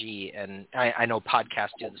TNG. And I know podcasts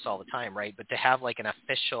do this all the time, right? But to have like an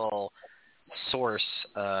official source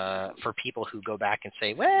for people who go back and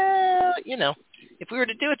say, well, if we were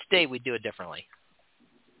to do it today, we'd do it differently.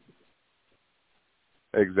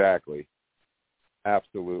 Exactly.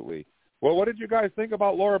 Absolutely. Well, what did you guys think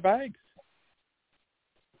about Laura Banks?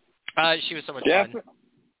 She was so much fun.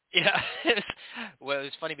 Yeah. Well, it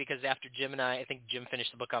was funny because after Jim and I think Jim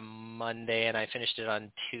finished the book on Monday and I finished it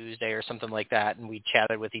on Tuesday or something like that, and we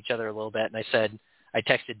chatted with each other a little bit, and I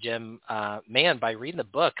texted Jim, man, by reading the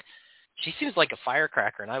book, she seems like a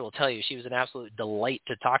firecracker, and I will tell you, she was an absolute delight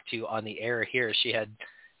to talk to on the air here. She had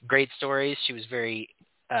great stories. She was very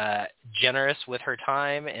generous with her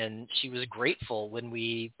time, and she was grateful when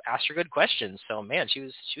we asked her good questions. So, man, she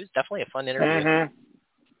was definitely a fun interview. Mm-hmm.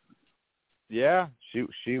 Yeah,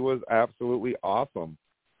 she was absolutely awesome.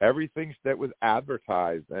 Everything that was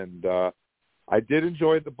advertised, and I did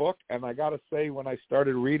enjoy the book. And I got to say, when I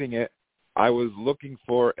started reading it, I was looking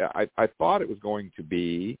for. I thought it was going to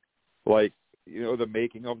be like the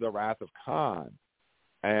making of the Wrath of Khan,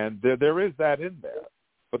 and there is that in there,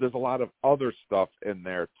 but there's a lot of other stuff in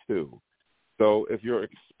there too. So if you're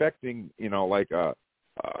expecting like a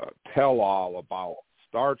tell-all about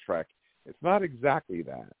Star Trek, it's not exactly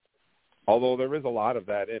that. Although there is a lot of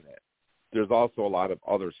that in it, there's also a lot of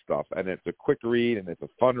other stuff, and it's a quick read and it's a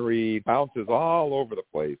fun read, bounces all over the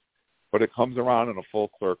place, but it comes around in a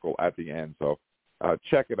full circle at the end. So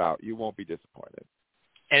check it out; you won't be disappointed.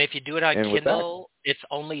 And if you do it on Kindle, it's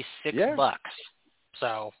only $6.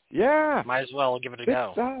 So might as well give it a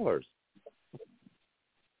go. $6.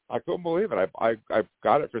 I couldn't believe it. I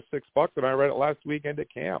got it for $6 and I read it last weekend at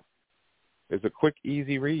camp. It's a quick,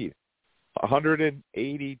 easy read.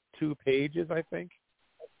 182 pages, I think.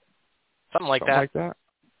 Something like that.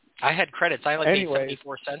 I had credits. I paid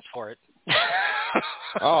 74 cents for it.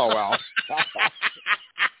 Oh, well.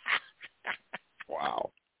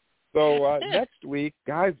 Wow. So next week,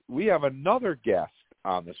 guys, we have another guest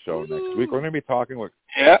on the show next week. We're going to be talking with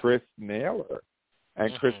Chris Naylor.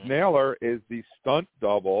 And Chris Naylor is the stunt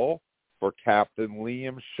double for Captain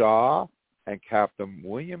Liam Shaw and Captain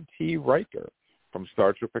William T. Riker from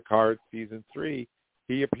Star Trek Picard Season 3.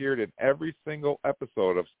 He appeared in every single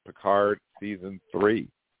episode of Picard Season 3.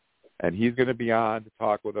 And he's going to be on to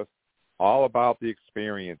talk with us all about the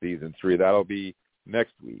experience Season 3. That'll be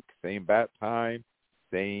next week. Same bat time,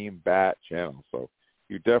 same bat channel. So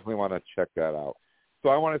you definitely want to check that out. So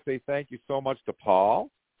I want to say thank you so much to Paul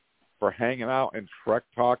for hanging out and Trek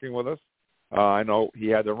talking with us. I know he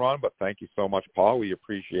had to run, but thank you so much, Paul. We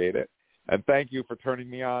appreciate it. And thank you for turning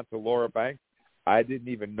me on to Laura Banks. I didn't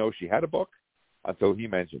even know she had a book until he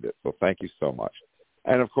mentioned it. So thank you so much.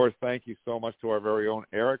 And, of course, thank you so much to our very own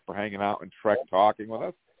Eric for hanging out and Trek talking with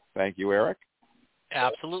us. Thank you, Eric.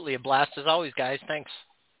 Absolutely. A blast as always, guys. Thanks.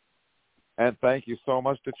 And thank you so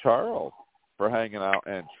much to Charles for hanging out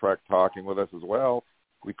and Trek talking with us as well.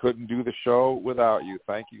 We couldn't do the show without you.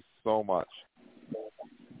 Thank you so much.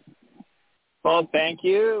 Well, thank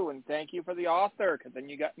you, and thank you for the author, because then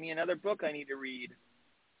you got me another book I need to read.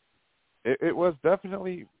 It was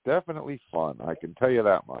definitely fun. I can tell you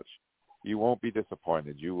that much. You won't be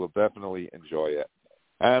disappointed. You will definitely enjoy it.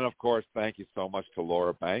 And, of course, thank you so much to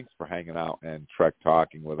Laura Banks for hanging out and Trek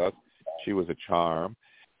talking with us. She was a charm.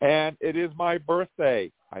 And it is my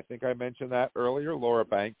birthday. I think I mentioned that earlier. Laura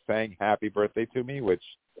Banks sang happy birthday to me, which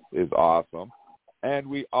is awesome. And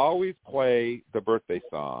we always play the birthday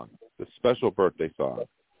song, the special birthday song.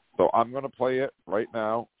 So I'm going to play it right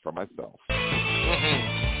now for myself.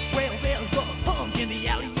 Well, there's a punk in the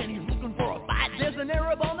alley and he's looking for a fight. There's an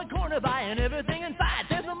Arab on the corner buying everything in sight.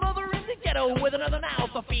 There's a mother in the ghetto with another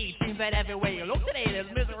mouth to feed. Seems that everywhere you look today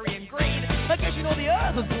there's misery and greed. I guess you know the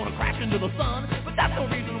earth is going to crash into the sun, but that's no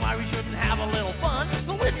reason why we shouldn't have a little fun.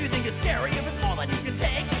 So if you think it's scary, if it's more than you can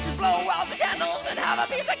take, just blow out the candles and have a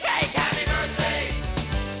piece of cake. Happy birthday!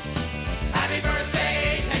 Happy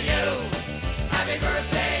birthday to you! Happy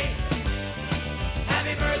birthday!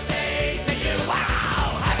 Happy birthday to you!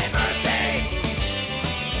 Wow! Happy birthday!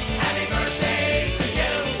 Happy birthday to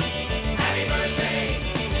you! Happy birthday!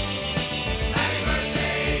 Happy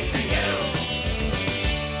birthday to you!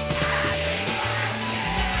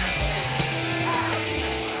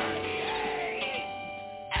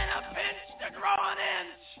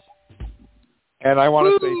 And I want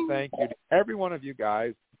to say thank you to every one of you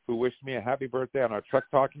guys who wished me a happy birthday on our Trek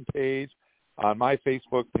Talking page, on my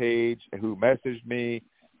Facebook page, who messaged me.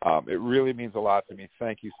 It really means a lot to me.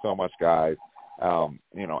 Thank you so much, guys.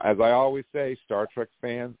 As I always say, Star Trek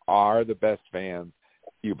fans are the best fans.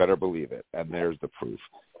 You better believe it. And there's the proof.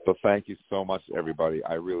 So thank you so much, everybody.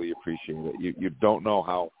 I really appreciate it. You don't know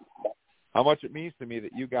how much it means to me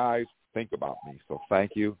that you guys think about me. So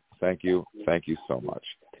thank you, thank you, thank you so much.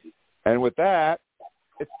 And with that,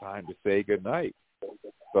 it's time to say goodnight.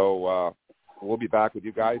 So we'll be back with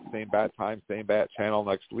you guys, same bat time, same bat channel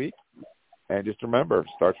next week. And just remember,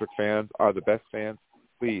 Star Trek fans are the best fans.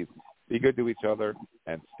 Please be good to each other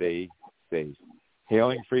and stay safe.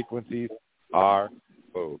 Hailing frequencies are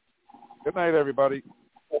both. Good night, everybody.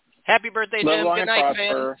 Happy birthday, Jim. Good night,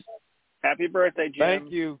 fans. Happy birthday, Jim.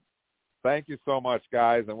 Thank you. Thank you so much,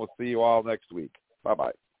 guys, and we'll see you all next week.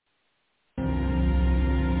 Bye-bye.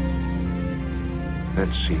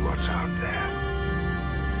 Let's see what's out there.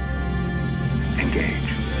 Engage.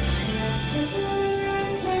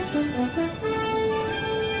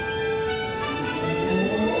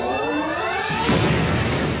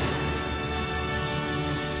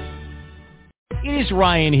 It is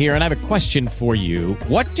Ryan here, and I have a question for you.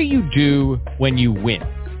 What do you do when you win?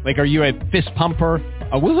 Like, are you a fist pumper,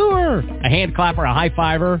 a woohooer, a hand clapper, a high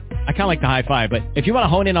fiver? I kind of like the high five, but if you want to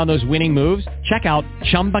hone in on those winning moves, check out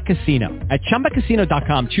Chumba Casino. At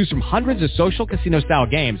ChumbaCasino.com, choose from hundreds of social casino-style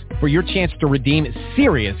games for your chance to redeem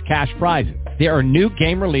serious cash prizes. There are new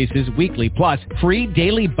game releases weekly, plus free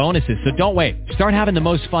daily bonuses, so don't wait. Start having the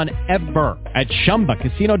most fun ever at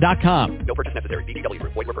ChumbaCasino.com. No purchase necessary. VGW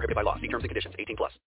Group. Void where prohibited by law. See terms and conditions. 18+.